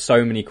 there are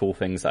so many cool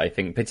things that I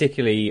think,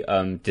 particularly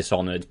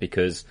Dishonored,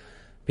 because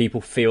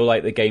people feel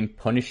like the game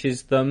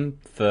punishes them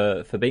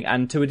for being,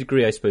 and to a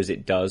degree I suppose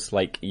it does,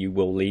 like you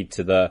will lead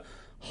to the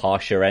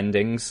harsher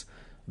endings,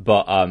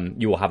 but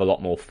you will have a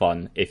lot more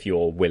fun if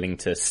you're willing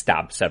to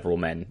stab several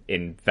men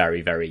in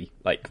very, very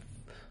like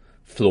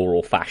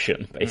floral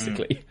fashion,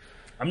 basically.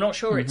 I'm not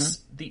sure it's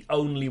the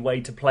only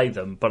way to play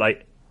them, but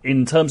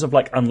in terms of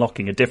like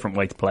unlocking a different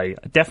way to play,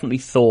 I definitely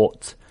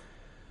thought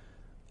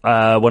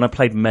when I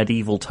played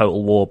Medieval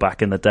Total War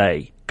back in the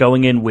day,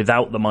 going in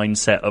without the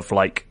mindset of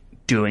like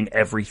doing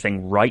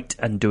everything right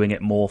and doing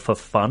it more for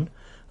fun.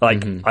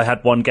 Like, I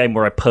had one game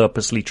where I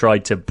purposely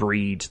tried to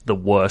breed the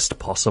worst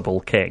possible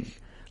king.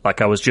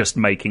 Like, I was just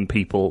making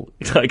people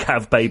like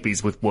have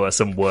babies with worse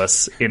and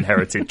worse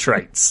inherited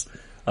traits.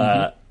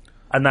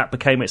 And that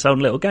became its own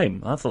little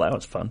game. I thought that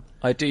was fun.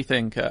 I do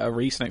think a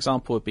recent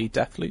example would be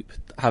Deathloop,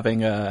 having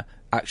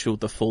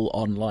the full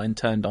online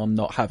turned on,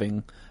 not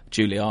having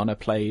Juliana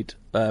played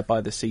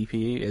by the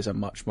CPU is a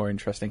much more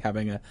interesting.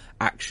 Having an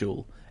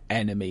actual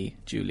enemy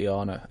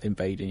Juliana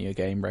invading your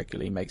game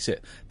regularly makes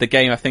it the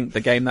game. I think the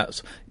game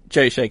that's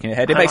Joe's shaking her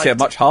head. It makes it a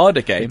much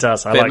harder game. It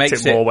does. I liked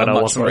it more when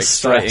I wasn't as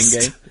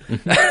stressed.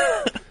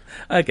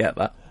 I get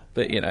that,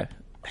 but you know,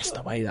 it's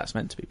the way that's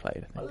meant to be played.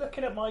 I think. I'm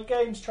looking at my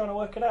games, trying to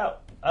work it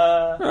out.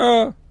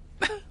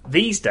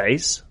 These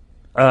days,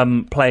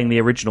 playing the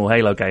original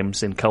Halo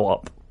games in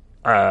co-op,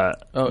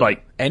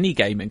 like any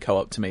game in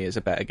co-op to me is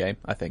a better game.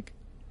 I think.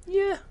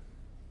 Yeah,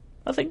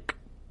 I think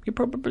you're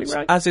probably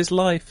right. As is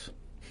life.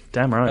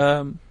 Damn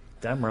right.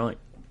 Damn right.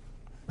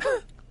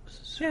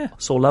 Yeah,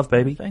 it's all love,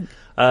 baby.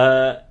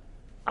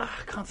 I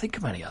can't think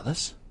of any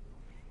others.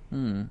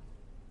 Well,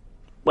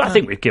 I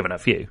think we've given a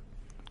few.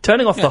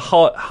 Turning off the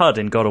HUD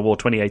in God of War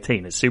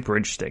 2018 is super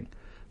interesting.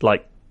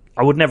 Like,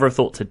 I would never have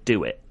thought to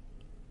do it.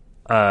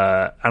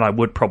 And I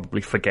would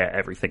probably forget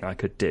everything I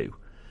could do.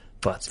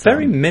 But it's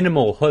very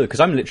minimal HUD, because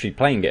I'm literally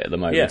playing it at the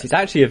moment. Yeah. It's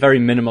actually a very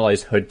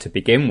minimalised HUD to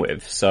begin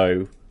with,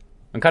 so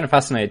I'm kind of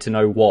fascinated to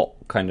know what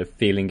kind of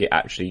feeling it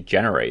actually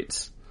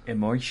generates.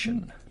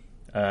 Emotion.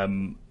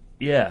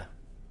 Yeah.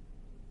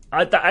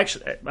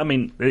 I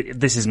mean,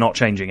 this is not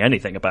changing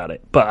anything about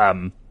it, but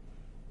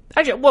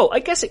actually, well, I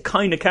guess it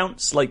kind of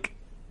counts, like,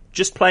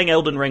 just playing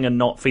Elden Ring and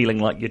not feeling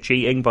like you're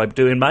cheating by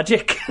doing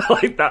magic.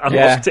 Like, that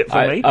unlocked it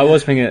for me. I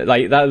was thinking,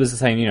 like, that was the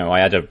same, you know, I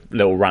had a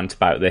little rant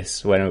about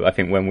this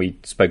when we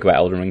spoke about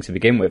Elden Ring to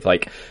begin with.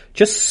 Like,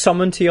 just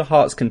summon to your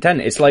heart's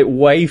content. It's, like,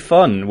 way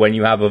fun when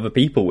you have other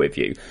people with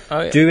you.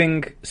 Oh, yeah.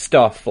 Doing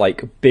stuff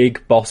like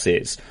big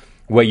bosses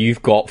where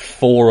you've got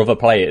 4 other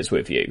players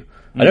with you.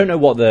 I don't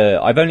know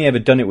I've only ever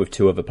done it with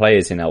 2 other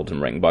players in Elden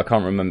Ring, but I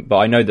can't remember. But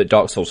I know that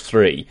Dark Souls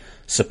 3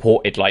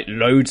 supported, like,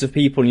 loads of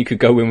people, and you could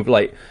go in with,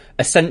 like,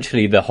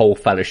 essentially the whole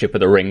Fellowship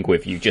of the Ring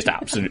with you, just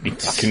absolutely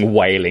fucking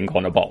wailing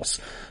on a boss.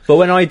 But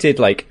when I did,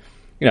 like,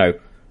 you know,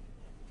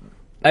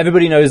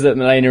 everybody knows that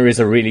Milena is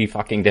a really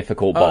fucking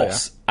difficult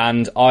boss,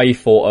 and I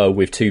fought her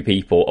with 2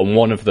 people, and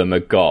one of them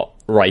had got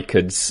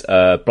Rykard's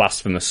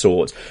blasphemous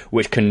sword,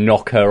 which can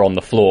knock her on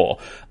the floor.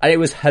 And it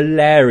was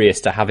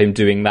hilarious to have him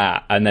doing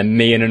that, and then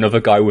me and another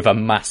guy with a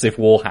massive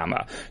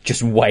warhammer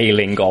just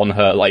wailing on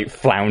her, like,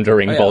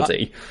 floundering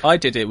body. I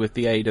did it with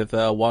the aid of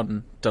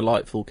one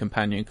delightful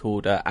companion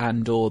called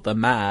Andor the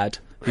Mad,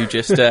 who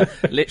just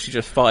literally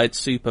just fired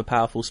super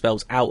powerful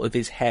spells out of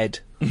his head.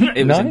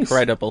 It was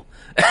incredible.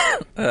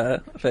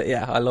 But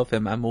yeah, I love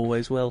him and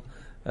always will.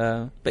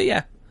 But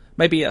yeah,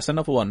 maybe that's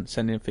another one.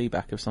 Sending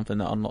feedback of something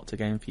that unlocked a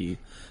game for you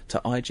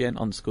to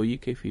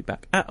IGN_UK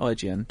feedback at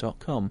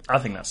IGN.com. I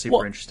think that's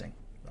super interesting.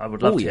 I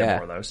would love to hear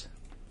more of those.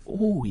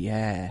 Oh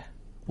yeah.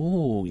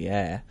 Oh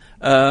yeah.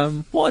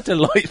 What a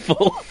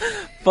delightful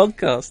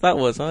podcast that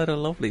was. I had a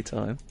lovely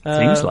time.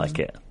 Seems like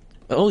it.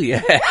 Oh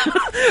yeah.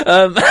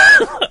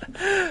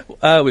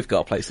 We've got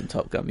to play some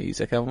Top Gun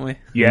music, haven't we?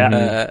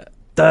 Yeah.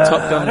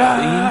 Top Gun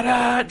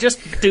theme.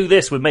 Just do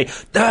this with me.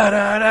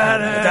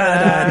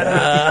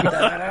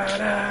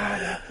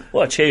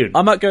 What a tune.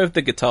 I might go with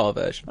the guitar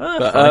version.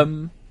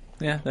 But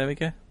yeah, there we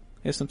go.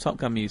 Here's some Top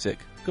Gun music.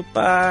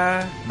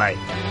 Goodbye. Mate.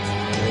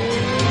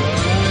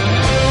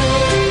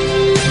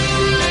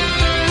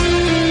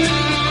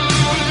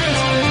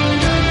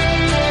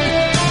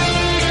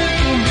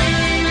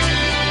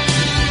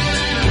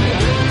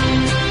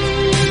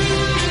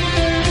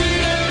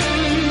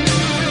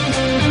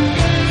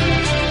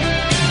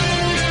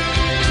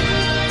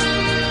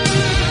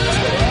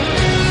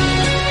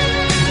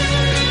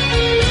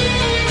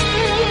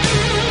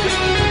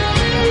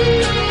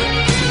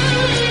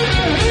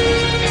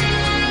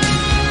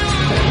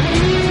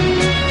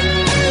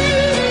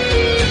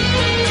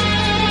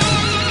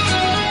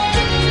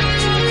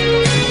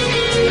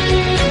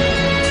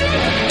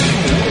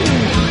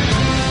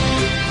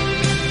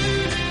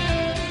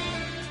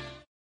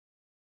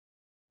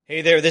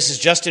 Hey there, this is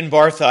Justin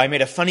Bartha. I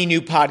made a funny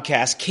new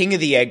podcast, King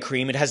of the Egg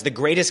Cream. It has the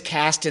greatest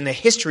cast in the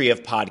history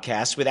of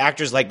podcasts with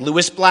actors like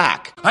Louis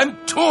Black. I'm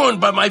torn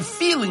by my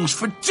feelings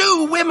for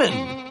 2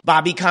 women.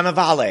 Bobby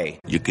Cannavale.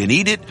 You can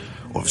eat it,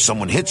 or if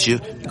someone hits you,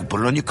 you can put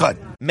it on your cut.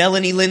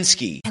 Melanie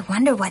Linsky. I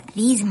wonder what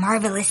these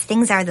marvelous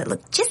things are that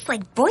look just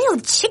like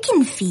boiled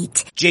chicken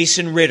feet.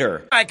 Jason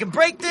Ritter. I can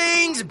break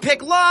things and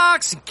pick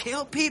locks and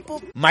kill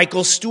people.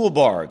 Michael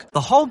Stuhlbarg.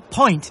 The whole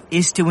point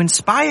is to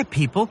inspire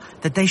people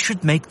that they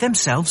should make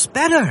themselves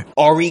better.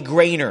 Ari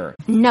Grainer.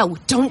 No,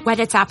 don't whet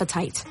its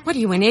appetite. What are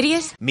you, an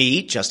idiot?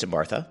 Me, Justin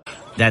Bartha.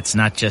 That's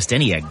not just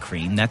any egg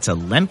cream, that's a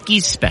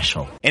Lemke's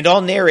special. And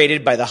all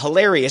narrated by the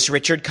hilarious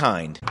Richard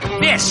Kind.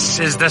 This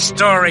is the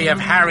story of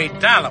Harry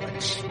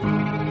Dalowitz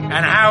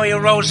and how he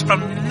rose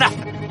from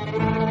nothing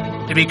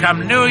to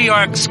become New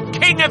York's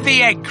King of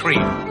the Egg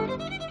Cream.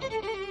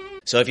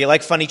 So if you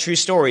like funny true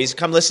stories,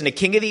 come listen to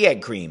King of the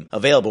Egg Cream,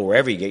 available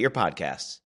wherever you get your podcasts.